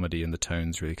the comedy and the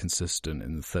tone's really consistent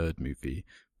in the third movie,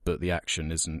 but the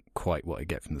action isn't quite what I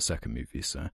get from the second movie,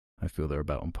 so I feel they're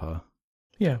about on par.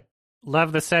 Yeah.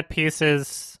 Love the set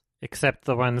pieces. Except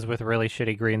the ones with really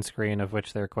shitty green screen, of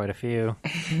which there are quite a few.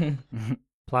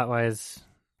 Plot-wise,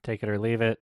 take it or leave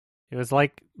it. It was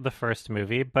like the first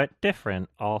movie, but different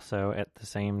also at the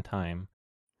same time.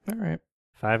 All right.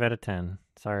 5 out of 10.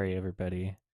 Sorry,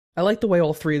 everybody. I like the way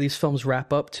all three of these films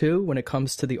wrap up, too, when it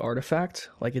comes to the artifact.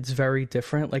 Like, it's very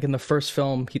different. Like, in the first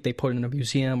film, they put it in a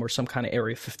museum or some kind of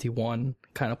Area 51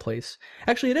 kind of place.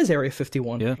 Actually, it is Area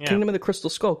 51. Yeah. Kingdom of the Crystal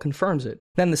Skull confirms it.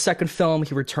 Then the second film,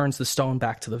 he returns the stone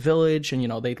back to the village, and,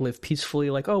 they live peacefully,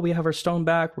 like, oh, we have our stone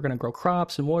back, we're going to grow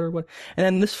crops and water. And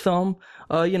then this film,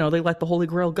 they let the Holy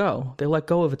Grail go. They let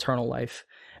go of eternal life.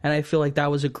 And I feel like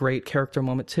that was a great character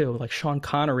moment, too. Like, Sean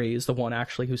Connery is the one,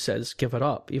 actually, who says, give it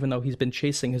up, even though he's been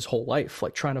chasing his whole life,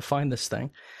 like, trying to find this thing.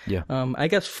 Yeah. I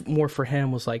guess more for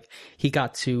him was, like, he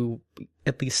got to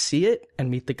at least see it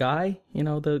and meet the guy,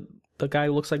 the guy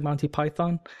who looks like Monty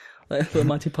Python, the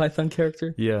Monty Python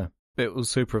character. Yeah. It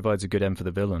also provides a good end for the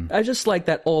villain. I just like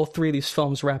that all three of these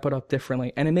films wrap it up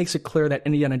differently, and it makes it clear that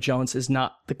Indiana Jones is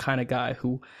not the kind of guy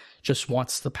who just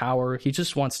wants the power. He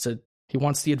just wants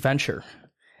the adventure.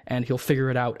 And he'll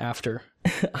figure it out after.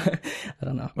 I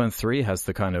don't know. When 3 has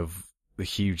the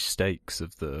huge stakes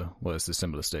of it's the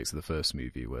similar stakes of the first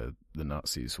movie, where the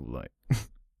Nazis will like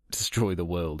destroy the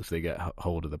world if they get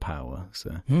hold of the power.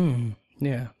 So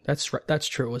yeah, that's right. That's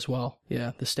true as well.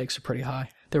 Yeah, the stakes are pretty high.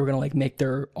 They were gonna make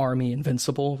their army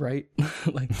invincible, right?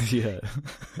 Yeah,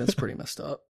 that's pretty messed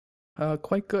up.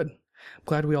 Quite good. I'm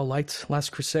glad we all liked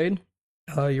Last Crusade.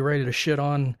 You ready to shit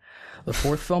on the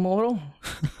fourth film a little?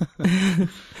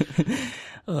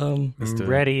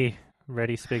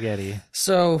 Ready spaghetti.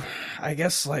 So, I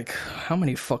guess, how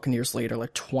many fucking years later?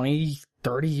 20,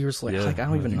 30 years later? Yeah, I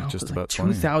don't even know. Just about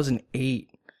 2008.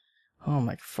 Oh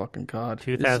my fucking God.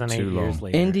 2008 years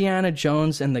later. Indiana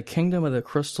Jones and the Kingdom of the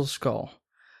Crystal Skull.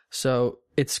 So,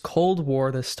 it's Cold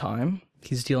War this time.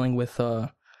 He's dealing with,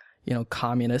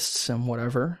 communists and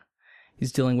whatever.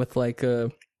 He's dealing with,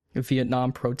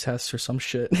 Vietnam protests or some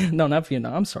shit. No, not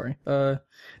Vietnam, I'm sorry.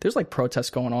 There's protests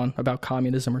going on about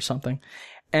communism or something.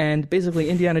 And basically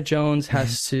Indiana Jones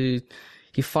has to,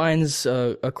 He finds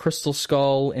a crystal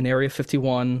skull in Area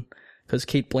 51 because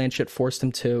Kate Blanchett forced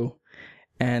him to.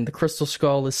 And the crystal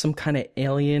skull is some kind of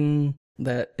alien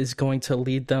that is going to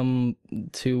lead them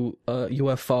to a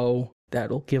UFO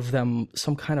that'll give them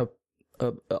some kind of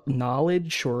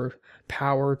knowledge or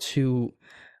power to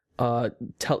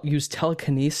use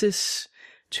telekinesis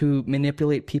to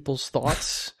manipulate people's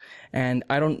thoughts. And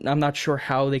I'm not sure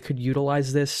how they could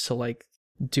utilize this to like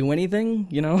do anything,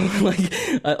 you know?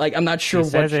 like I'm not sure. She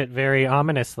says it very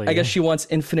ominously. I guess she wants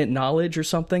infinite knowledge or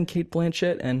something, Kate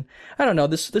Blanchett, and I don't know.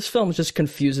 This film just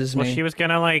confuses me. Well, she was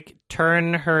gonna like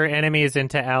turn her enemies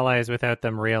into allies without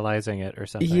them realizing it or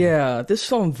something. Yeah, this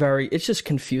film it just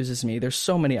confuses me. There's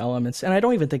so many elements, and I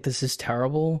don't even think this is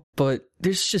terrible, but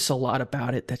there's just a lot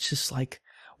about it that's just like,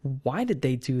 why did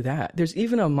they do that? There's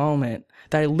even a moment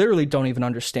that I literally don't even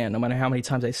understand, no matter how many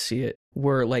times I see it,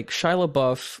 where like Shia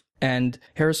LaBeouf and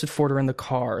Harrison Ford are in the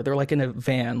car. They're like in a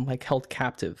van, like held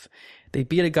captive. They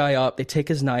beat a guy up, they take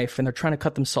his knife, and they're trying to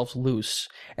cut themselves loose.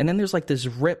 And then there's like this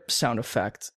rip sound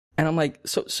effect. And I'm like,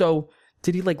 so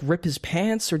did he like rip his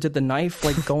pants, or did the knife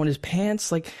like go in his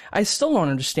pants? Like, I still don't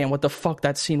understand what the fuck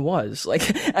that scene was.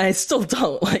 Like, I still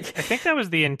don't. Like, I think that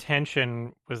was the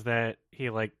intention, was that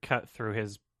he like cut through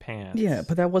his pants. Yeah,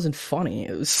 but that wasn't funny.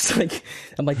 It was like,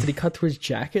 I'm like, did he cut through his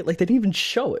jacket? Like, they didn't even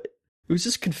show it. It was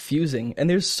just confusing, and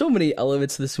there's so many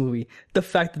elements to this movie. The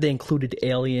fact that they included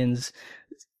aliens,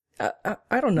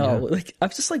 I don't know. Yeah. Like, I'm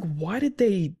just like, why did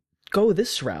they go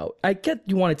this route? I get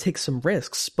you want to take some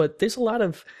risks, but there's a lot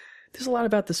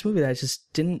about this movie that I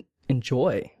just didn't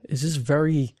enjoy. It's just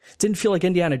didn't feel like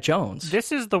Indiana Jones.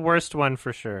 This is the worst one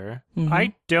for sure. Mm-hmm.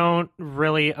 I don't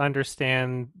really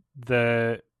understand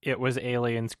it was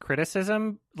aliens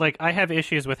criticism. Like, I have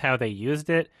issues with how they used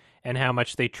it and how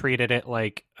much they treated it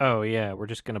like, oh yeah, we're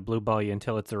just going to blue ball you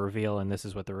until it's a reveal, and this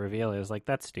is what the reveal is. Like,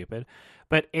 that's stupid.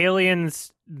 But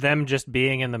aliens, them just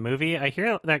being in the movie, I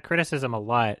hear that criticism a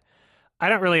lot. I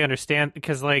don't really understand,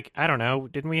 because, like, I don't know,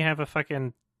 didn't we have a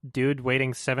fucking dude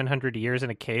waiting 700 years in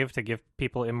a cave to give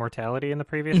people immortality in the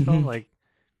previous film? Like,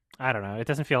 I don't know. It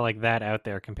doesn't feel like that out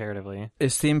there comparatively.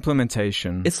 It's the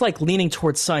implementation. It's like leaning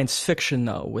towards science fiction,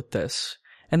 though, with this.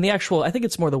 And I think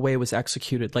it's more the way it was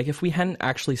executed. Like, if we hadn't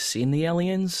actually seen the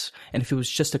aliens, and if it was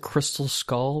just a crystal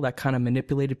skull that kind of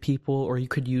manipulated people, or you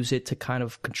could use it to kind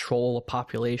of control a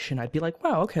population, I'd be like,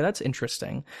 wow, okay, that's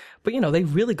interesting. But, you know, they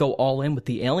really go all in with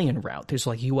the alien route. There's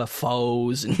like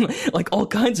UFOs and like all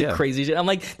kinds of crazy shit. I'm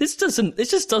like, it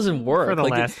just doesn't work. For the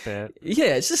like, last bit.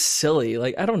 Yeah, it's just silly.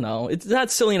 Like, I don't know. It's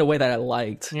not silly in a way that I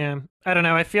liked. Yeah. I don't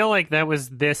know. I feel like that was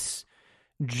this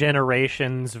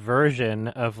generation's version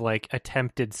of like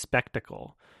attempted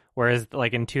spectacle, whereas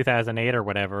like in 2008 or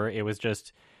whatever, it was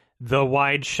just the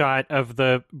wide shot of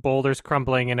the boulders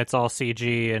crumbling and it's all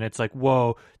CG, and it's like,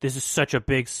 whoa, this is such a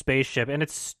big spaceship, and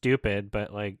it's stupid,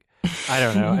 but like, I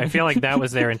don't know. I feel like that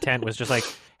was their intent, was just like,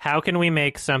 how can we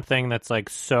make something that's like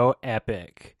so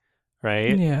epic,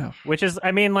 right? Yeah. Which is,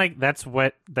 I mean, like,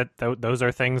 those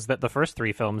are things that the first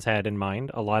three films had in mind.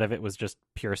 A lot of it was just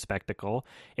pure spectacle.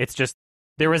 It's just,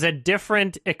 there was a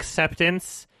different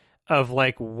acceptance of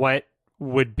like what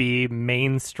would be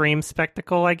mainstream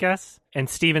spectacle, I guess. And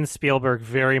Steven Spielberg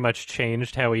very much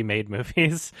changed how he made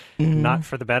movies, not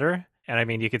for the better. And I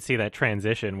mean, you could see that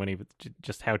transition when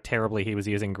just how terribly he was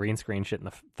using green screen shit in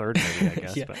the third movie, I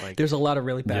guess. Yeah. But like, there's a lot of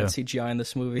really bad CGI in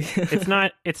this movie.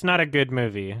 it's not a good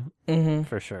movie,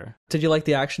 for sure. Did you like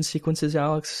the action sequences,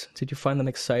 Alex? Did you find them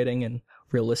exciting and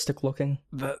realistic looking?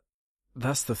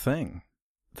 That's the thing.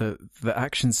 The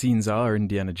action scenes are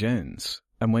Indiana Jones,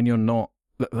 and when you're not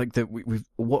like that,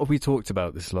 what have we talked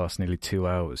about this last nearly 2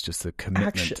 hours? Just the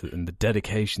commitment and the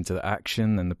dedication to the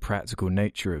action and the practical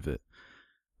nature of it.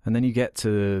 And then you get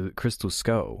to Crystal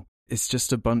Skull. It's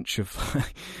just a bunch of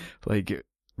like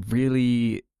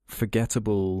really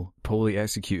forgettable, poorly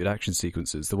executed action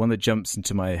sequences. The one that jumps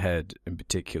into my head in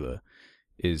particular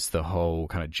is the whole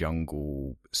kind of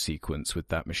jungle sequence with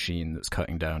that machine that's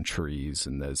cutting down trees,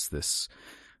 and there's this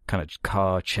kind of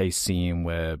car chase scene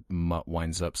where Mutt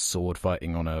winds up sword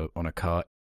fighting on a car.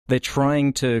 They're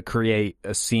trying to create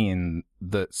a scene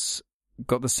that's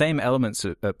got the same elements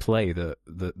at play that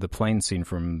the plane scene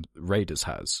from Raiders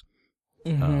has.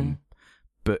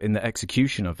 But in the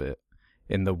execution of it,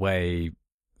 in the way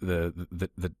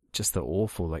the just the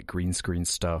awful like green screen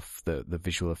stuff, the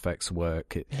visual effects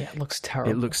work. It looks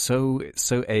terrible. It looks so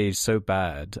aged, so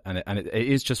bad, and it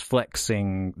is just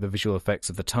flexing the visual effects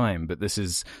of the time. But this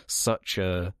is such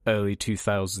a early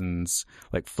 2000s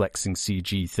like flexing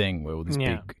CG thing, where all these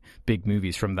big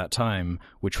movies from that time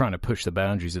were trying to push the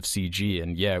boundaries of CG.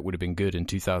 And it would have been good in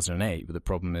 2008, but the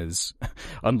problem is,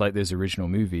 unlike those original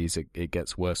movies, it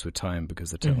gets worse with time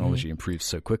because the technology improves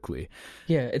so quickly.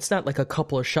 Yeah, it's not like a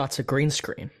couple of shots of green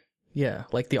screen. Yeah,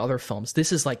 like the other films.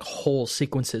 This is like whole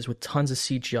sequences with tons of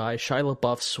CGI. Shia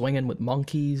LaBeouf swinging with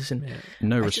monkeys, and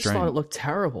no restraint. I just thought it looked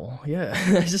terrible. Yeah,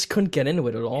 I just couldn't get into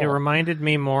it at all. It reminded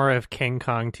me more of King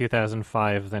Kong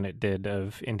 2005 than it did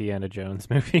of Indiana Jones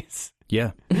movies.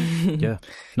 Yeah, yeah.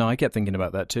 No, I kept thinking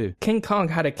about that too. King Kong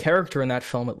had a character in that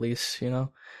film, at least, you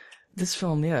know. This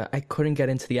film, I couldn't get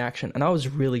into the action, and I was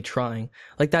really trying.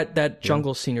 Like that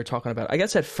jungle scene you're talking about. I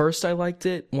guess at first I liked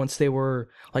it once they were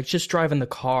like just driving the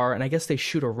car, and I guess they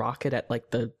shoot a rocket at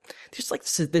like just like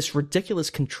this ridiculous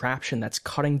contraption that's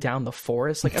cutting down the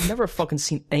forest. Like I've never fucking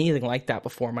seen anything like that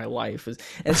before in my life. And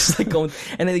it's just like going,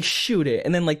 and then they shoot it,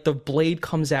 and then like the blade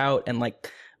comes out and like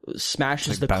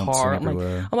smashes like the car. I'm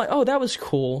everywhere. like, oh, that was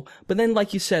cool. But then,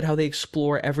 like you said, how they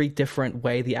explore every different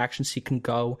way the action scene can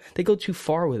go. They go too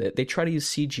far with it. They try to use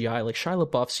CGI, like Shia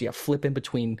LaBeouf's flipping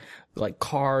between like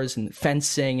cars and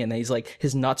fencing, and he's like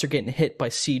his nuts are getting hit by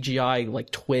CGI like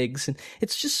twigs, and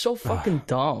it's just so fucking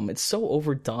dumb. It's so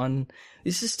overdone.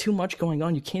 This is too much going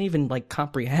on. You can't even like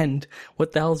comprehend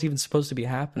what the hell is even supposed to be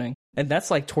happening. And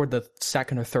that's like toward the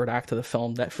second or third act of the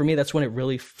film. That for me, that's when it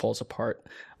really falls apart.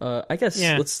 I guess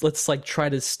let's like try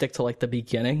to stick to like the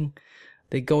beginning.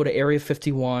 They go to Area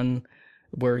 51,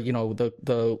 where you know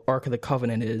the Ark of the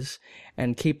Covenant is,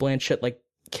 and Cate Blanchett like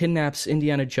kidnaps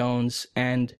Indiana Jones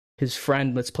and his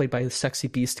friend, that's played by the sexy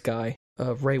beast guy,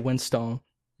 Ray Winstone.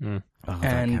 Oh,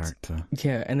 and that character.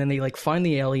 Yeah, and then they like find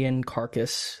the alien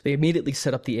carcass. They immediately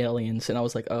set up the aliens, and I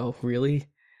was like, oh, really?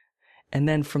 And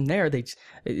then from there, it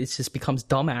just becomes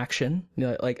dumb action, you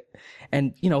know, like,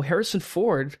 and you know, Harrison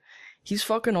Ford, he's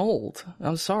fucking old.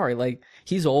 I'm sorry, like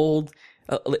he's old.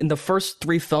 In the first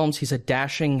 3 films, he's a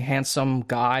dashing, handsome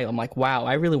guy. I'm like, wow,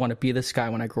 I really want to be this guy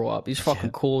when I grow up. He's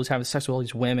fucking cool. He's having sex with all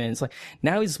these women. It's like,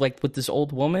 now he's like with this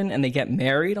old woman and they get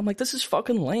married. I'm like, this is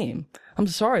fucking lame. I'm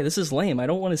sorry, this is lame. I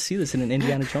don't want to see this in an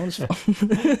Indiana Jones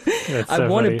film. I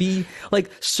want to be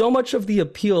like, so much of the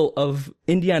appeal of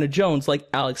Indiana Jones, like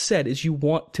Alex said, is you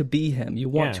want to be him. You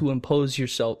want to impose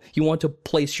yourself. You want to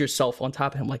place yourself on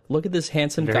top of him. Like, look at this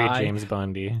handsome Very guy. James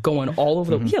Bondy. Going all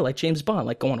over the, like James Bond,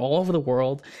 like going all over the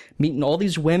world, meeting all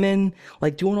these women,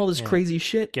 like doing all this crazy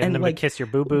shit. Getting and them like, to kiss your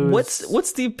boo-boos.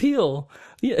 What's the appeal?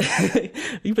 Yeah,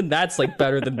 even that's like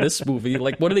better than this movie.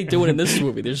 Like, what are they doing in this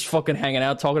movie? They're just fucking hanging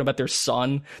out, talking about their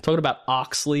son, talking about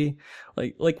Oxley.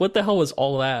 Like what the hell was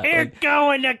all that? They're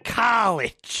going to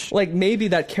college. Like, maybe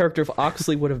that character of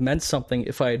Oxley would have meant something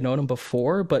if I had known him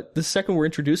before, but the second we're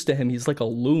introduced to him, he's like a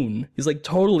loon. He's like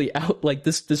totally out. Like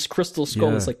this crystal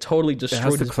skull is like totally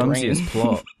destroyed his brain. It has the clumsiest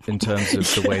plot in terms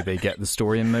of the way they get the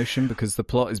story in motion, because the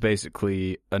plot is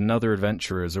basically another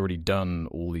adventurer has already done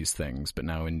all these things, but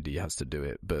now Indy has to do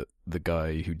it. But the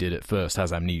guy who did it first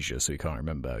has amnesia, so he can't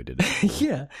remember how he did it.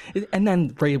 Yeah. And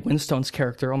then Ray Winstone's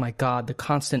character, oh my god, the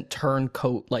constant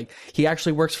turncoat. Like, he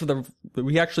actually works for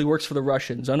the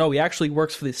Russians. Oh no, he actually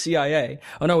works for the CIA.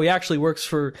 Oh no, he actually works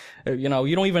for, you know,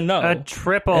 you don't even know. A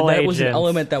triple agent. And that agent. was an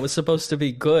element that was supposed to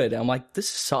be good. I'm like, this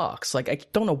sucks. Like, I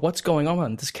don't know what's going on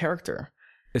with this character.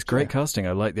 It's great casting.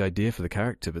 I like the idea for the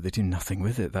character, but they do nothing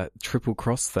with it. That triple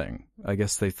cross thing. I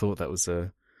guess they thought that was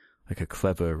a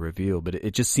clever reveal, but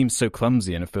it just seems so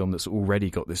clumsy in a film that's already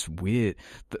got this weird.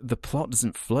 The plot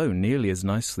doesn't flow nearly as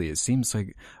nicely. It seems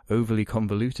like overly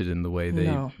convoluted in the way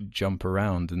they jump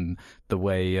around, and the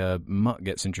way Mutt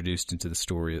gets introduced into the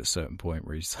story at a certain point,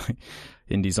 where he's like,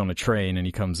 Indy's on a train and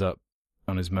he comes up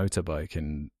on his motorbike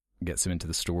and gets him into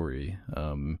the story.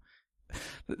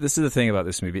 This is the thing about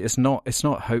this movie. It's not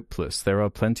hopeless. There are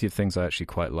plenty of things I actually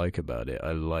quite like about it.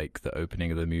 I like the opening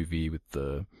of the movie with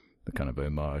the kind of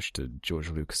homage to George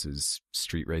Lucas's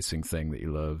street racing thing that he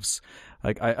loves.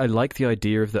 I like the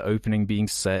idea of the opening being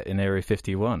set in Area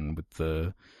 51 with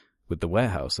the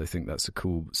warehouse. I think that's a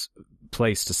cool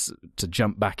place to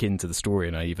jump back into the story,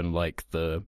 and I even like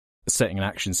the setting an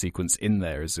action sequence in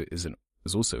there is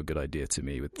also a good idea to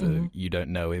me, with the you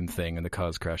don't know him thing and the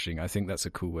cars crashing. I think that's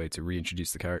a cool way to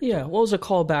reintroduce the character. Yeah, well, it was a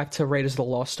callback to Raiders of the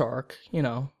Lost Ark, you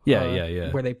know.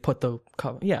 Yeah. Where they put the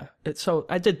cover. Yeah, so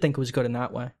I did think it was good in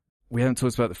that way. We haven't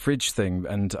talked about the fridge thing,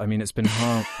 and I mean, it's been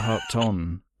harped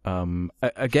on.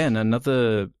 Again,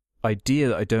 another idea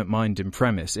that I don't mind in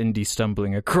premise. Indy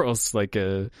stumbling across like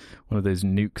one of those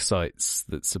nuke sites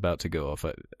that's about to go off.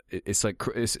 It's like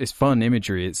it's fun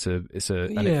imagery. And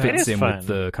it fits in with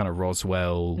the kind of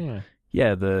Roswell.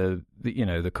 Yeah, the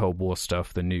the Cold War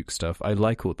stuff, the nuke stuff. I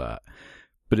like all that,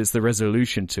 but it's the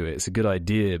resolution to it. It's a good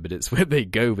idea, but it's where they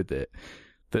go with it.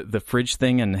 The fridge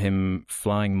thing and him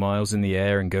flying miles in the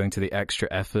air and going to the extra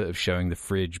effort of showing the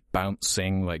fridge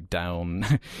bouncing like down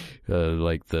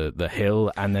like the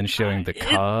hill and then showing the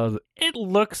car. It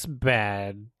looks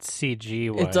bad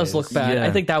CG-wise. It does look bad. Yeah. I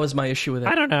think that was my issue with it.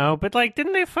 I don't know, but like,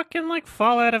 didn't they fucking like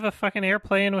fall out of a fucking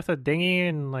airplane with a dinghy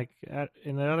and like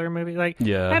in the other movie? Like,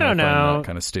 yeah, I don't know. That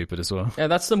kind of stupid as well. Yeah,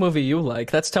 that's the movie you like.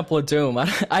 That's Temple of Doom.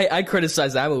 I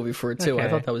criticized that movie for it too. Okay. I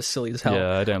thought that was silly as hell.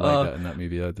 Yeah, I don't like that in that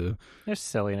movie either. There's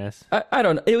silliness. I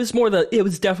don't know. It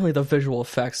was definitely the visual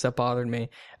effects that bothered me.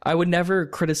 I would never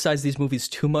criticize these movies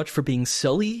too much for being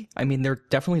silly. I mean, they're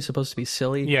definitely supposed to be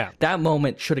silly. Yeah. That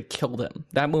moment should have killed him.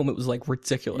 That moment was like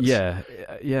ridiculous. Yeah.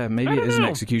 Maybe it is an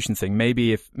execution thing.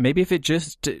 Maybe if it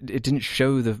just it didn't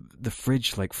show the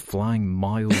fridge like flying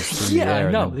miles through the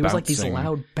air. No, it was like these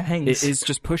loud bangs. It is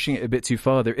just pushing it a bit too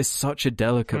far. There is such a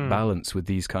delicate balance with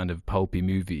these kind of pulpy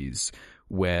movies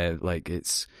where like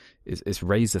it's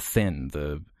razor thin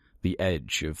the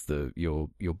edge of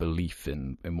your belief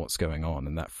in what's going on,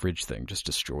 and that fridge thing just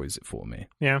destroys it for me.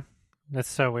 Yeah, that's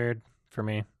so weird for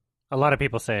me. A lot of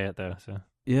people say it though. So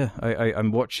yeah,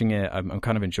 I'm watching it. I'm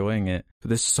kind of enjoying it, but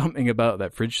there's something about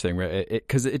that fridge thing where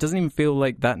because it doesn't even feel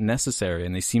like that necessary,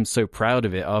 and they seem so proud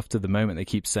of it after the moment. They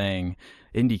keep saying,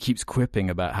 Indy keeps quipping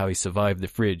about how he survived the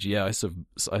fridge. Yeah, I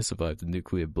survived the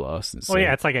nuclear blast. And so, well,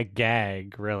 yeah, it's like a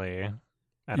gag, really.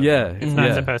 It's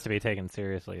not supposed to be taken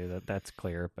seriously. That's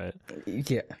clear, but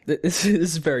yeah, this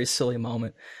is a very silly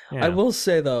moment. Yeah. I will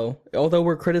say though, although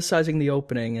we're criticizing the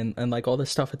opening and like all this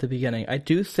stuff at the beginning, I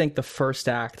do think the first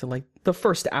act, like the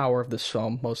first hour of this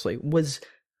film, mostly was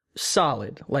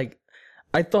solid. Like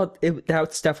I thought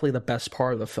that's definitely the best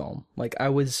part of the film. Like I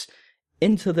was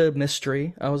into the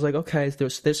mystery. I was like, okay,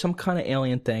 there's some kind of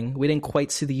alien thing. We didn't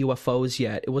quite see the UFOs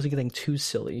yet. It wasn't getting too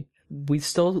silly. We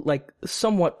still like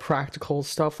somewhat practical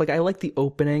stuff. Like I like the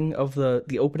opening of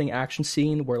the opening action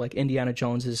scene where like Indiana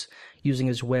Jones is using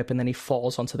his whip and then he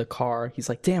falls onto the car. He's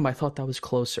like, damn, I thought that was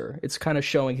closer. It's kind of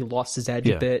showing he lost his edge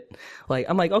a bit. Like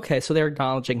I'm like, okay, so they're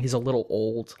acknowledging he's a little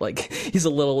old. Like he's a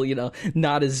little,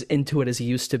 not as into it as he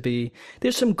used to be.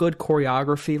 There's some good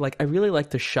choreography. Like I really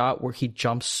like the shot where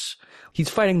he's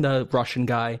fighting the Russian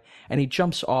guy and he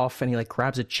jumps off and he like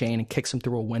grabs a chain and kicks him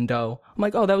through a window. I'm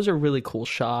like, oh, that was a really cool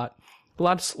shot.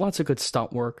 Lots of good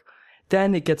stunt work.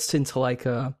 Then it gets into like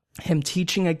him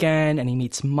teaching again, and he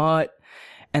meets Mutt,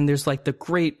 and there's like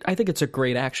I think it's a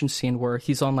great action scene where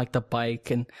he's on like the bike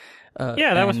and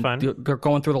that was fun. They're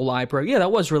going through the library. Yeah,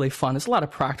 that was really fun. It's a lot of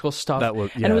practical stuff,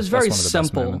 and it was very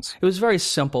simple. It was very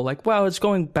simple. Like wow, it's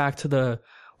going back to the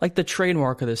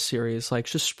trademark of this series, like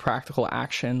just practical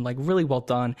action, like really well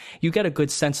done. You get a good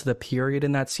sense of the period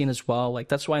in that scene as well. Like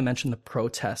that's why I mentioned the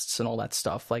protests and all that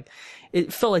stuff. Like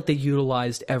it felt like they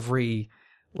utilized every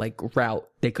like route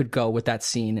they could go with that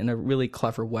scene in a really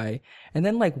clever way. And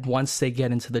then like once they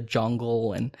get into the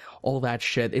jungle and all that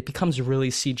shit, it becomes really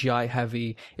CGI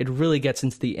heavy. It really gets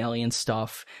into the alien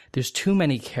stuff. There's too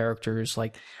many characters.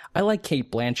 Like I like Cate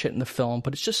Blanchett in the film,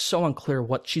 but it's just so unclear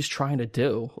what she's trying to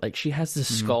do. Like she has this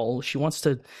skull. She wants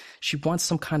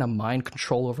some kind of mind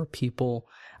control over people.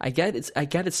 I get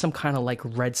it's some kind of like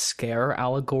Red Scare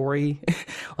allegory,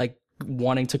 like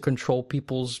wanting to control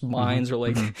people's minds or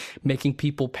like making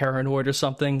people paranoid or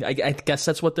something. I guess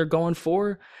that's what they're going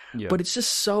for. Yeah. But it's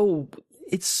just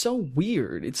it's so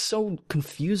weird. It's so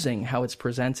confusing how it's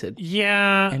presented.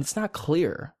 Yeah. And it's not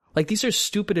clear. Like, these are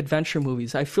stupid adventure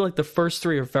movies. I feel like the first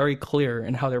three are very clear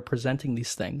in how they're presenting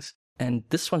these things. And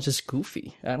this one's just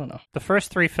goofy. I don't know. The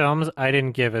first three films, I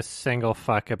didn't give a single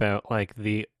fuck about, like,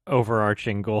 the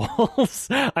overarching goals.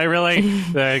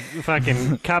 The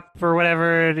fucking cup or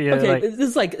whatever. Okay, this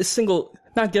is like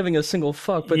not giving a single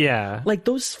fuck, but like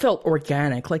those felt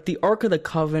organic. Like the Ark of the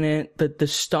Covenant, the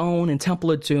stone and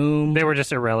Temple of Doom. They were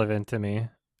just irrelevant to me.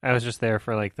 I was just there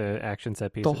for like the action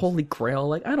set pieces. The Holy Grail,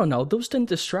 like I don't know, those didn't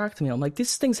distract me. I'm like,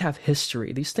 these things have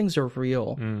history. These things are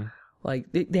real.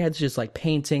 Like they had just like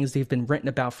paintings. They've been written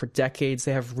about for decades.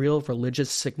 They have real religious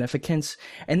significance.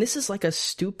 And this is like a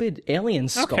stupid alien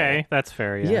skull. Okay, that's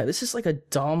fair. Yeah, this is like a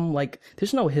dumb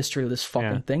there's no history of this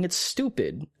fucking thing. It's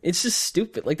stupid. It's just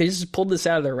stupid. Like they just pulled this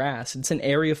out of their ass. It's in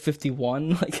Area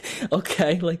 51. Like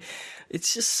okay, like.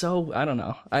 It's just so, I don't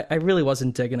know. I really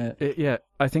wasn't digging it.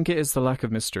 I think it is the lack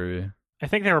of mystery. I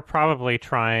think they were probably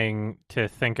trying to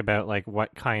think about like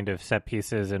what kind of set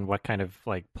pieces and what kind of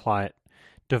like plot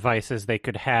devices they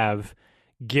could have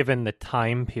given the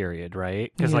time period,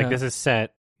 right? Because like this is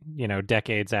set,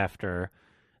 decades after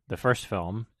the first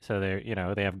film, so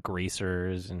they have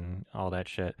greasers and all that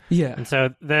shit. Yeah, and so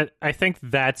that I think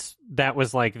that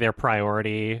was like their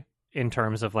priority in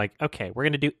terms of like, okay, we're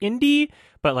gonna do indie,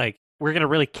 but like we're gonna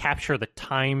really capture the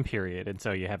time period, and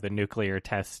so you have the nuclear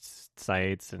test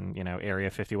sites and Area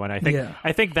 51.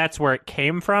 I think that's where it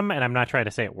came from, and I'm not trying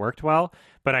to say it worked well,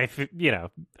 but I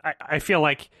feel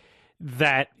like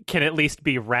that can at least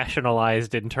be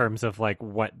rationalized in terms of like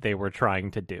what they were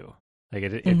trying to do. Like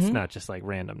it's not just like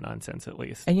random nonsense, at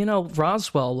least. And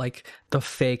Roswell, like the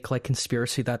fake like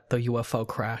conspiracy that the UFO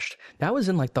crashed, that was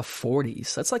in like the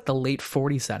 40s. That's like the late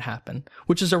 40s that happened,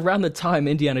 which is around the time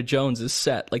Indiana Jones is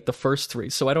set, like the first three.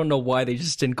 So I don't know why they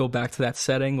just didn't go back to that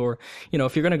setting, or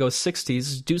if you're gonna go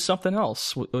 60s, do something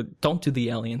else. Don't do the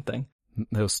alien thing.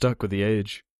 They were stuck with the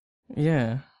age.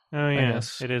 Yeah. Oh yeah,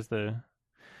 it is the.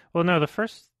 Well, no, the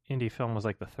first indie film was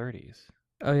like the 30s.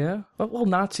 Oh, yeah? Well,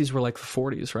 Nazis were like the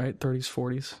 40s, right? 30s,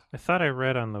 40s. I thought I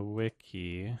read on the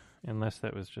wiki, unless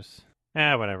that was just...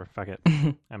 whatever, fuck it.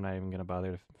 I'm not even going to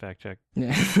bother to fact check.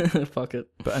 Yeah, fuck it.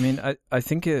 But I mean, I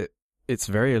think it's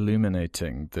very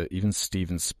illuminating that even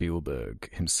Steven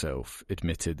Spielberg himself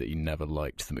admitted that he never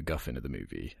liked the MacGuffin of the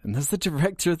movie. And that's the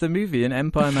director of the movie in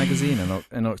Empire magazine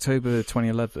in October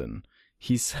 2011.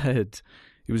 He said...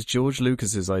 It was George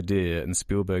Lucas's idea, and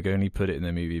Spielberg only put it in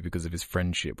the movie because of his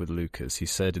friendship with Lucas. He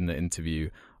said in the interview,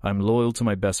 "I'm loyal to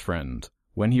my best friend.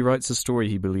 When he writes a story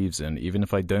he believes in, even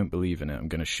if I don't believe in it, I'm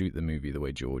going to shoot the movie the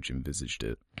way George envisaged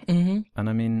it." Mm-hmm. And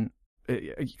I mean,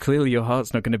 clearly your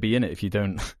heart's not going to be in it if you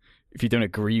don't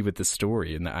agree with the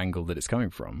story and the angle that it's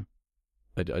coming from.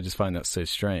 I just find that so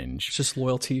strange. It's just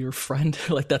loyalty to your friend.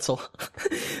 Like that's all.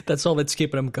 That's all that's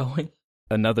keeping him going.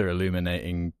 Another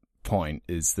illuminating point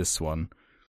is this one.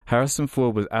 Harrison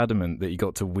Ford was adamant that he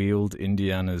got to wield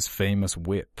Indiana's famous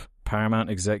whip. Paramount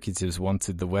executives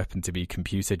wanted the weapon to be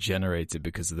computer-generated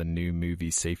because of the new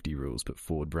movie safety rules, but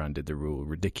Ford branded the rule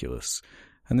ridiculous.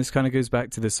 And this kind of goes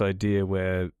back to this idea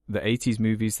where the 80s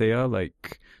movies, they are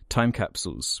like time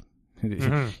capsules.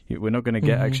 Mm-hmm. We're not going to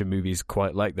get action movies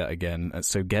quite like that again.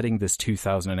 So getting this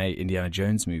 2008 Indiana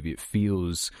Jones movie, it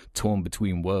feels torn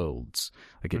between worlds.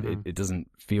 Like it doesn't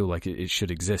feel like it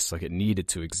should exist, like it needed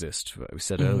to exist. Like we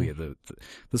said earlier,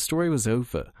 the story was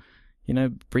over.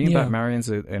 Bringing back Marion's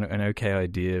an okay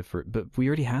idea for it, but we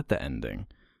already had the ending.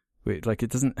 Like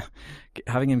it doesn't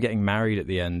having him getting married at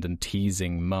the end and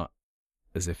teasing Mutt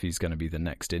as if he's going to be the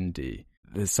next Indy.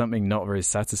 There's something not very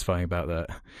satisfying about that.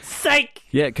 Psych!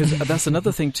 Yeah, because that's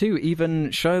another thing too. Even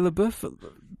Shia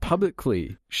LaBeouf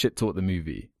publicly shit-talked the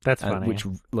movie. That's funny. Which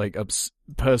like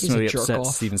personally upset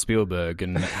off. Steven Spielberg,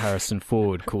 and Harrison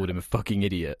Ford called him a fucking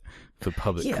idiot for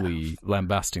publicly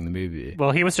lambasting the movie.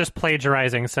 Well, he was just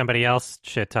plagiarizing somebody else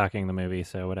shit-talking the movie,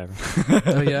 so whatever.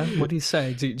 Oh yeah? What did he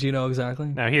say? Do you know exactly?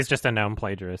 No, he's just a known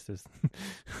plagiarist.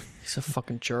 He's a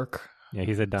fucking jerk. Yeah,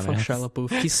 he's a dumbass. Fuck Shia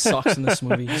LaBeouf. He sucks in this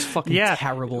movie. He's fucking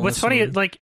terrible. What's funny,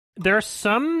 like, there are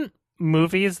some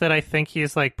movies that I think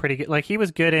he's like pretty good. Like, he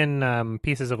was good in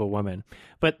Pieces of a Woman,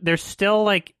 but there's still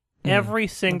like every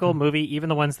single movie, even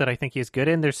the ones that I think he's good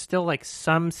in, there's still like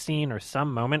some scene or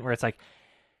some moment where it's like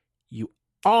you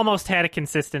almost had a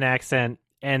consistent accent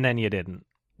and then you didn't.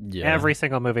 Yeah. Every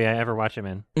single movie I ever watch him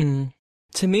in. Mm.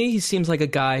 To me, he seems like a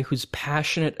guy who's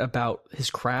passionate about his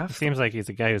craft. He seems like he's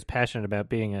a guy who's passionate about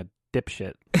being a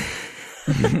dipshit.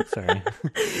 Sorry.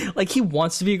 Like, he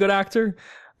wants to be a good actor.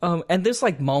 And there's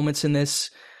like moments in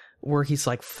this where he's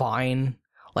like fine.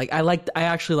 Like I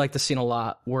actually like the scene a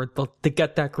lot where they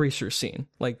get that greaser scene.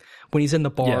 Like when he's in the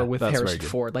bar with Harrison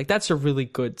Ford. Like that's a really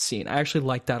good scene. I actually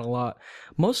like that a lot.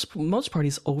 Most part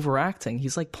he's overacting.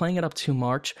 He's like playing it up too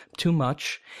much.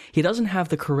 He doesn't have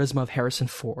the charisma of Harrison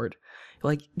Ford.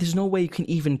 Like there's no way you can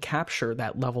even capture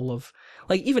that level of,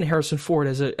 like, even Harrison Ford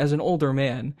as an older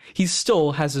man, he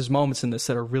still has his moments in this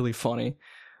that are really funny.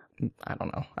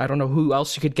 I don't know who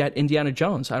else you could get. Indiana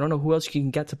Jones. I don't know who else you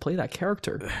can get to play that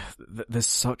character. There's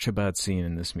such a bad scene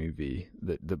in this movie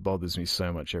that bothers me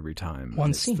so much every time.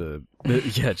 One scene.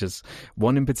 Just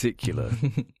one in particular,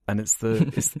 and it's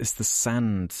the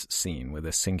sand scene where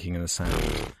they're sinking in the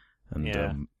sand.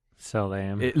 And, so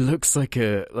lame. It looks like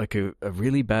a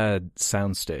really bad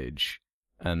soundstage,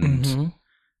 and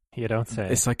you don't say.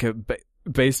 It's like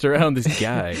based around this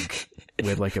gag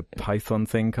where like a python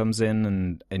thing comes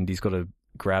in and he's got to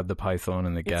grab the python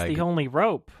and the gag. It's the only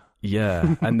rope.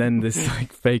 Yeah, and then this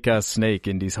like fake ass snake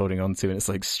Indy's holding onto, and it's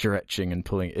like stretching and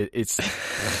pulling.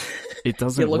 It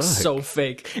doesn't. It looks work. so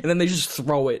fake, and then they just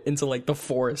throw it into like the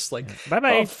forest. Like, bye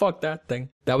bye. Oh fuck that thing.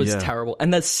 That was terrible.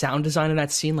 And the sound design in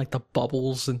that scene, like the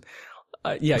bubbles, and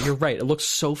Yeah, you're right. It looks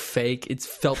so fake. It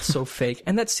felt so fake.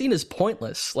 And that scene is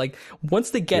pointless. Like,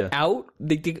 once they get out,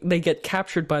 they get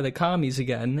captured by the commies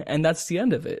again, and that's the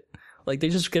end of it. Like, they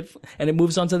just get, and it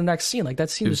moves on to the next scene. Like, that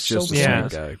scene was so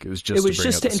pointless. It was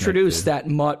just to introduce that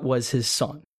Mutt was his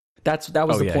son. That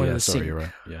was the point of the scene. You're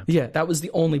right. Yeah, that was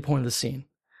the only point of the scene.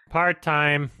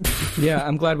 Part-time. Yeah,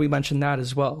 I'm glad we mentioned that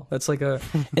as well. That's like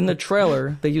in the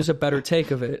trailer, they use a better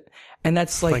take of it. And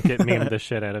that's like it memed the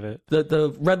shit out of it.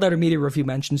 The Red Letter Media review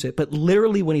mentions it, but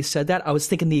literally when he said that, I was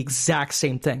thinking the exact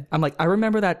same thing. I'm like, I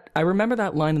remember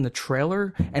that line in the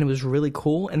trailer, and it was really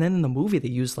cool. And then in the movie, they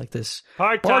used like this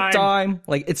part-time.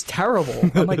 Like, it's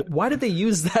terrible. I'm like, why did they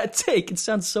use that take? It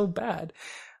sounds so bad.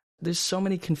 There's so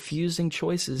many confusing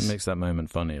choices. It makes that moment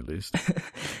funny, at least.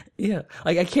 Yeah.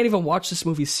 Like, I can't even watch this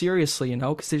movie seriously,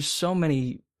 because there's so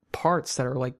many parts that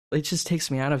are like, it just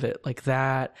takes me out of it. Like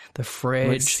that, the fridge.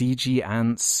 Like CG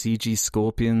ants, CG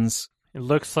scorpions. It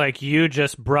looks like you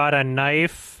just brought a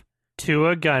knife to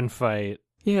a gunfight.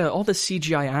 Yeah, all the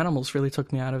CGI animals really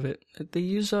took me out of it. They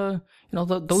use,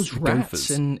 those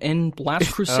rats in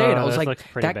Last Crusade. I was like,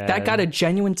 that got a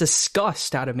genuine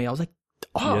disgust out of me. I was like,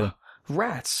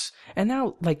 rats. And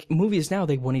now, like, movies now,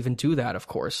 they wouldn't even do that, of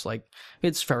course. Like,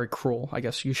 it's very cruel. I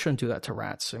guess you shouldn't do that to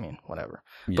rats. I mean, whatever.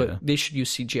 Yeah. But they should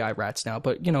use CGI rats now.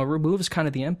 But, it removes kind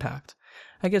of the impact.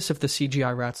 I guess if the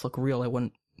CGI rats look real, I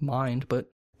wouldn't mind,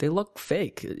 but they look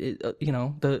fake. There's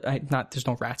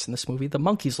no rats in this movie. The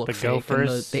monkeys look fake.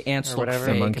 Gophers, the ants look fake.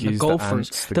 The monkeys, and the gophers.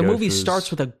 Ants, the movie starts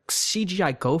with a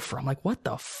CGI gopher. I'm like, what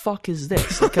the fuck is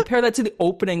this? Like, compare that to the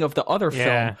opening of the other film.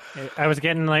 Yeah, I was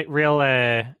getting like real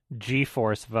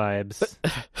G-Force vibes.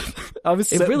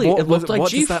 It looked like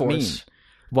G-Force. Does that mean?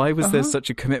 Why was there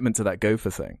such a commitment to that gopher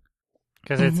thing?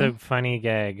 Because it's a funny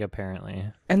gag, apparently.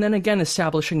 And then again,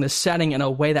 establishing the setting in a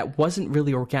way that wasn't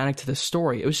really organic to the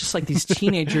story. It was just like these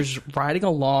teenagers riding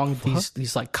along,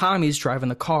 these like commies driving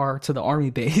the car to the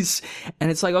army base. And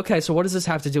it's like, okay, so what does this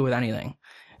have to do with anything?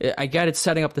 I get it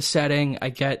setting up the setting. I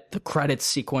get the credits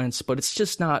sequence, but it's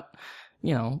just not,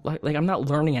 like I'm not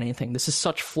learning anything. This is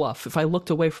such fluff. If I looked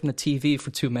away from the TV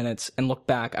for 2 minutes and looked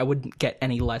back, I wouldn't get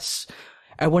any less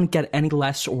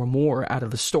or more out of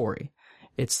the story.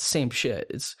 It's the same shit.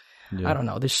 I don't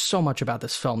know. There's so much about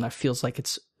this film that feels like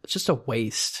it's just a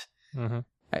waste. Mm-hmm.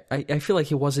 I feel like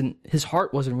his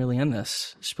heart wasn't really in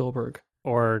this, Spielberg.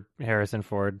 Or Harrison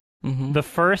Ford. Mm-hmm. The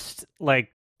first,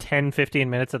 10, 15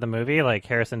 minutes of the movie,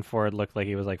 Harrison Ford looked like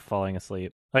he was, falling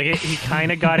asleep. He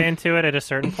kind of got into it at a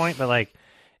certain point, but,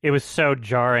 it was so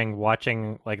jarring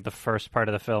watching, the first part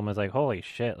of the film. Is like, holy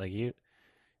shit,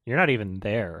 you're not even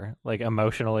there,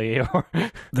 emotionally. Or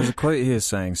There's a quote here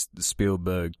saying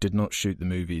Spielberg did not shoot the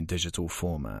movie in digital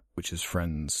format, which his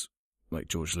friends like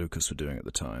George Lucas were doing at the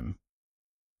time.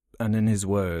 And in his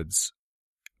words,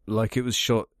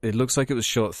 it looks like it was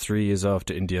shot 3 years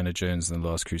after Indiana Jones and the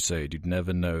Last Crusade. You'd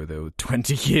never know there were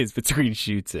 20 years between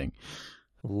shooting.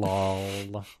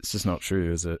 Lol. It's just not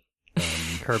true, is it?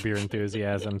 Curb Your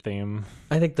Enthusiasm theme.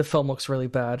 I think the film looks really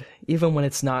bad, even when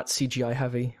it's not CGI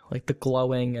heavy. Like the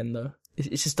glowing and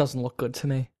it just doesn't look good to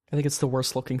me. I think it's the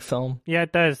worst looking film. Yeah,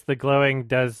 it does. The glowing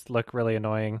does look really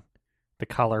annoying. The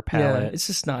color palette. Yeah, it's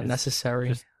just not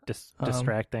necessary. Just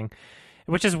distracting.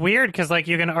 Which is weird because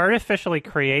you can artificially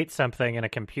create something in a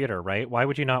computer, right? Why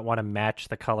would you not want to match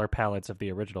the color palettes of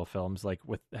the original films,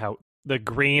 with how the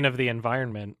green of the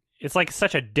environment? It's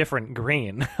such a different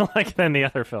green, than the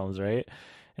other films, right?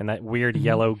 And that weird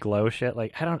yellow glow shit.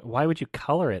 Why would you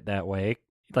color it that way?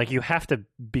 You have to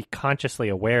be consciously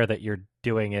aware that you're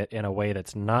doing it in a way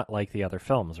that's not like the other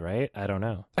films, right? I don't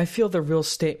know. I feel the real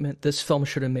statement this film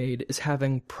should have made is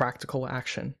having practical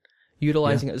action,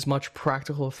 utilizing as much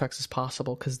practical effects as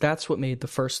possible, because that's what made the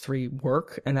first 3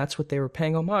 work, and that's what they were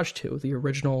paying homage to. The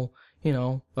original,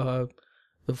 the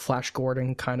Flash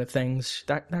Gordon kind of things,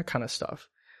 that kind of stuff.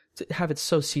 To have it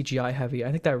so CGI heavy,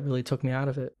 I think that really took me out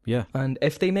of it. Yeah. And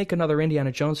if they make another Indiana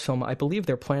Jones film, I believe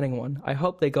they're planning one. I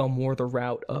hope they go more the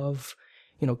route of,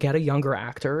 get a younger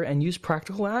actor and use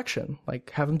practical action.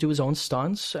 Have him do his own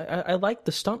stunts. I like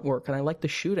the stunt work and I like the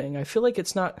shooting. I feel like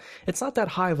it's not that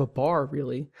high of a bar,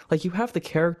 really. You have the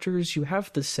characters, you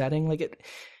have the setting,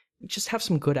 just have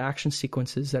some good action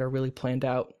sequences that are really planned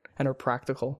out and are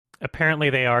practical. Apparently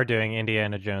they are doing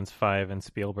Indiana Jones 5 and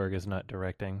Spielberg is not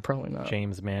directing. Probably not.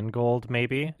 James Mangold,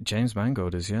 maybe? James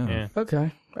Mangold is, yeah.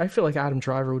 Okay. I feel like Adam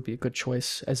Driver would be a good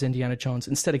choice as Indiana Jones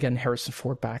instead of getting Harrison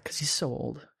Ford back because he's so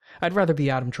old. I'd rather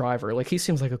be Adam Driver. He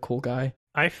seems like a cool guy.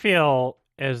 I feel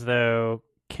as though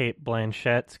Cate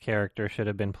Blanchett's character should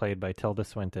have been played by Tilda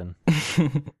Swinton.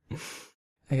 I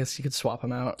guess you could swap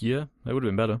him out. Yeah, that would have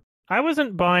been better. I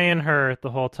wasn't buying her the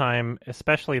whole time,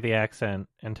 especially the accent,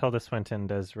 and Tilda Swinton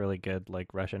does really good, like,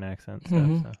 Russian accent stuff.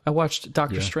 Mm-hmm. So. I watched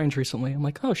Doctor Strange recently. I'm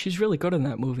like, oh, she's really good in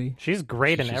that movie. She's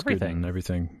great in everything. Good in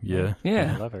everything, yeah.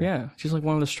 Yeah, I love her. yeah. She's like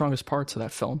one of the strongest parts of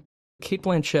that film. Cate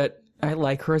Blanchett, I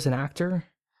like her as an actor,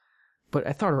 but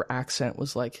I thought her accent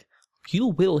was like, you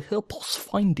will help us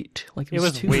find it. Like, it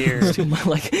was too, weird. Too much,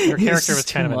 like, Her character was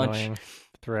too kind of much. annoying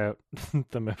throughout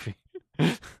the movie.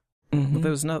 Mm-hmm. Well,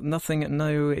 there was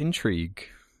no intrigue,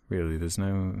 really. There's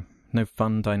no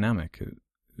fun dynamic. It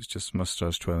was just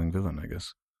mustache-twirling villain, I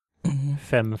guess. Mm-hmm.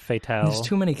 Femme fatale. There's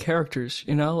too many characters,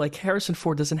 you know? Like, Harrison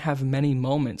Ford doesn't have many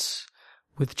moments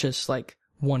with just, like,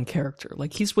 one character.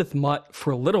 Like, he's with Mutt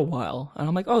for a little while, and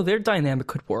I'm like, oh, their dynamic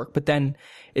could work, but then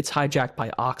it's hijacked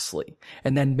by Oxley,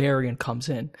 and then Marion comes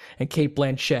in, and Cate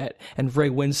Blanchett, and Ray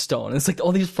Winstone, and it's like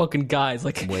all these fucking guys,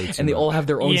 like, and they all have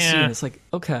their own scene. It's like,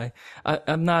 okay,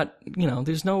 I'm not, you know,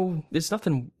 there's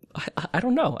nothing, I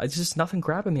don't know, it's just nothing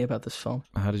grabbing me about this film.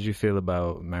 How did you feel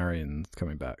about Marion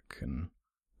coming back and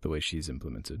the way she's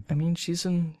implemented? I mean, she's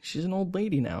an old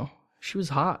lady now. She was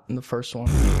hot in the first one.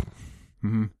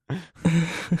 Mm-hmm.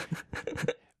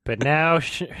 But now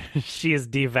she is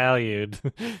devalued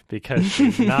because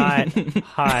she's not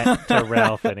hot to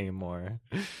Ralph anymore.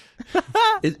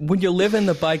 When you live in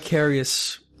the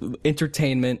vicarious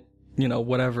entertainment, you know,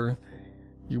 whatever,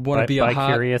 you want to be a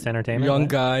hot young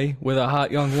guy with a hot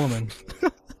young woman.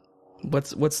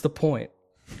 What's the point?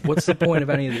 What's the point of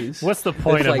any of these? What's the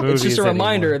point of movies It's just a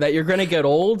reminder anymore? that you're going to get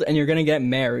old and you're going to get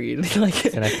married. Like,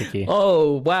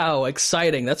 oh, wow,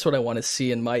 exciting. That's what I want to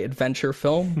see in my adventure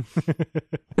film.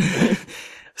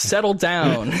 Settle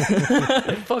down.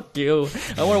 Fuck you.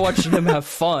 I want to watch him have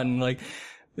fun. Like,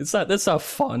 that's not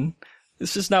fun.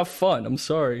 It's just not fun. I'm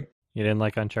sorry. You didn't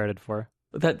like Uncharted 4?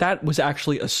 That was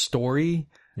actually a story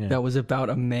that was about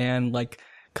a man, like,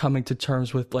 coming to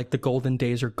terms with, like, the golden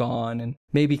days are gone and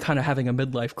maybe kind of having a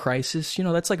midlife crisis. You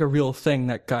know, that's like a real thing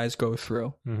that guys go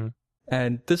through. Mm-hmm.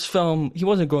 And this film, he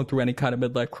wasn't going through any kind of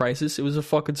midlife crisis. It was a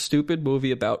fucking stupid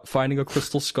movie about finding a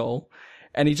crystal skull.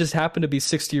 And he just happened to be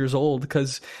 60 years old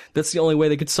because that's the only way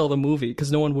they could sell the movie, because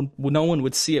no one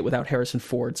would see it without Harrison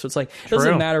Ford. So it's like, it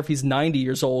doesn't matter if he's 90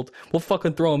 years old. We'll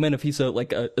fucking throw him in if he's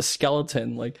a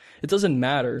skeleton. Like, it doesn't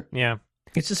matter. Yeah.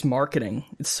 It's just marketing.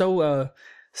 It's so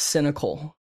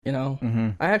cynical. You know,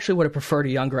 I actually would have preferred a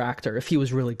younger actor if he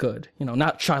was really good. You know,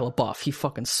 not Shia LaBeouf. He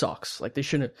fucking sucks. Like, they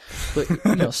shouldn't. But,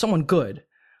 you know, someone good,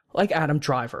 like Adam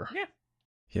Driver.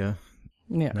 Yeah.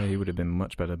 No, he would have been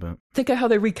much better. But think of how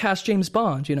they recast James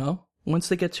Bond. You know, once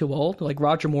they get too old, like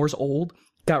Roger Moore's old,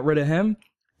 got rid of him.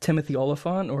 Timothy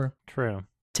Olyphant or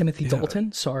Timothy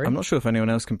Dalton. Sorry, I'm not sure if anyone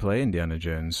else can play Indiana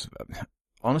Jones.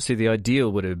 Honestly, the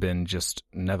ideal would have been just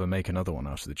never make another one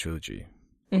after the trilogy.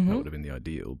 That would have been the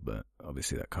ideal, but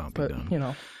obviously that can't be done. You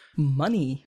know,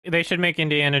 money. They should make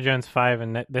Indiana Jones 5,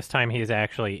 and this time he's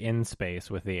actually in space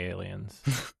with the aliens.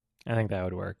 I think that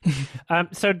would work.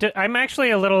 I'm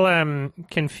actually a little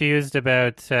confused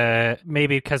about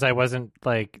maybe because I wasn't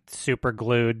like super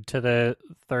glued to the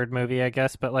third movie, I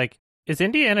guess. But like, is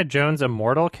Indiana Jones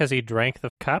immortal because he drank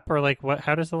the cup, or like what?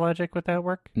 How does the logic with that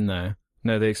work?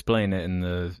 No, they explain it in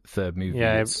the third movie.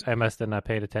 Yeah, I must have not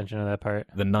paid attention to that part.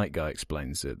 The night guy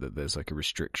explains it, that there's like a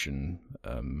restriction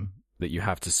that you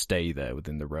have to stay there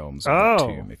within the realms of the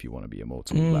tomb if you want to be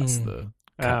immortal. That's the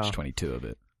catch-22 of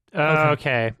it.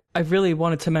 Okay. I really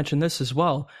wanted to mention this as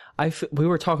well. We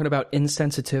were talking about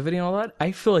insensitivity and all that.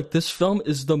 I feel like this film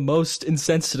is the most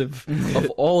insensitive of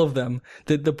all of them.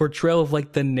 The portrayal of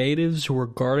like the natives who were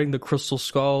guarding the crystal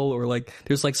skull, or like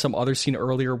there's like some other scene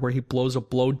earlier where he blows a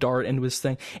blow dart into his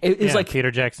thing. It's like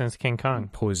Peter Jackson's King Kong.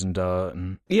 Poison dart.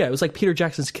 Yeah, it was like Peter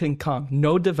Jackson's King Kong.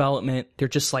 No development. They're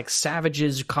just like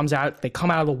savages who they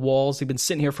come out of the walls. They've been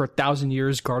sitting here for 1,000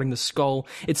 years guarding the skull.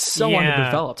 It's so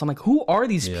underdeveloped. I'm like, who are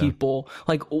these people?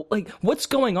 Like what's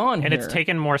going on here? And it's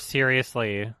taken more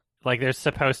seriously. Like, there's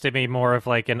supposed to be more of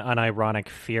like an unironic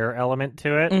fear element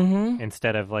to it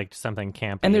instead of like something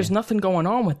campy. And there's nothing going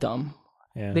on with them.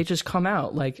 Yeah. They just come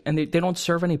out like, and they don't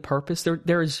serve any purpose.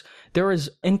 There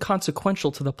is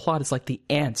inconsequential to the plot. It's like the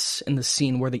ants in the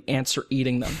scene where the ants are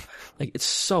eating them. Like, it's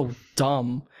so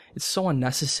dumb. It's so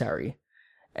unnecessary.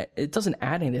 It doesn't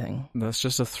add anything. That's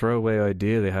just a throwaway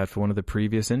idea they had for one of the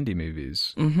previous indie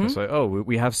movies. It's like, oh,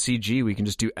 we have CG, we can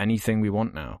just do anything we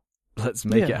want now. Let's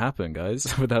make it happen,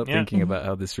 guys, without thinking about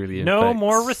how this really affects. No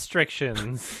more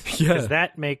restrictions, because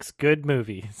that makes good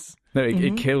movies. No,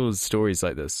 it kills stories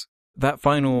like this. That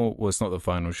final was not the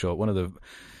final shot. One of the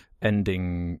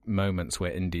ending moments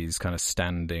where Indy's kind of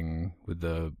standing with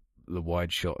the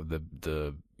wide shot of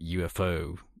the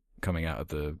UFO coming out of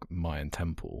the Mayan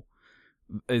temple.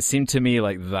 it seemed to me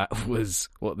like that was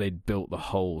what they'd built the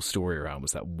whole story around,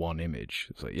 was that one image.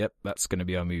 It's like, yep, that's going to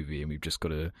be our movie, and we've just got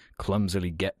to clumsily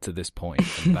get to this point,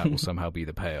 and that will somehow be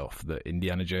the payoff, that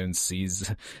Indiana Jones sees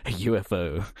a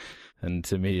UFO. And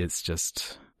to me, it's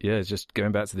just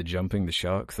going back to the jumping the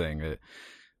shark thing.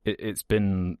 It's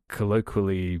been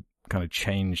colloquially kind of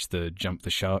changed the jump the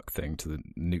shark thing to the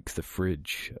nuke the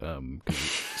fridge, because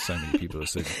so many people are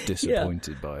so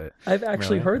disappointed by it. I've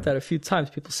actually heard that a few times.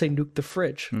 People say nuke the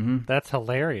fridge. Mm-hmm. That's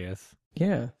hilarious.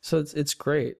 Yeah, so it's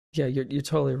great. Yeah, you're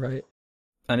totally right.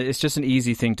 And it's just an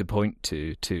easy thing to point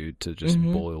to just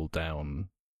boil down.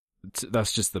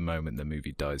 That's just the moment the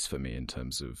movie dies for me in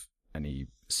terms of any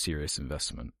serious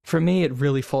investment. For me, it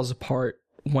really falls apart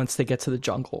once they get to the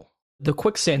jungle. The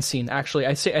quicksand scene, actually,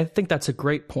 I think that's a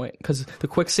great point, because the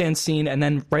quicksand scene, and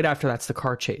then right after that's the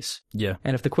car chase. Yeah.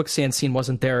 And if the quicksand scene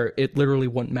wasn't there, it literally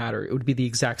wouldn't matter. It would be the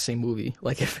exact same movie.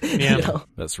 Like, if,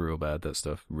 That's real bad, that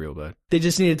stuff. Real bad. They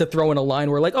just needed to throw in a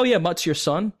line where, like, oh yeah, Mutt's your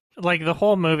son. Like, the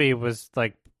whole movie was,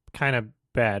 like, kind of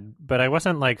bad, but I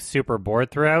wasn't, like, super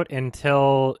bored throughout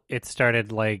until it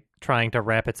started, like, trying to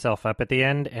wrap itself up at the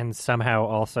end, and somehow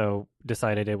also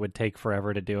decided it would take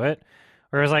forever to do it.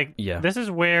 Where it was like, this is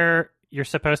where you're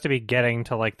supposed to be getting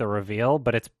to, like, the reveal,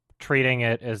 but it's treating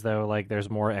it as though, like, there's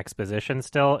more exposition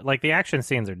still. Like, the action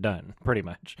scenes are done, pretty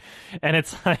much. And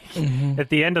it's like, at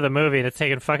the end of the movie, and it's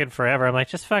taking fucking forever. I'm like,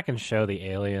 just fucking show the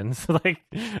aliens. like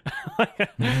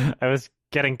I was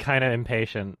getting kind of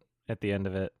impatient at the end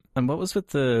of it. And what was with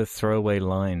the throwaway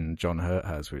line John Hurt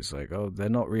has, where he's like, oh, they're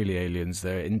not really aliens,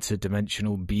 they're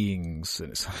interdimensional beings.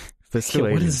 And it's like, they're still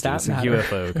aliens. What does that matter? It's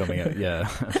a UFO coming out, yeah.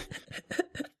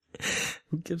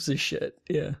 Who gives a shit?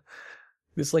 Yeah.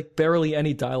 There's, like, barely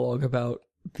any dialogue about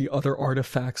the other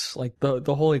artifacts, like the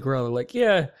Holy Grail. They're like,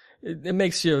 yeah, it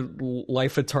makes your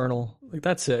life eternal. Like,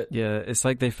 that's it. Yeah, it's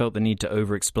like they felt the need to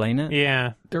over-explain it.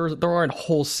 Yeah. There aren't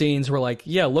whole scenes where, like,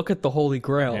 yeah, look at the Holy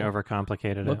Grail. They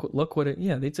overcomplicated it. Look what it...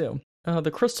 Yeah, they do.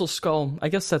 The Crystal Skull, I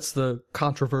guess that's the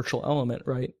controversial element,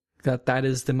 right? That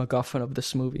is the MacGuffin of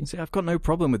this movie. See, I've got no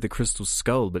problem with the Crystal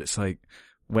Skull, but it's like,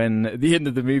 when at the end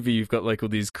of the movie you've got like all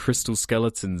these crystal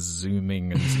skeletons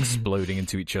zooming and exploding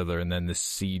into each other, and then this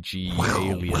CG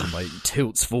alien like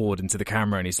tilts forward into the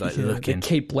camera, and he's like looking. And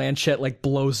Kate Blanchett like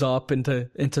blows up into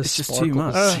it's sparkles. Just too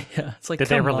much. Yeah, it's like, did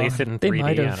they release it in 3D? They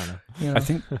might have, I don't know. You know. I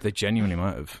think they genuinely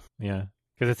might have. Yeah,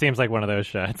 because it seems like one of those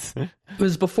shots. It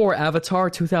was before Avatar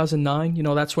 2009. You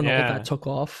know, that's when all of that took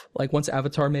off. Like, once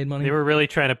Avatar made money, they were really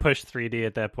trying to push 3D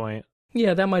at that point.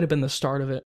 Yeah, that might have been the start of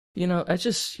it. You know,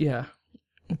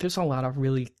 there's a lot of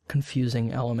really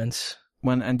confusing elements.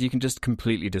 And you can just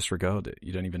completely disregard it.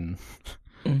 You don't even...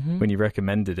 When you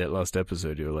recommended it last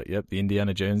episode, you were like, yep, the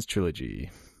Indiana Jones trilogy.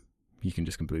 You can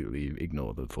just completely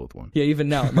ignore the fourth one. Yeah, even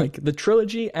now, like the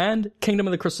trilogy and Kingdom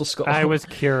of the Crystal Skull. I was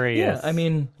curious. Yeah, I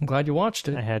mean, I'm glad you watched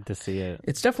it. I had to see it.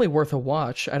 It's definitely worth a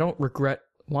watch. I don't regret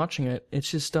watching it.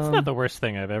 It's just it's not the worst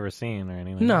thing I've ever seen or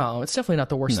anything. No, it's definitely not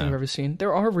the worst thing I've ever seen.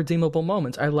 There are redeemable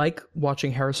moments. I like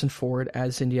watching Harrison Ford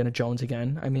as Indiana Jones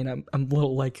again. I mean, I'm a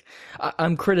little like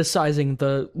I'm criticizing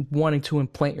the wanting to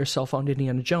implant yourself on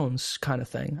Indiana Jones kind of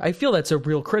thing. I feel that's a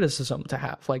real criticism to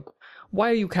have. Like, why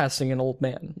are you casting an old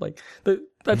man? Like,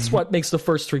 that's what makes the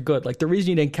first three good. Like, the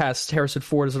reason you didn't cast Harrison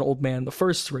Ford as an old man in the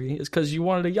first three is because you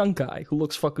wanted a young guy who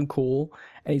looks fucking cool,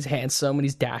 and he's handsome, and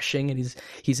he's dashing, and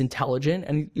he's intelligent,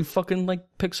 and he fucking, like,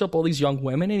 picks up all these young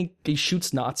women, and he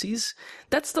shoots Nazis.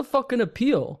 That's the fucking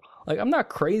appeal. Like, I'm not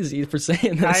crazy for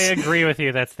saying this. I agree with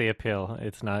you. That's the appeal.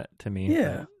 It's not to me.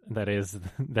 Yeah.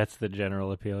 That's the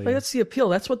general appeal. Like, that's the appeal.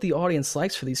 That's what the audience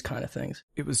likes for these kind of things.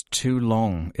 It was too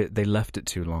long. They left it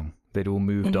too long. They'd all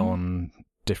moved on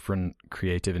different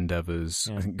creative endeavors.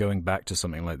 I think going back to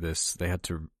something like this,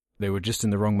 they were just in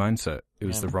the wrong mindset. It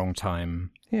was the wrong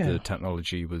time. Yeah. The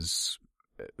technology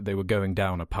they were going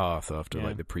down a path after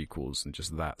like the prequels and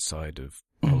just that side of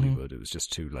Hollywood. It was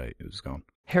just too late. It was gone.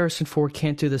 Harrison Ford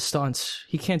can't do the stunts.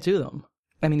 He can't do them.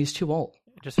 I mean, he's too old.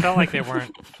 It just felt like they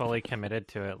weren't fully committed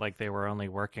to it. Like they were only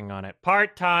working on it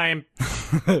part-time.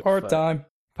 Part-time.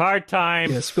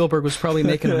 Part-time. Yeah, Spielberg was probably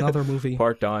making another movie.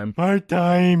 Part-time.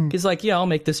 He's like, yeah, I'll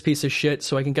make this piece of shit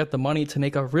so I can get the money to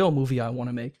make a real movie I want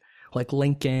to make. Like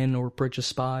Lincoln or Bridge of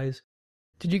Spies.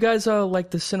 Did you guys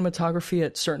like the cinematography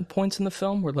at certain points in the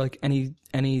film? Were like any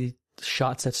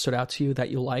shots that stood out to you that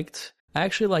you liked? I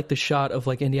actually like the shot of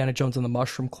like Indiana Jones on the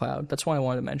mushroom cloud. That's why I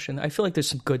wanted to mention. I feel like there's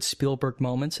some good Spielberg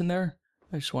moments in there.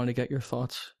 I just wanted to get your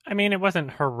thoughts. I mean, it wasn't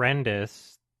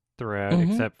horrendous throughout,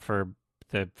 except for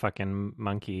the fucking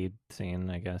monkey scene,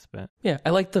 I guess. But yeah,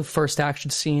 I like the first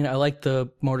action scene. I like the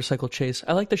motorcycle chase.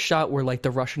 I like the shot where like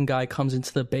the Russian guy comes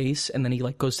into the base and then he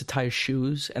like goes to tie his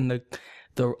shoes and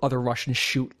the other Russians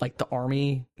shoot like the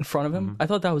army in front of him. I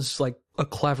thought that was like a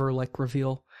clever like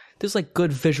reveal. There's like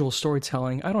good visual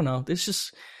storytelling. I don't know. It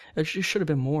just should have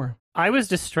been more. I was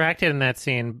distracted in that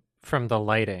scene from the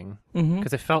lighting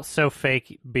because it felt so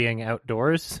fake being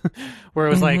outdoors, where it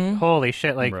was like, holy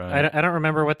shit! Like I don't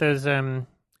remember what those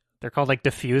they're called, like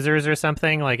diffusers or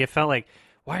something. Like it felt like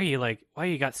why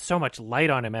you got so much light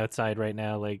on him outside right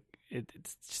now? Like it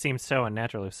seems so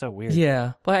unnatural. It was so weird.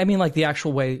 Yeah, but I mean, like the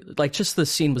actual way, like just the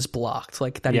scene was blocked.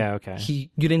 Like that. Yeah, okay. You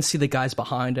didn't see the guys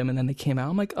behind him, and then they came out.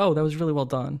 I'm like, oh, that was really well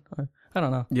done. I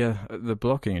don't know. Yeah, the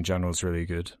blocking in general is really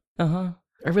good.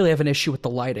 I really have an issue with the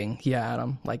lighting. Yeah,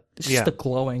 Adam. Like just the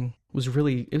glowing was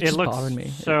really it just bothered me.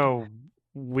 So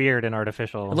weird and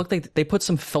artificial. It looked like they put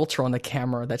some filter on the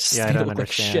camera that just I don't looked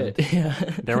understand. like shit. Yeah.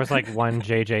 There was like one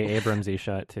J.J. Abrams-y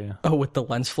shot too. Oh, with the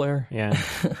lens flare? Yeah.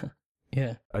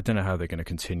 Yeah. I don't know how they're going to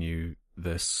continue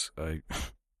this. They're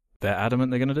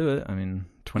adamant they're going to do it. I mean,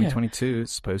 2022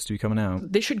 is supposed to be coming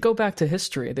out. They should go back to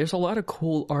history. There's a lot of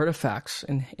cool artifacts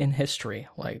in history,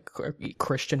 like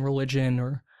Christian religion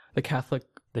or the Catholic.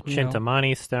 The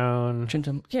Chintamani stone.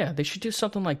 Yeah, they should do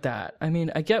something like that. I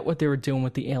mean, I get what they were doing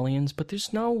with the aliens, but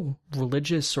there's no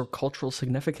religious or cultural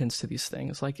significance to these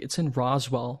things. Like, it's in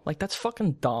Roswell. Like, that's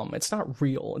fucking dumb. It's not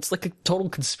real. It's like a total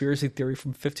conspiracy theory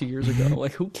from 50 years ago.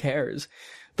 Like, who cares?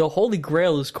 The Holy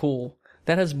Grail is cool.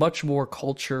 That has much more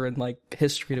culture and, like,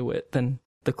 history to it than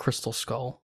the Crystal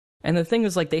Skull. And the thing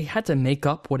is, like, they had to make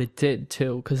up what it did,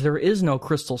 too, because there is no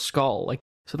Crystal Skull. Like,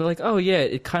 so they're like, oh, yeah,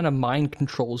 it kind of mind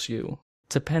controls you.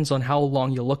 Depends on how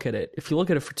long you look at it. If you look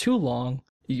at it for too long,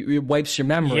 it wipes your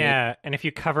memory. Yeah, and if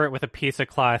you cover it with a piece of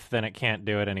cloth, then it can't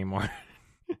do it anymore.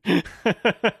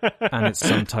 And it's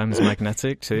sometimes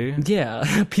magnetic too.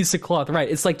 Yeah, a piece of cloth, right.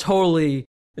 It's like totally,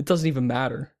 it doesn't even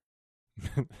matter.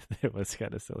 It was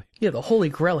kind of silly. Yeah, the Holy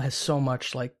Grail has so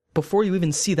much, like, before you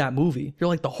even see that movie, you're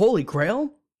like, the Holy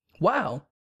Grail? Wow.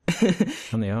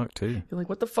 And the Ark too. You're like,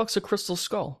 what the fuck's a Crystal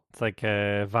Skull? It's like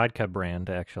a vodka brand,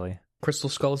 actually. Crystal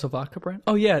Skull is a vodka brand?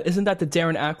 Oh, yeah. Isn't that the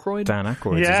Darren Aykroyd? Dan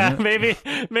Aykroyd, yeah, isn't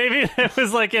it? maybe it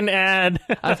was like an ad.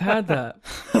 I've had that.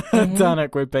 Dan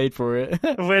Aykroyd paid for it.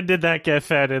 When did that get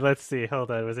founded? Let's see. Hold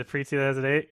on. Was it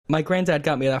pre-2008? My granddad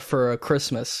got me that for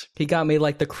Christmas. He got me,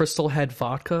 like, the Crystal Head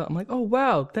vodka. I'm like, oh,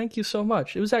 wow. Thank you so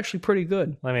much. It was actually pretty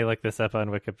good. Let me look this up on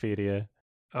Wikipedia.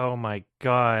 Oh, my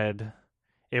God.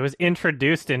 It was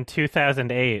introduced in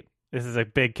 2008. This is a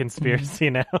big conspiracy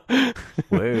now.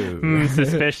 Whoa.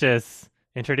 Suspicious.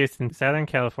 Introduced in Southern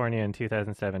California in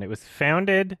 2007. It was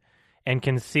founded and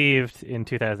conceived in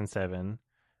 2007.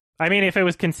 I mean, if it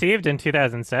was conceived in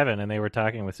 2007 and they were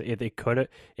talking with it could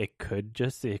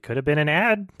have been an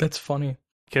ad. That's funny.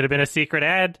 Could have been a secret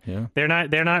ad. Yeah. They're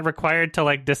not required to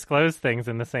like disclose things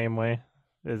in the same way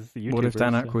as YouTubers. What if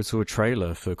Dan Aykroyd saw a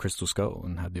trailer for Crystal Skull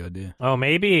and had the idea? Oh,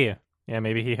 maybe. Yeah,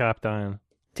 maybe he hopped on.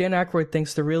 Dan Aykroyd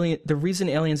thinks the reason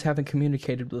aliens haven't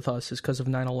communicated with us is because of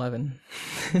 9/11.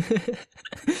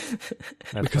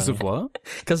 Because of what?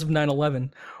 Because of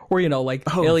 9/11. Or, you know, like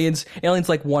aliens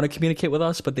like want to communicate with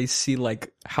us, but they see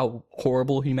like how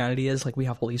horrible humanity is. Like we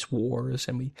have all these wars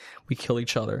and we kill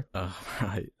each other. Oh,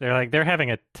 right. They're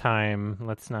having a time.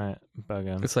 Let's not bug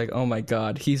them. It's like, oh my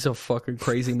God, he's a fucking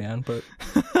crazy man. But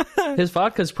his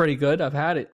vodka's pretty good. I've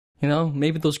had it. You know,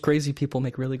 maybe those crazy people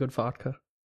make really good vodka.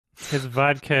 His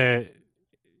vodka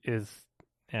is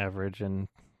average and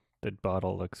the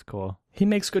bottle looks cool. He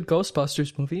makes good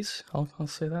Ghostbusters movies. I'll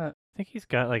say that. I think he's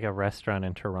got like a restaurant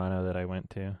in Toronto that I went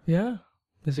to. Yeah?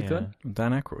 Is it good?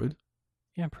 Dan Aykroyd?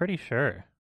 Yeah, I'm pretty sure.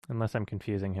 Unless I'm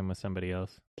confusing him with somebody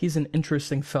else. He's an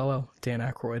interesting fellow, Dan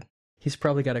Aykroyd. He's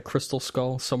probably got a crystal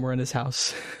skull somewhere in his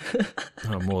house.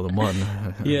 Oh, more than one.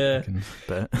 Yeah. I can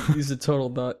bet. He's a total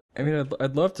nut. I mean,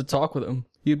 I'd love to talk with him.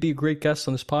 You'd be a great guest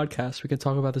on this podcast. We could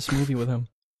talk about this movie with him.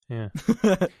 Yeah.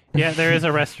 Yeah, there is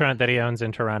a restaurant that he owns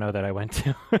in Toronto that I went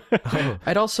to. Oh.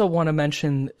 I'd also want to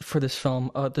mention for this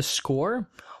film, the score.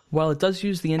 While it does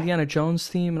use the Indiana Jones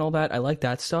theme and all that, I like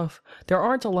that stuff. There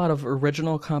aren't a lot of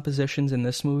original compositions in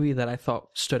this movie that I thought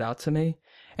stood out to me.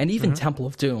 And even Temple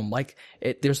of Doom, like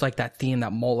there's like that theme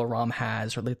that Mola Ram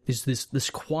has, or like, there's this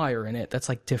choir in it that's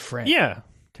like different. Yeah,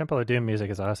 Temple of Doom music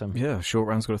is awesome. Yeah, Short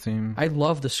Round's got a theme. I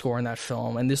love the score in that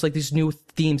film, and there's like these new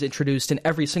themes introduced in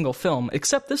every single film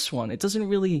except this one. It doesn't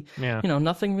really, you know,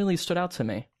 nothing really stood out to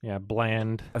me. Yeah,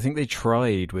 bland. I think they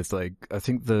tried with I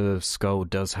think the skull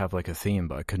does have a theme,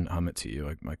 but I couldn't hum it to you.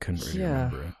 I couldn't really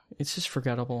remember it. It's just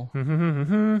forgettable.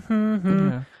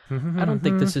 Yeah. I don't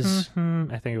think this is...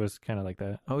 I think it was kind of like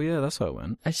that. Oh yeah, that's how it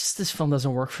went. This film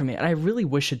doesn't work for me, and I really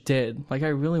wish it did. I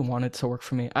really want it to work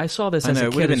for me. I saw this as a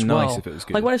it kid would have as been well. nice if it was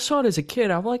good. When I saw it as a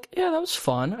kid, I'm like, yeah, that was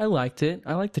fun. I liked it.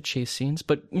 I liked the chase scenes.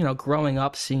 But, growing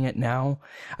up, seeing it now,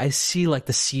 I see, the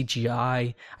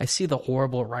CGI. I see the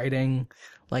horrible writing,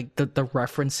 the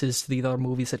references to the other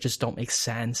movies that just don't make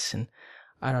sense. And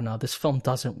I don't know. This film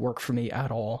doesn't work for me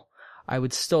at all. I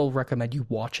would still recommend you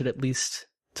watch it at least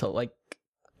to,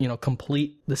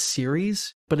 complete the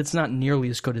series. But it's not nearly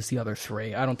as good as the other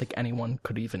three. I don't think anyone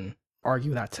could even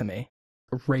argue that to me.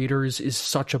 Raiders is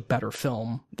such a better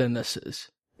film than this is.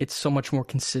 It's so much more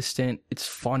consistent. It's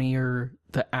funnier.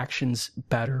 The action's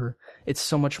better. It's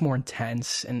so much more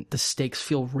intense, and the stakes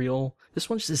feel real. This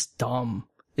one's just dumb.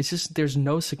 It's just, there's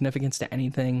no significance to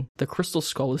anything. The Crystal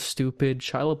Skull is stupid.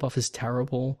 Shia LaBeouf is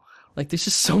terrible. There's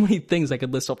just so many things I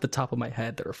could list off the top of my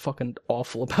head that are fucking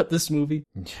awful about this movie.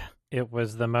 It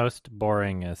was the most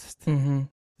boringest. Mm-hmm.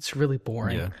 It's really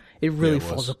boring. Yeah. It really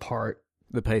falls apart.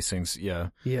 The pacings, yeah.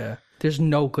 Yeah. There's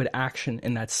no good action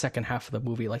in that second half of the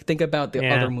movie. Think about the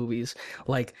other movies.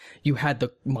 You had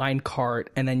the mine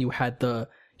cart, and then you had the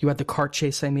cart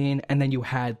chase, and then you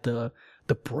had the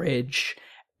bridge.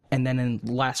 And then in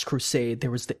Last Crusade,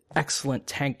 there was the excellent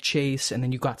tank chase, and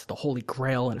then you got to the Holy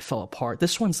Grail, and it fell apart.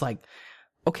 This one's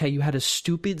okay, you had a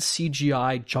stupid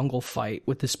CGI jungle fight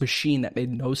with this machine that made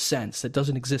no sense, that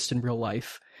doesn't exist in real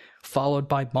life, followed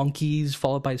by monkeys,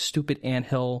 followed by a stupid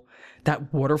anthill.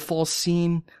 That waterfall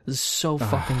scene is so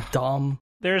fucking dumb.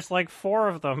 There's 4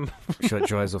 of them. So it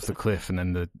drives off the cliff and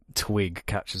then the twig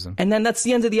catches him. And then that's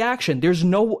the end of the action. There's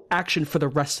no action for the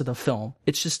rest of the film.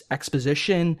 It's just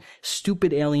exposition,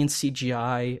 stupid alien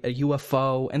CGI, a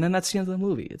UFO, and then that's the end of the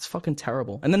movie. It's fucking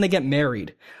terrible. And then they get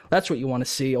married. That's what you want to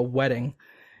see, a wedding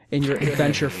in your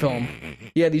adventure film.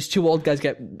 Yeah, these two old guys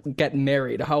get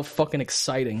married. How fucking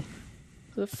exciting.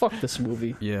 Fuck this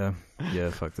movie. Yeah,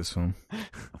 fuck this film.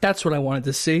 That's what I wanted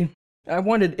to see. I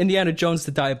wanted Indiana Jones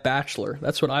to die a bachelor.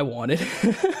 That's what I wanted.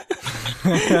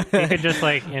 You could just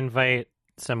invite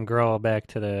some girl back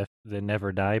to the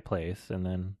never die place and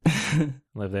then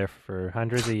live there for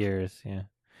hundreds of years. Yeah,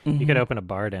 You could open a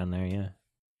bar down there. Yeah,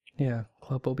 yeah,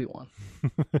 Club Obi-Wan.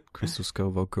 Crystal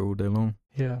Skull vodka all day long.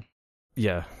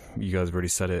 Yeah, you guys have already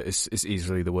said it. It's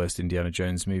easily the worst Indiana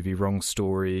Jones movie. Wrong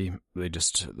story.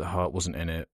 The heart wasn't in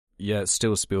it. Yeah, it's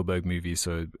still a Spielberg movie,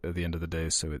 so at the end of the day,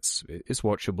 so it's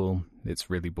watchable. It's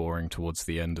really boring towards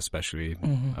the end, especially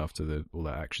after all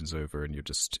that action's over, and you're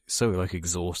just so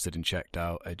exhausted and checked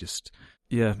out.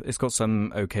 It's got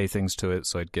some okay things to it,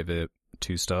 so I'd give it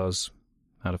 2 stars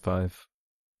out of 5,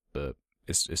 but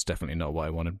it's definitely not what I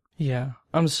wanted. Yeah,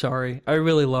 I'm sorry. I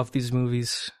really love these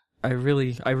movies. I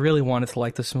really wanted to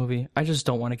like this movie. I just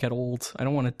don't want to get old. I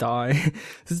don't want to die.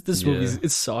 This movie,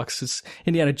 it sucks. It's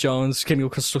Indiana Jones, King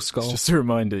of Crystal Skull. It's just a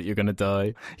reminder that you're going to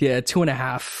die. Yeah,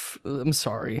 2.5. I'm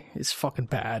sorry. It's fucking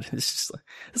bad. It's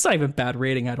not even bad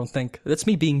rating, I don't think. That's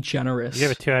me being generous. You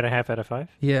give it 2.5 out of 5?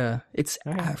 Yeah, it's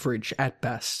average at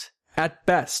best. At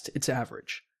best, it's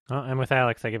average. Well, I'm with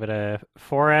Alex. I give it a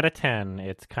 4 out of 10.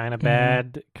 It's kind of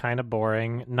bad, kind of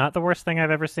boring. Not the worst thing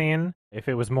I've ever seen. If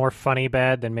it was more funny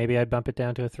bad, then maybe I'd bump it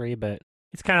down to a 3, but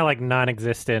it's kind of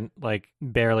non-existent,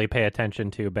 barely pay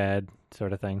attention to bad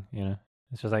sort of thing,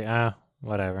 It's just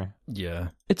whatever. Yeah.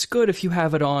 It's good if you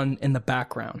have it on in the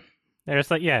background.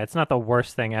 There's it's not the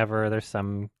worst thing ever. There's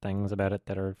some things about it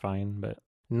that are fine, but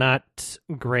not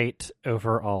great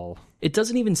overall. It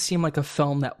doesn't even seem like a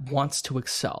film that wants to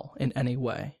excel in any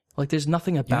way. There's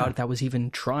nothing about it that was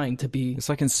even trying to be... It's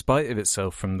in spite of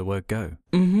itself from the word go.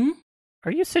 Mm-hmm.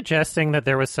 Are you suggesting that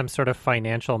there was some sort of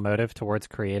financial motive towards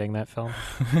creating that film?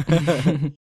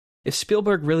 If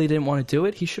Spielberg really didn't want to do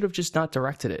it, he should have just not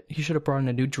directed it. He should have brought in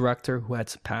a new director who had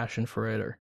some passion for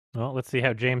it. Well, let's see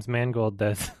how James Mangold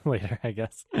does later, I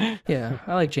guess. Yeah,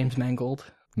 I like James Mangold.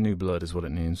 New blood is what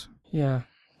it needs. Yeah.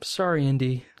 Sorry,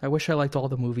 Indy. I wish I liked all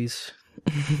the movies.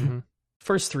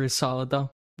 First 3 is solid, though.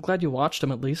 I'm glad you watched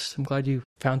them, at least. I'm glad you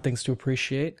found things to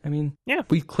appreciate.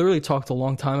 We clearly talked a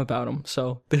long time about them,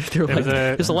 so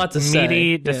there's a lot to say.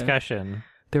 Meaty discussion. Yeah.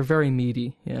 They're very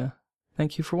meaty, yeah.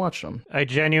 Thank you for watching them. I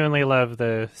genuinely love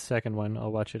the second one.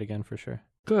 I'll watch it again for sure.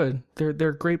 Good. They're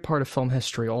a great part of film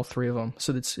history, all 3 of them,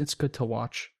 so it's good to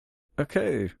watch.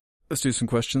 Okay. Let's do some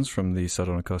questions from the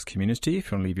Sardonicast community.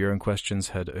 If you want to leave your own questions,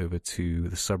 head over to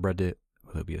the subreddit.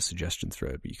 There'll be a suggestion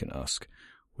thread where you can ask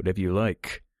whatever you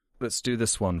like. Let's do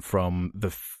this one from the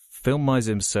filmizer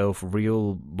himself,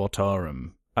 Real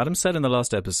Botarum. Adam said in the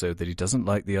last episode that he doesn't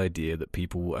like the idea that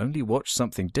people will only watch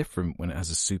something different when it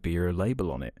has a superhero label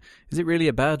on it. Is it really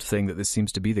a bad thing that this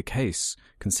seems to be the case,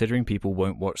 considering people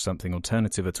won't watch something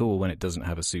alternative at all when it doesn't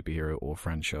have a superhero or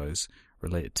franchise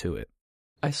related to it?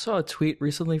 I saw a tweet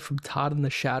recently from Todd in the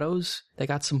Shadows. They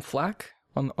got some flack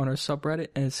on our subreddit,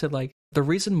 and it said, like, the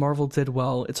reason Marvel did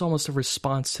well, it's almost a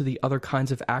response to the other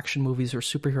kinds of action movies or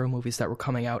superhero movies that were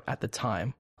coming out at the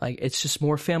time. Like, it's just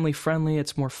more family-friendly,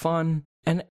 it's more fun.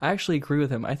 And I actually agree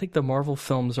with him. I think the Marvel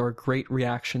films are a great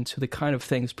reaction to the kind of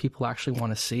things people actually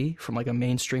want to see from, like, a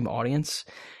mainstream audience.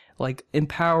 Like,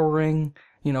 empowering,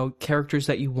 characters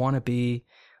that you want to be,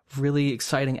 really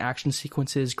exciting action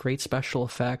sequences, great special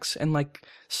effects, and, like,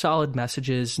 solid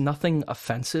messages, nothing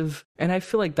offensive. And I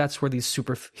feel like that's where these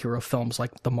superhero films,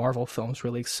 like the Marvel films,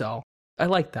 really excel. I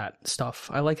like that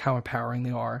stuff. I like how empowering they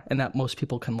are, and that most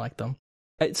people can like them.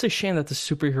 It's a shame that the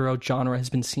superhero genre has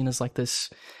been seen as, like,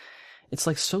 this... It's,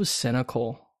 like, so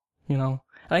cynical, And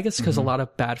I guess because a lot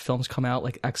of bad films come out,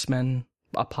 like X-Men,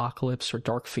 Apocalypse, or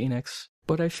Dark Phoenix.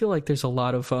 But I feel like there's a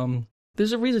lot of,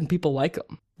 there's a reason people like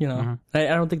them, I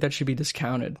don't think that should be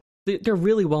discounted. They're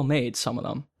really well made, some of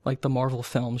them, like the Marvel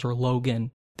films or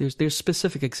Logan. There's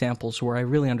specific examples where I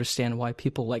really understand why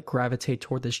people, like, gravitate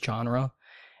toward this genre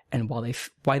and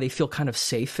why they feel kind of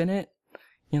safe in it,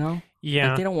 Yeah.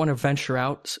 Like, they don't want to venture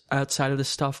outside of this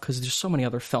stuff because there's so many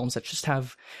other films that just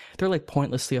they're, like,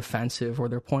 pointlessly offensive, or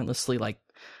they're pointlessly, like,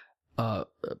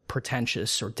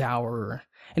 pretentious or dour.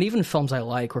 And even films I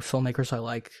like, or filmmakers I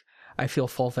like, I feel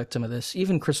fall victim of this.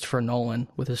 Even Christopher Nolan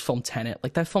with his film Tenet,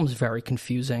 like, that film's very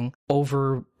confusing,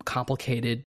 over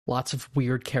complicated, lots of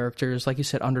weird characters, like you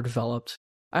said, underdeveloped.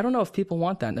 I don't know if people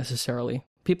want that necessarily.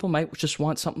 People might just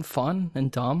want something fun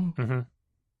and dumb. Mm-hmm.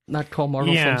 Not call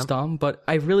Marvel films dumb, but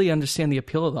I really understand the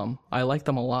appeal of them. I like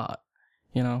them a lot.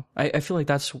 I feel like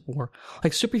that's where,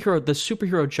 like, the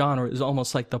superhero genre is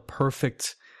almost like the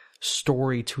perfect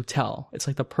story to tell. It's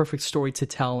like the perfect story to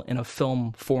tell in a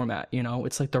film format,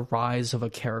 It's like the rise of a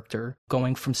character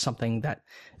going from something that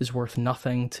is worth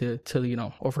nothing to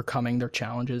overcoming their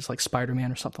challenges, like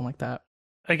Spider-Man or something like that.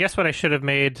 I guess what I should have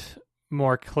made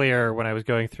more clear when I was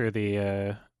going through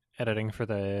the editing for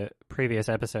the previous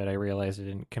episode, I realized I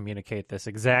didn't communicate this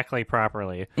exactly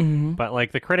properly. Mm-hmm. But,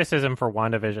 like, the criticism for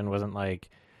WandaVision wasn't like,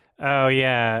 oh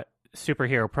yeah,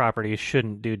 superhero properties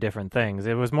shouldn't do different things.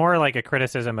 It was more like a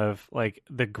criticism of, like,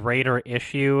 the greater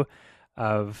issue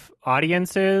of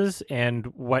audiences and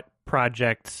what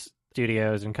projects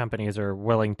studios and companies are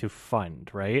willing to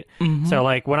fund, right? Mm-hmm. So,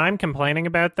 like, when I'm complaining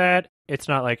about that, it's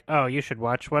not like, oh, you should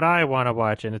watch what I want to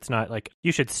watch, and it's not like,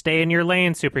 you should stay in your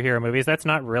lane, superhero movies. That's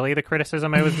not really the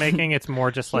criticism I was making. It's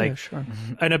more just like sure.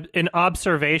 an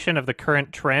observation of the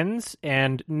current trends,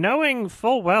 and knowing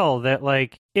full well that,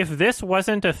 like, if this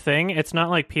wasn't a thing, it's not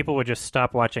like people would just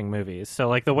stop watching movies. So,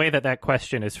 like, the way that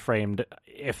question is framed,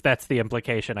 if that's the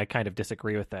implication, I kind of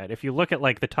disagree with that. If you look at,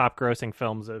 like, the top grossing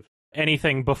films of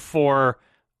anything before,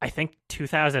 I think,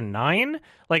 2009,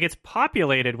 like, it's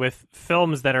populated with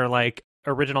films that are, like,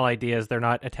 original ideas. They're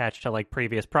not attached to, like,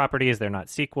 previous properties. They're not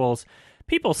sequels.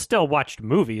 People still watched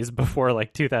movies before,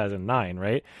 like, 2009,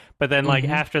 right? But then, like,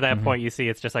 after that point, you see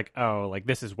it's just like, oh, like,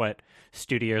 this is what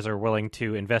studios are willing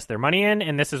to invest their money in,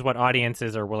 and this is what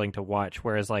audiences are willing to watch.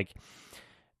 Whereas, like,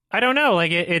 I don't know,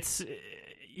 like, it's...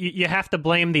 You have to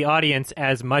blame the audience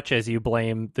as much as you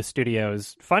blame the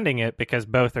studios funding it, because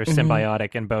both are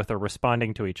symbiotic and both are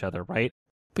responding to each other, right?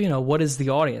 But, what is the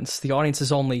audience? The audience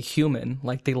is only human.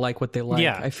 Like, they like what they like.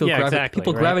 Yeah, I feel exactly,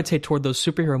 people right? gravitate toward those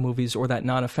superhero movies or that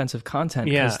non-offensive content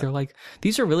because they're like,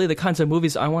 these are really the kinds of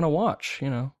movies I want to watch,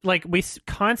 Like, we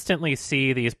constantly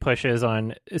see these pushes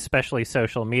on, especially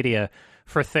social media,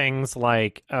 for things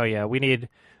like, oh yeah, we need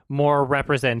more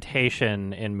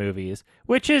representation in movies,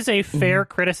 which is a fair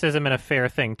criticism and a fair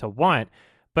thing to want.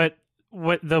 But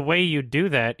the way you do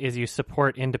that is you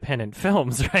support independent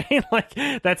films, right? Like,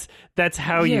 that's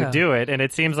how you do it. And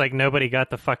it seems like nobody got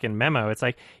the fucking memo. It's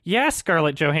like, yeah,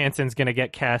 Scarlett Johansson's going to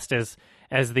get cast as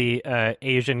the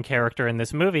Asian character in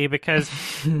this movie, because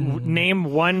name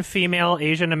one female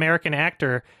Asian American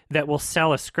actor that will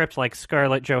sell a script like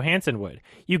Scarlett Johansson would.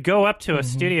 You go up to a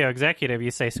studio executive, you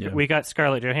say, we got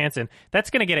Scarlett Johansson. That's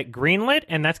going to get it greenlit,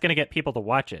 and that's going to get people to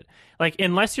watch it. Like,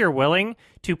 unless you're willing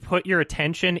to put your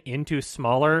attention into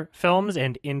smaller films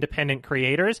and independent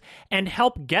creators and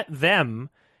help get them,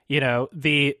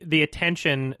 the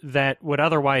attention that would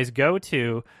otherwise go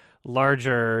to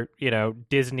larger,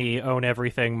 Disney, own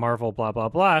everything, Marvel, blah, blah,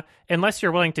 blah. Unless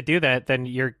you're willing to do that, then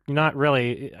you're not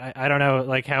really, I don't know,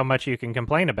 like, how much you can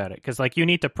complain about it. Because, like, you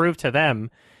need to prove to them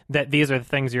that these are the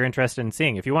things you're interested in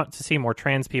seeing. If you want to see more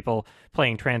trans people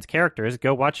playing trans characters,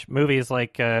 go watch movies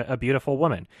like A Beautiful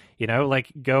Woman. You know,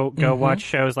 like go watch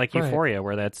shows like Euphoria,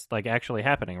 where that's like actually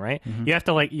happening, right? You have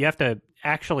to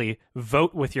actually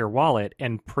vote with your wallet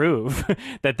and prove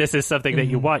that this is something that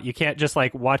you want. You can't just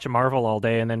like watch Marvel all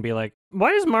day and then be like,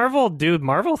 why does Marvel do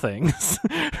Marvel things?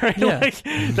 Right? Yeah. Like,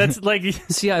 that's like,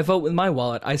 see, I vote with my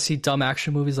wallet. I see dumb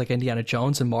action movies like Indiana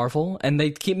Jones and Marvel, and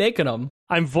they keep making them.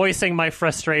 I'm voicing my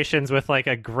frustrations with like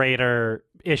a greater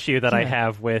issue that I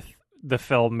have with the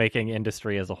filmmaking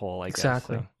industry as a whole, I guess.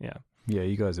 Exactly. So, yeah. Yeah,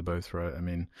 you guys are both right. I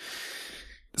mean,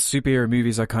 superhero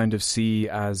movies I kind of see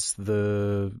as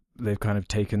they've kind of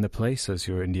taken the place as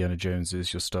your Indiana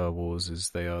Joneses, your Star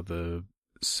Warses. They are the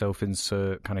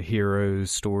self-insert kind of hero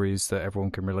stories that everyone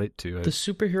can relate to. The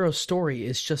superhero story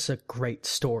is just a great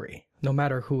story, no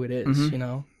matter who it is, you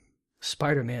know?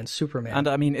 Spider-Man, Superman. And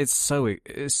I mean, it's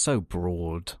so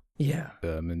broad. Yeah.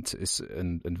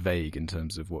 And vague in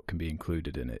terms of what can be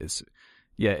included in it.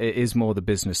 It is more the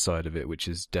business side of it, which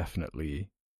is definitely,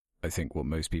 I think, what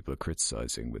most people are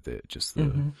criticizing with it. Just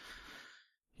the,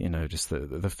 just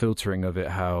the filtering of it.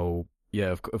 How,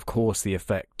 of course, the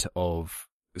effect of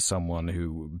someone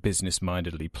who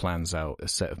business-mindedly plans out a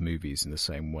set of movies in the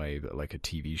same way that like a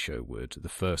TV show would. The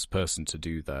first person to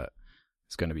do that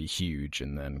is going to be huge,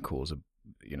 and then cause a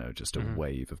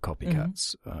wave of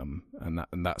copycats.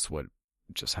 And that's what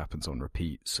just happens on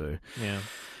repeat. So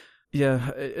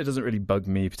it doesn't really bug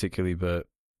me particularly, but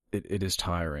it is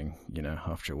tiring,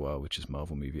 after a while, which is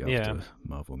Marvel movie after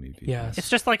Marvel movie. Yes. It's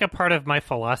just like a part of my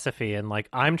philosophy, and like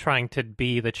I'm trying to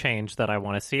be the change that I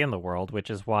want to see in the world, which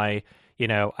is why,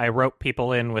 I rope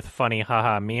people in with funny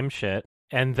haha meme shit,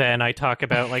 and then I talk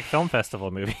about like film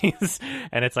festival movies.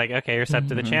 And it's like, okay, you're sub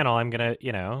to the channel. I'm gonna,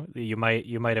 you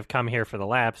might have come here for the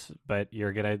laughs, but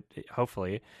you're gonna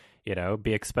hopefully,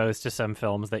 be exposed to some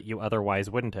films that you otherwise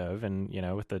wouldn't have. And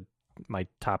with my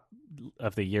top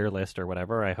of the year list or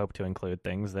whatever, I hope to include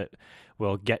things that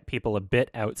will get people a bit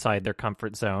outside their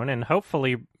comfort zone, and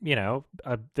hopefully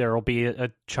there will be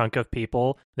a chunk of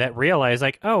people that realize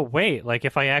like, oh wait, like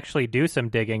if I actually do some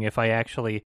digging, if I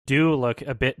actually do look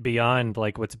a bit beyond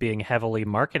like what's being heavily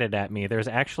marketed at me, there's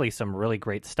actually some really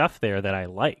great stuff there that I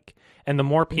like. And the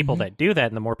more people that do that,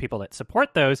 and the more people that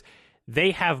support those,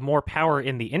 they have more power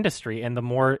in the industry, and the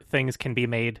more things can be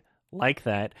made like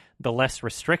that, the less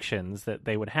restrictions that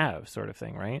they would have, sort of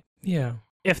thing, right? Yeah.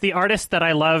 If the artist that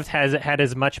I loved had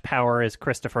as much power as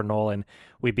Christopher Nolan,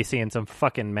 we'd be seeing some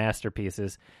fucking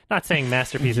masterpieces. Not saying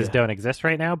masterpieces don't exist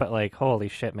right now, but like, holy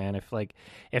shit, man.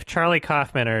 If Charlie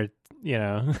Kaufman or,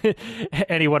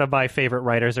 any one of my favorite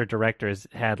writers or directors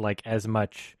had like as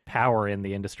much power in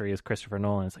the industry as Christopher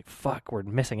Nolan, it's like, fuck, we're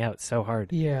missing out so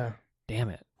hard. Yeah. Damn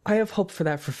it. I have hope for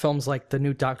that for films like the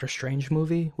new Doctor Strange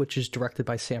movie, which is directed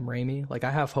by Sam Raimi. Like,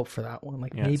 I have hope for that one.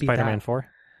 Like, maybe Spider-Man 4?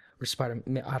 Or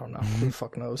Spider-Man, I don't know. Who the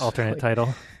fuck knows? Alternate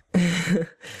title.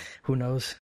 Who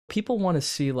knows? People want to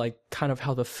see, like, kind of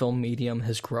how the film medium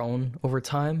has grown over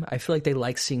time. I feel like they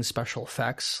like seeing special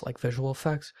effects, like visual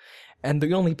effects. And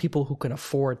the only people who can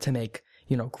afford to make,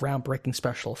 groundbreaking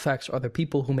special effects are the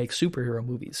people who make superhero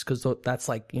movies. Because that's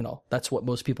like, that's what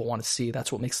most people want to see.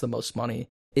 That's what makes the most money.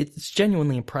 It's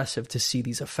genuinely impressive to see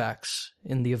these effects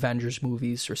in the Avengers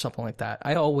movies or something like that.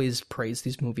 I always praise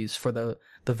these movies for the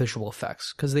visual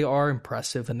effects because they are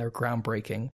impressive and they're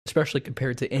groundbreaking, especially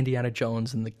compared to Indiana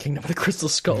Jones and the Kingdom of the Crystal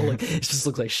Skull. Like, it just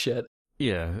looks like shit.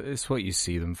 Yeah, it's what you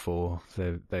see them for.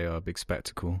 They are a big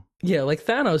spectacle. Yeah, like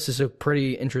Thanos is a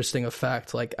pretty interesting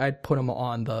effect. Like, I'd put him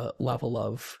on the level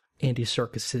of Andy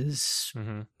Serkis's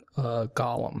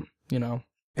Gollum,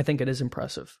 I think it is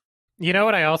impressive. You know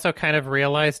what I also kind of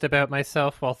realized about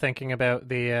myself while thinking about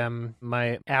the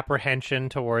my apprehension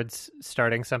towards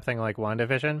starting something like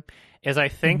WandaVision is I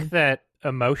think that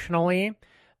emotionally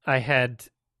I had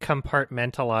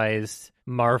compartmentalized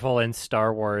Marvel and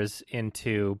Star Wars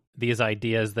into these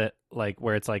ideas that like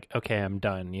where it's like, okay, I'm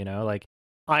done, like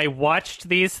I watched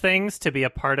these things to be a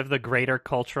part of the greater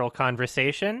cultural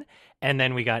conversation, and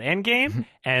then we got Endgame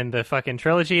and the fucking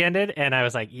trilogy ended, and I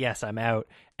was like, yes, I'm out.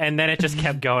 And then it just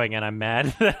kept going, and I'm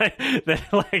mad Yeah,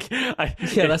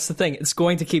 that's the thing. It's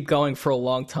going to keep going for a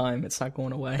long time. It's not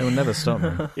going away. It will never stop,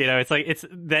 man. It's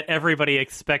that everybody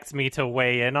expects me to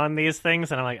weigh in on these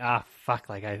things, and I'm like, fuck,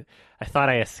 like I thought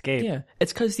I escaped. Yeah,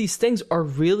 it's because these things are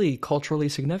really culturally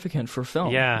significant for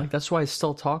film. Yeah. Like, that's why I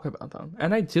still talk about them.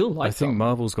 And I do like them. I think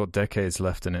Marvel's got decades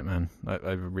left in it, man.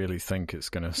 I really think think it's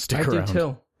going to stick around. I do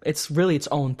too. It's really its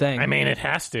own thing. I mean, it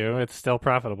has to. It's still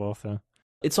profitable, so.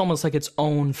 It's almost like its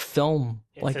own film.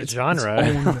 It's like a it's genre.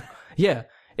 Its own,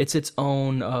 it's its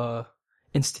own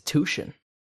institution.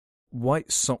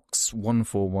 White Socks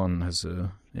 141 has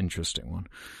a interesting one.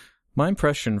 My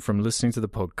impression from listening to the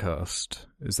podcast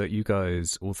is that you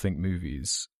guys all think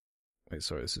movies... Wait,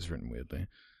 sorry, this is written weirdly.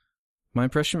 My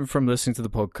impression from listening to the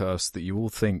podcast that you all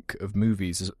think of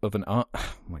movies as of an art...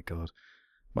 Oh my god.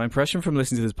 My impression from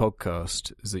listening to this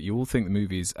podcast is that you all think the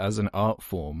movies as an art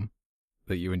form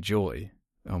that you enjoy.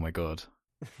 Oh my god.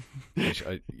 You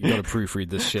gotta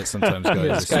proofread this shit sometimes,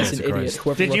 guys. This guy's an idiot.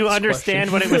 Did you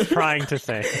understand what it was trying to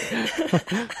say?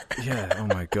 Yeah, oh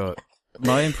my god.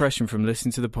 My impression from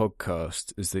listening to the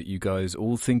podcast is that you guys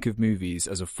all think of movies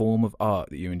as a form of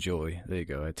art that you enjoy. There you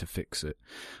go, I had to fix it.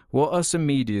 What are some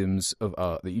mediums of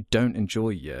art that you don't enjoy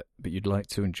yet, but you'd like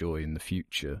to enjoy in the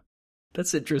future?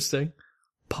 That's interesting.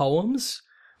 Poems?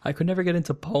 I could never get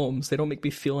into poems. They don't make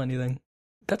me feel anything.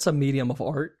 That's a medium of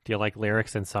art. Do you like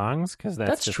lyrics and songs? Because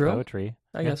that's just true. poetry.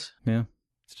 I guess. Yeah.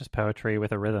 It's just poetry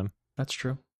with a rhythm. That's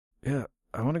true. Yeah,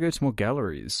 I want to go to more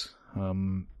galleries.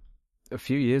 A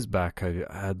few years back, I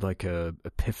had like a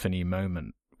epiphany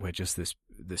moment where just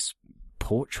this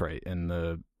portrait in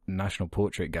the National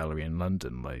Portrait Gallery in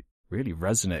London like really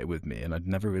resonated with me, and I'd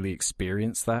never really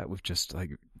experienced that with just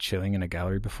like chilling in a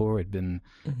gallery before. I'd been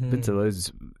to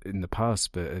loads in the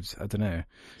past, but I don't know.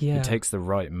 Yeah, it takes the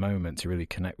right moment to really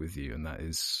connect with you, and that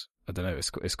is, I don't know,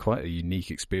 it's quite a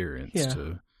unique experience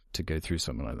to go through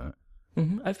something like that.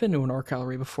 I've been to an art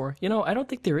gallery before. You know, I don't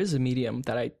think there is a medium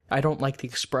that I don't like the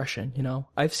expression, you know?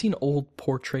 I've seen old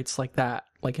portraits like that,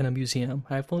 like in a museum.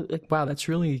 I've like, wow, that's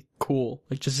really cool.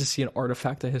 Like just to see an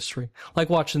artifact of history. Like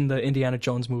watching the Indiana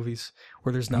Jones movies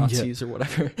where there's Nazis or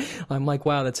whatever. I'm like,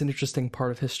 wow, that's an interesting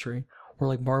part of history. Or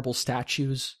like marble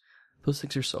statues. Those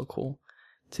things are so cool.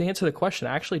 To answer the question,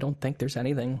 I actually don't think there's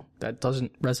anything that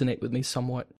doesn't resonate with me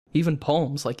somewhat. Even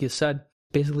poems, like you said,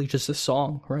 basically just a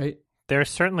song, right? There are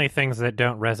certainly things that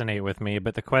don't resonate with me,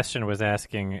 but the question was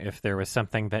asking if there was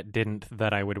something that didn't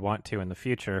that I would want to in the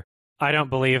future. I don't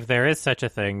believe there is such a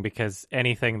thing, because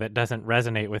anything that doesn't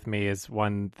resonate with me is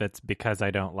one that's because I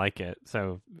don't like it.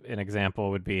 So an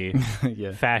example would be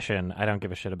fashion. I don't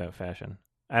give a shit about fashion.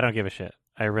 I don't give a shit.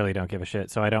 I really don't give a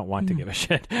shit, so I don't want to give a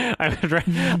shit.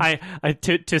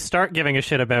 To start giving a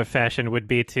shit about fashion would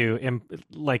be to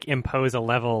impose a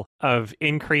level of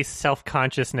increased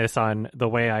self-consciousness on the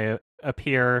way I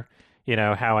appear, you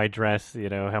know, how I dress, you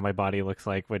know, how my body looks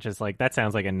like, which is like, that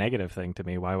sounds like a negative thing to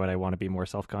me. Why would I want to be more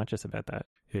self-conscious about that?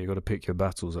 Yeah, you got to pick your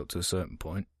battles up to a certain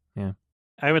point. Yeah.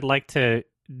 I would like to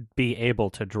be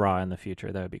able to draw in the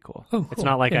future. That would be cool. Oh, cool. It's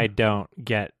not like I don't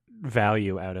get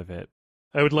value out of it.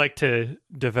 I would like to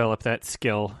develop that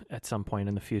skill at some point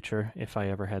in the future if I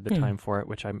ever had the time for it,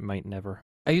 which I might never.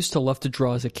 I used to love to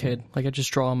draw as a kid. Like, I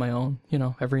just draw on my own, you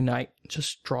know, every night.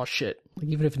 Just draw shit. Like,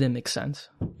 even if it didn't make sense.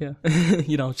 Yeah.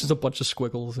 You know, it's just a bunch of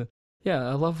squiggles. And, yeah,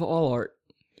 I love all art.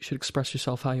 You should express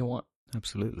yourself how you want.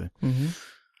 Absolutely.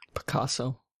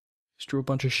 Picasso. Just drew a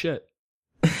bunch of shit.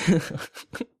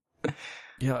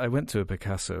 Yeah, I went to a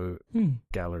Picasso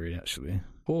gallery, actually.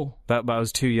 Cool. But I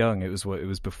was too young. It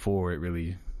was before it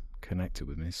really connected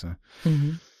with me, so.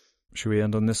 Should we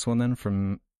end on this one then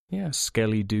from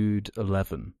Skelly Dude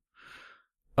 11?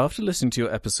 After listening to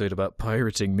your episode about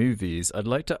pirating movies, I'd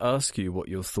like to ask you what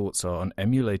your thoughts are on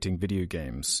emulating video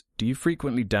games. Do you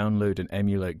frequently download and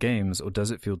emulate games, or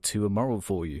does it feel too immoral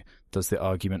for you? Does the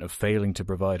argument of failing to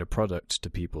provide a product to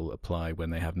people apply when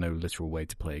they have no literal way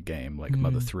to play a game, like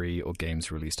Mother 3 or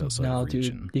games released outside of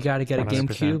region? No, dude, you gotta get 100%. A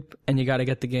GameCube, and you gotta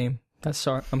get the game. I'm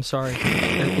sorry.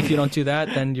 If you don't do that,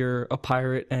 then you're a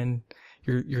pirate and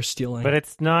you're stealing. But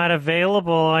it's not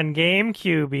available on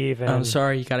GameCube even. I'm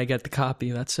sorry, you gotta get the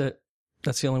copy. That's it.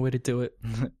 That's the only way to do it.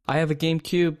 I have a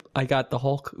GameCube. I got the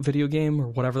Hulk video game, or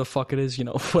whatever the fuck it is, you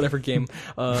know, whatever game.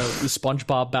 The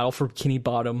SpongeBob Battle for Bikini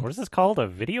Bottom. What is this called? A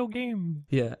video game?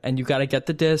 Yeah, and you gotta get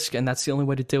the disc, and that's the only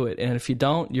way to do it. And if you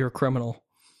don't, you're a criminal.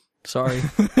 Sorry.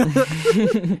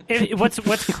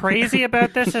 What's crazy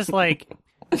about this is like,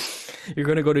 you're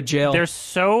gonna go to jail. There's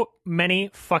so many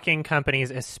fucking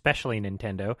companies, especially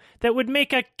Nintendo, that would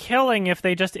make a killing if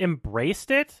they just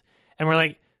embraced it. And we're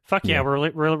like, fuck yeah, we're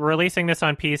releasing this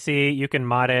on PC. You can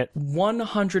mod it.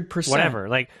 100%. Whatever.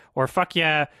 Like, or fuck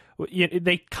yeah.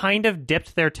 They kind of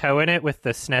dipped their toe in it with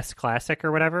the SNES Classic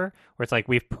or whatever, where it's like,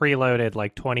 we've preloaded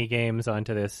like 20 games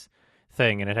onto this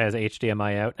thing and it has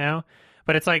HDMI out now.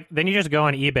 But it's like, then you just go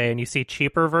on eBay and you see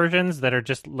cheaper versions that are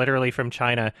just literally from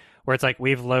China, where it's like,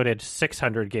 we've loaded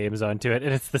 600 games onto it,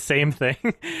 and it's the same thing.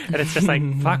 And it's just like,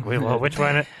 fuck, well, which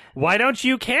one? Why don't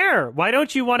you care? Why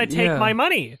don't you want to take my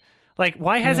money? Like,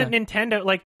 why hasn't Nintendo,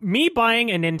 like, me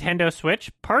buying a Nintendo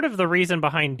Switch, part of the reason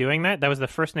behind doing that was the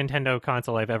first Nintendo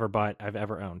console I've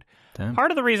ever owned. Damn.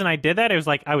 Part of the reason I did that, it was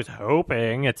like, I was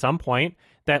hoping at some point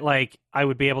that, like, I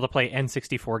would be able to play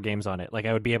N64 games on it. Like,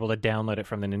 I would be able to download it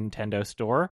from the Nintendo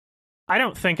store. I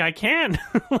don't think I can.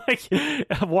 Like,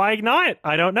 why not?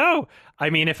 I don't know. I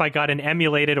mean, if I got an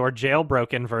emulated or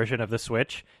jailbroken version of the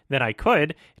Switch, then I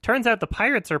could. It turns out the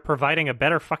pirates are providing a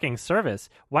better fucking service.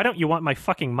 Why don't you want my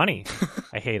fucking money?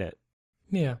 I hate it.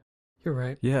 Yeah, you're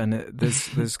right. Yeah, and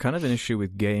there's kind of an issue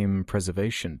with game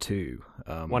preservation too.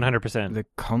 100%. They're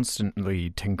constantly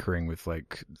tinkering with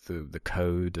like the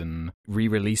code and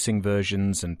re-releasing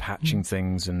versions and patching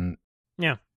things and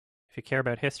yeah. If you care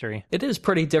about history. It is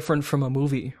pretty different from a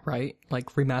movie, right? Like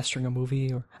remastering a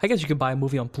movie, or I guess you could buy a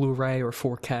movie on Blu-ray or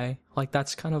 4K. Like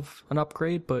that's kind of an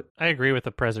upgrade, but I agree with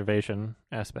the preservation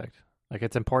aspect. Like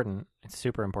it's important. It's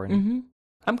super important.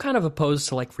 I'm kind of opposed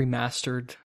to like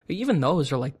remastered. Even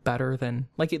those are like better than,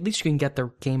 like at least you can get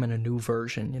the game in a new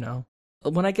version, you know?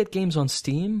 When I get games on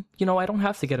Steam, you know, I don't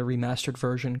have to get a remastered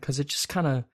version because it just kind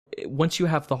of, once you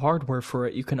have the hardware for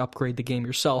it, you can upgrade the game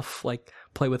yourself, like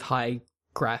play with high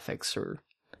graphics or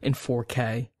in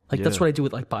 4K. Like that's what I do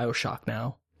with like BioShock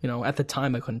now. You know, at the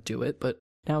time I couldn't do it, but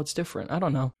now it's different. I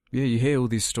don't know. Yeah, you hear all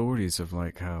these stories of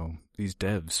like how these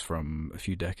devs from a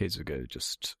few decades ago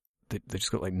just they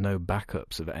just got like no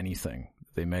backups of anything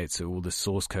they made, so all the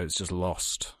source code's just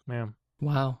lost. Yeah.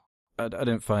 Wow. I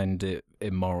don't find it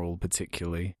immoral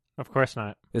particularly. Of course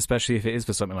not. Especially if it is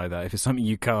for something like that. If it's something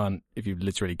if you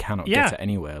literally cannot get it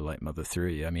anywhere, like Mother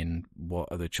 3, I mean, what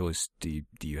other choice do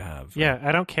you have? Yeah,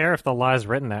 I don't care if the law is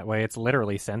written that way. It's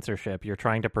literally censorship. You're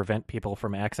trying to prevent people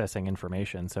from accessing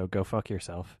information, so go fuck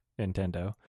yourself,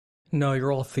 Nintendo. No,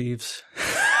 you're all thieves.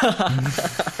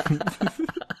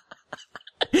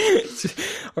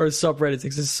 Our subreddits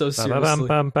exist so seriously. You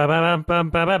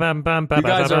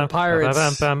guys are pirates.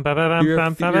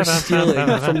 You're stealing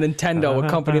from Nintendo, a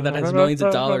company that has millions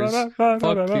of dollars.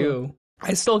 Fuck you.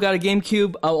 I still got a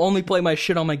GameCube. I'll only play my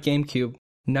shit on my GameCube.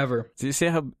 Never. Do you see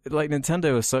how, like,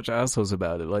 Nintendo are such assholes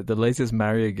about it? Like, the latest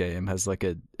Mario game has, like,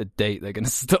 a date they're going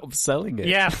to stop selling it.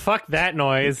 Yeah, fuck that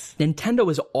noise. Nintendo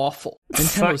is awful.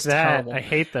 Nintendo is terrible. I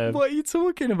hate them. What are you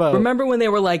talking about? Remember when they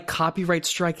were, like, copyright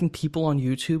striking people on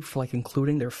YouTube for, like,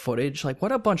 including their footage? Like,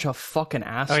 what a bunch of fucking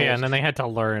assholes. Oh, yeah, and then they had to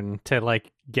learn to,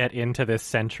 like, get into this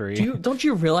century. Don't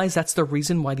you realize that's the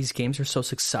reason why these games are so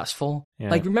successful? Yeah.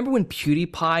 Like, remember when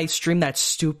PewDiePie streamed that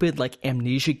stupid, like,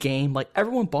 Amnesia game? Like,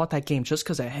 everyone bought that game just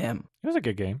because of him. It was a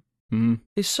good game.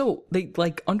 They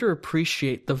like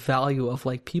underappreciate the value of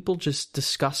like people just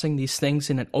discussing these things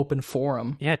in an open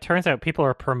forum. Yeah, it turns out people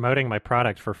are promoting my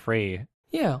product for free.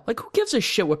 Yeah, like who gives a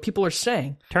shit what people are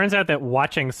saying? Turns out that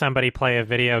watching somebody play a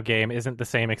video game isn't the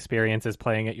same experience as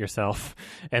playing it yourself.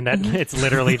 And that it's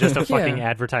literally just a fucking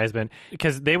advertisement.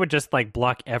 Because they would just like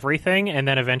block everything. And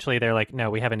then eventually they're like, no,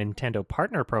 we have a Nintendo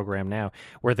partner program now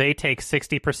where they take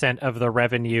 60% of the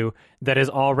revenue that is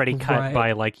already cut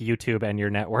by like YouTube and your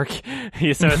network. So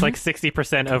it's like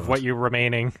 60% of what you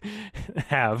remaining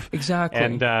have. Exactly.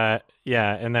 And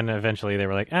yeah, and then eventually they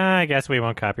were like, I guess we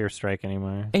won't copyright strike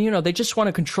anymore. And, you know, they just want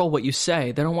to control what you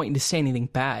say. They don't want you to say anything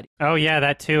bad. Oh, yeah,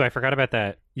 that too. I forgot about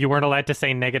that. You weren't allowed to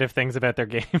say negative things about their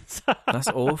games. That's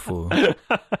awful.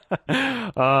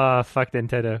 Oh, fuck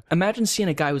Nintendo. Imagine seeing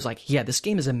a guy who's like, yeah, this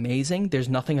game is amazing. There's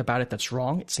nothing about it that's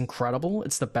wrong. It's incredible.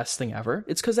 It's the best thing ever.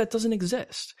 It's because that doesn't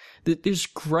exist. There's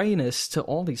grayness to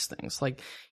all these things. Like,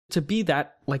 to be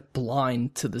that, like,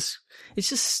 blind to this, it's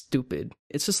just stupid.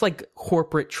 It's just, like,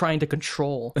 corporate trying to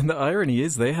control. And the irony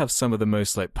is they have some of the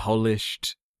most, like,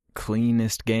 polished,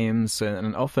 cleanest games,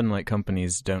 and often, like,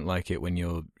 companies don't like it when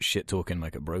you're shit-talking,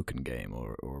 like, a broken game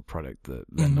or a product that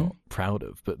they're not proud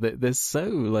of. But they're so,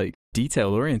 like,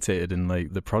 detail-oriented, and,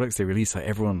 like, the products they release, like,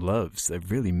 everyone loves. They're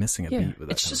really missing a beat with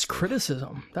that. It's just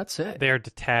criticism. That's it. They're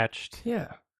detached.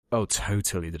 Yeah. Oh,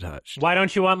 totally detached. Why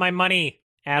don't you want my money,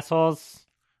 assholes?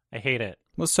 I hate it.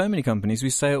 Well, so many companies, we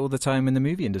say it all the time in the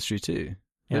movie industry too.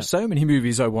 There's so many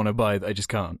movies I want to buy that I just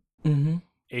can't.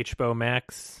 HBO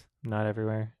Max, not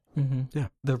everywhere. Yeah.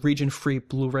 The region-free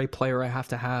Blu-ray player I have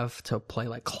to play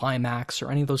like Climax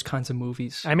or any of those kinds of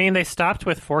movies. I mean, they stopped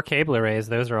with 4K Blu-rays.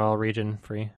 Those are all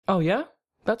region-free. Oh, yeah?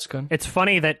 That's good. It's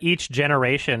funny that each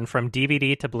generation, from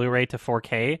DVD to Blu-ray to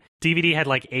 4K, DVD had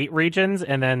like 8 regions,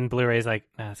 and then Blu-ray's like,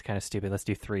 nah, that's kind of stupid, let's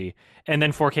do 3. And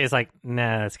then 4K is like,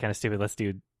 nah, that's kind of stupid, let's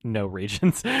do no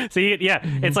regions. So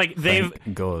it's like they've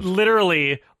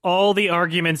literally all the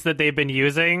arguments that they've been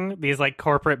using, these like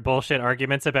corporate bullshit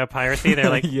arguments about piracy,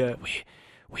 they're like,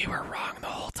 we were wrong the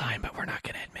whole time, but we're not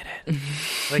going to admit it.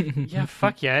 Like, yeah,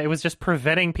 fuck yeah. It was just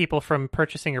preventing people from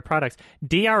purchasing your products.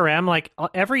 DRM, like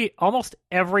almost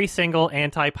every single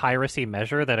anti-piracy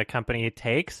measure that a company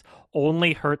takes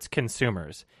only hurts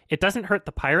consumers. It doesn't hurt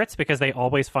the pirates because they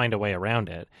always find a way around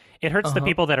it. It hurts the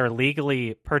people that are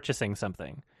legally purchasing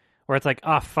something. Where it's like,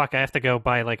 oh, fuck, I have to go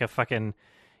buy like a fucking,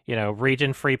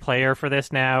 region-free player for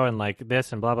this now and like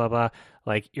this and blah, blah, blah.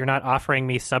 Like, you're not offering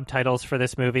me subtitles for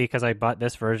this movie because I bought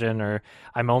this version, or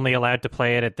I'm only allowed to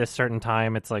play it at this certain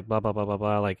time. It's like blah, blah, blah, blah,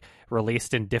 blah, like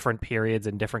released in different periods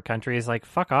in different countries. Like,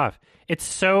 fuck off. It's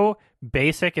so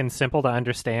basic and simple to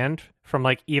understand from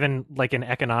like even like an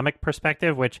economic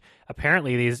perspective, which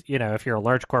apparently these, if you're a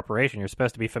large corporation, you're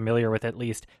supposed to be familiar with at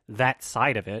least that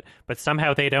side of it, but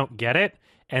somehow they don't get it.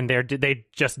 And they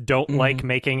just don't like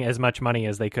making as much money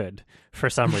as they could for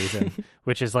some reason,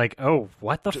 which is like, oh,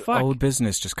 what the fuck? Old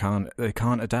business just can't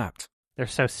adapt. They're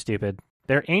so stupid.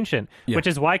 They're ancient, which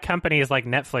is why companies like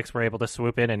Netflix were able to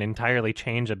swoop in and entirely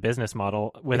change a business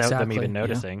model without them even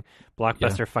noticing. Yeah.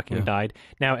 Blockbuster fucking died.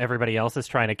 Now everybody else is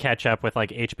trying to catch up with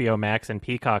like HBO Max and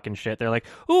Peacock and shit. They're like,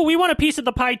 oh, we want a piece of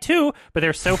the pie too. But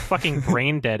they're so fucking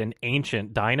brain dead and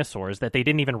ancient dinosaurs that they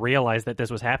didn't even realize that this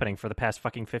was happening for the past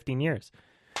fucking 15 years.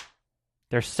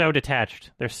 They're so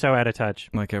detached. They're so out of touch.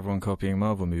 Like everyone copying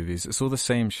Marvel movies. It's all the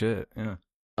same shit, yeah.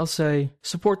 I'll say,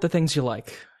 support the things you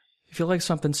like. If you like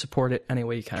something, support it any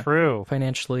way you can. True.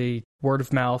 Financially, word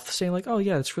of mouth, say like, oh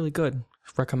yeah, it's really good.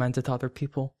 Recommend it to other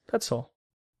people. That's all.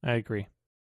 I agree.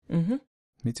 Mm-hmm.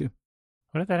 Me too.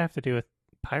 What did that have to do with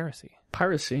piracy?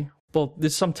 Piracy? Well,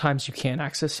 there's sometimes you can't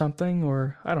access something,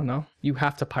 or, I don't know, you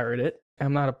have to pirate it.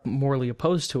 I'm not morally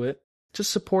opposed to it.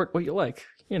 Just support what you like,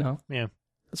 Yeah.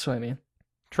 That's what I mean.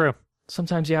 True.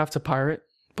 Sometimes you have to pirate,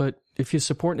 but if you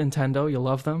support Nintendo, you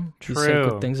love them. True. You say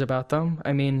good things about them.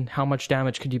 I mean, how much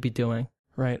damage could you be doing,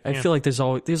 right? I feel like there's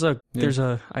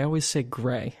a I always say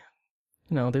gray.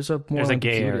 There's a more there's a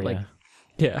gay area. Like,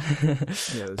 yeah.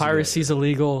 Piracy's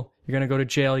illegal. You're gonna go to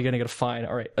jail. You're gonna get a fine.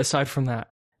 All right. Aside from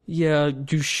that, yeah,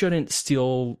 you shouldn't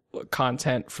steal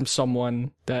content from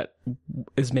someone that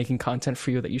is making content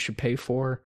for you that you should pay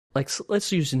for. Like,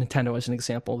 let's use Nintendo as an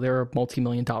example. They're a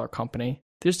multi-million-dollar company.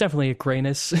 There's definitely a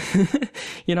grayness,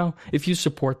 if you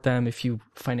support them, if you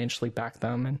financially back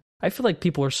them. And I feel like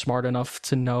people are smart enough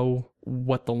to know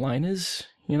what the line is,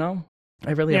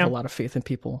 I really have a lot of faith in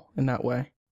people in that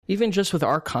way. Even just with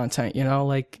our content,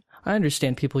 like, I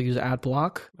understand people use ad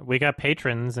block. We got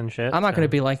patrons and shit. I'm not going to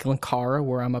be like Lankara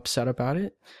where I'm upset about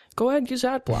it. Go ahead and use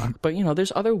ad block. But,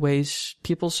 there's other ways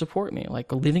people support me,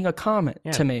 like leaving a comment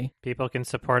to me. People can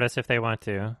support us if they want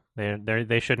to.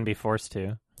 They shouldn't be forced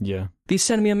to. Yeah. They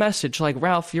send me a message like,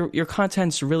 Ralph, your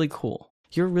content's really cool.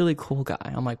 You're a really cool guy.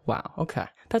 I'm like, wow, okay.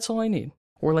 That's all I need.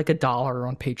 Or like $1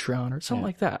 on Patreon or something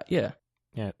like that. Yeah.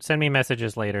 Yeah. Send me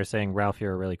messages later saying, Ralph,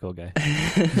 you're a really cool guy.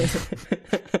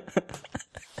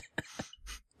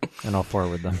 And I'll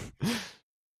forward them.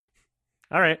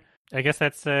 All right. I guess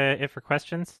that's it for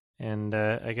questions. And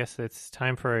I guess it's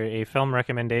time for a film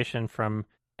recommendation from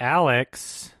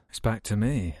Alex. It's back to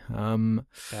me.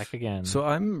 Back again. So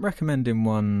I'm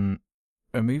recommending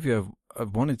a movie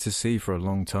I've wanted to see for a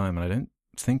long time, and I don't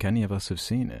think any of us have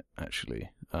seen it, actually.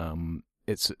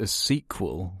 It's a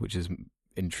sequel, which is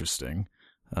interesting,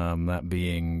 that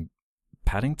being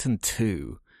Paddington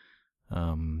 2.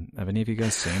 Have any of you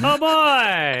guys seen it? Oh boy!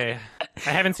 I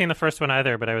haven't seen the first one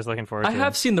either, but I was looking forward to it. I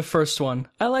have seen the first one.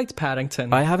 I liked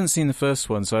Paddington. I haven't seen the first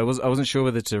one, so I wasn't sure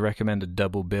whether to recommend a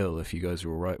double bill if you guys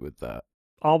were all right with that.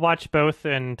 I'll watch both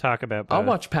and talk about both. I'll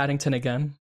watch Paddington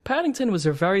again. Paddington was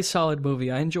a very solid movie.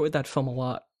 I enjoyed that film a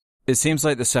lot. It seems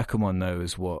like the second one, though,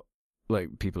 is what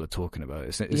people are talking about.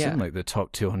 It's in like the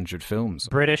top 200 films.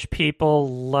 British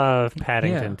people love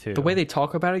Paddington too. The way they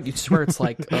talk about it, you'd swear it's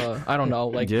like I don't know,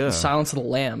 like Silence of the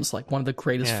Lambs, like one of the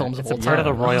greatest films of all time. It's a part of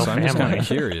the royal family. I'm just kind of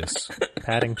curious.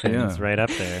 Paddington's right up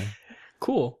there.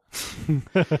 Cool.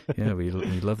 Yeah, we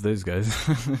love those guys.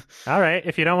 All right,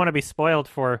 if you don't want to be spoiled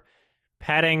for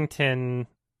Paddington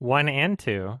 1 and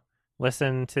 2,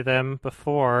 listen to them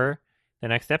before the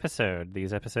next episode.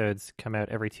 These episodes come out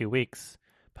every 2 weeks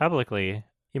publicly.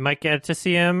 You might get to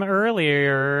see them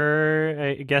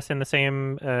earlier, I guess in the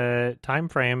same time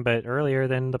frame, but earlier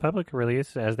than the public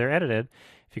release as they're edited.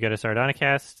 If you go to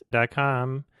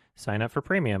sardonicast.com, sign up for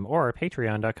premium, or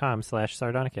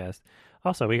patreon.com/sardonicast.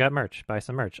 Also, we got merch. Buy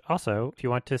some merch. Also, if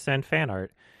you want to send fan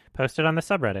art, post it on the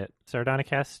subreddit,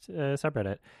 Sardonicast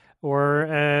subreddit. Or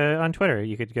on Twitter,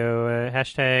 you could go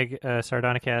hashtag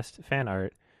Sardonicast fan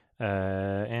art.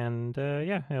 We'll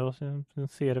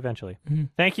see it eventually. Mm-hmm.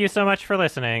 Thank you so much for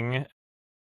listening. It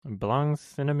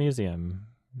belongs in a museum.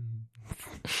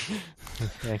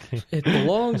 Thank you. It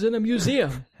belongs in a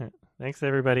museum. Thanks,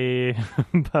 everybody.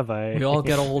 Bye-bye. We all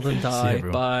get old and die.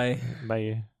 Bye.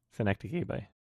 Bye. Synecdoche. Bye.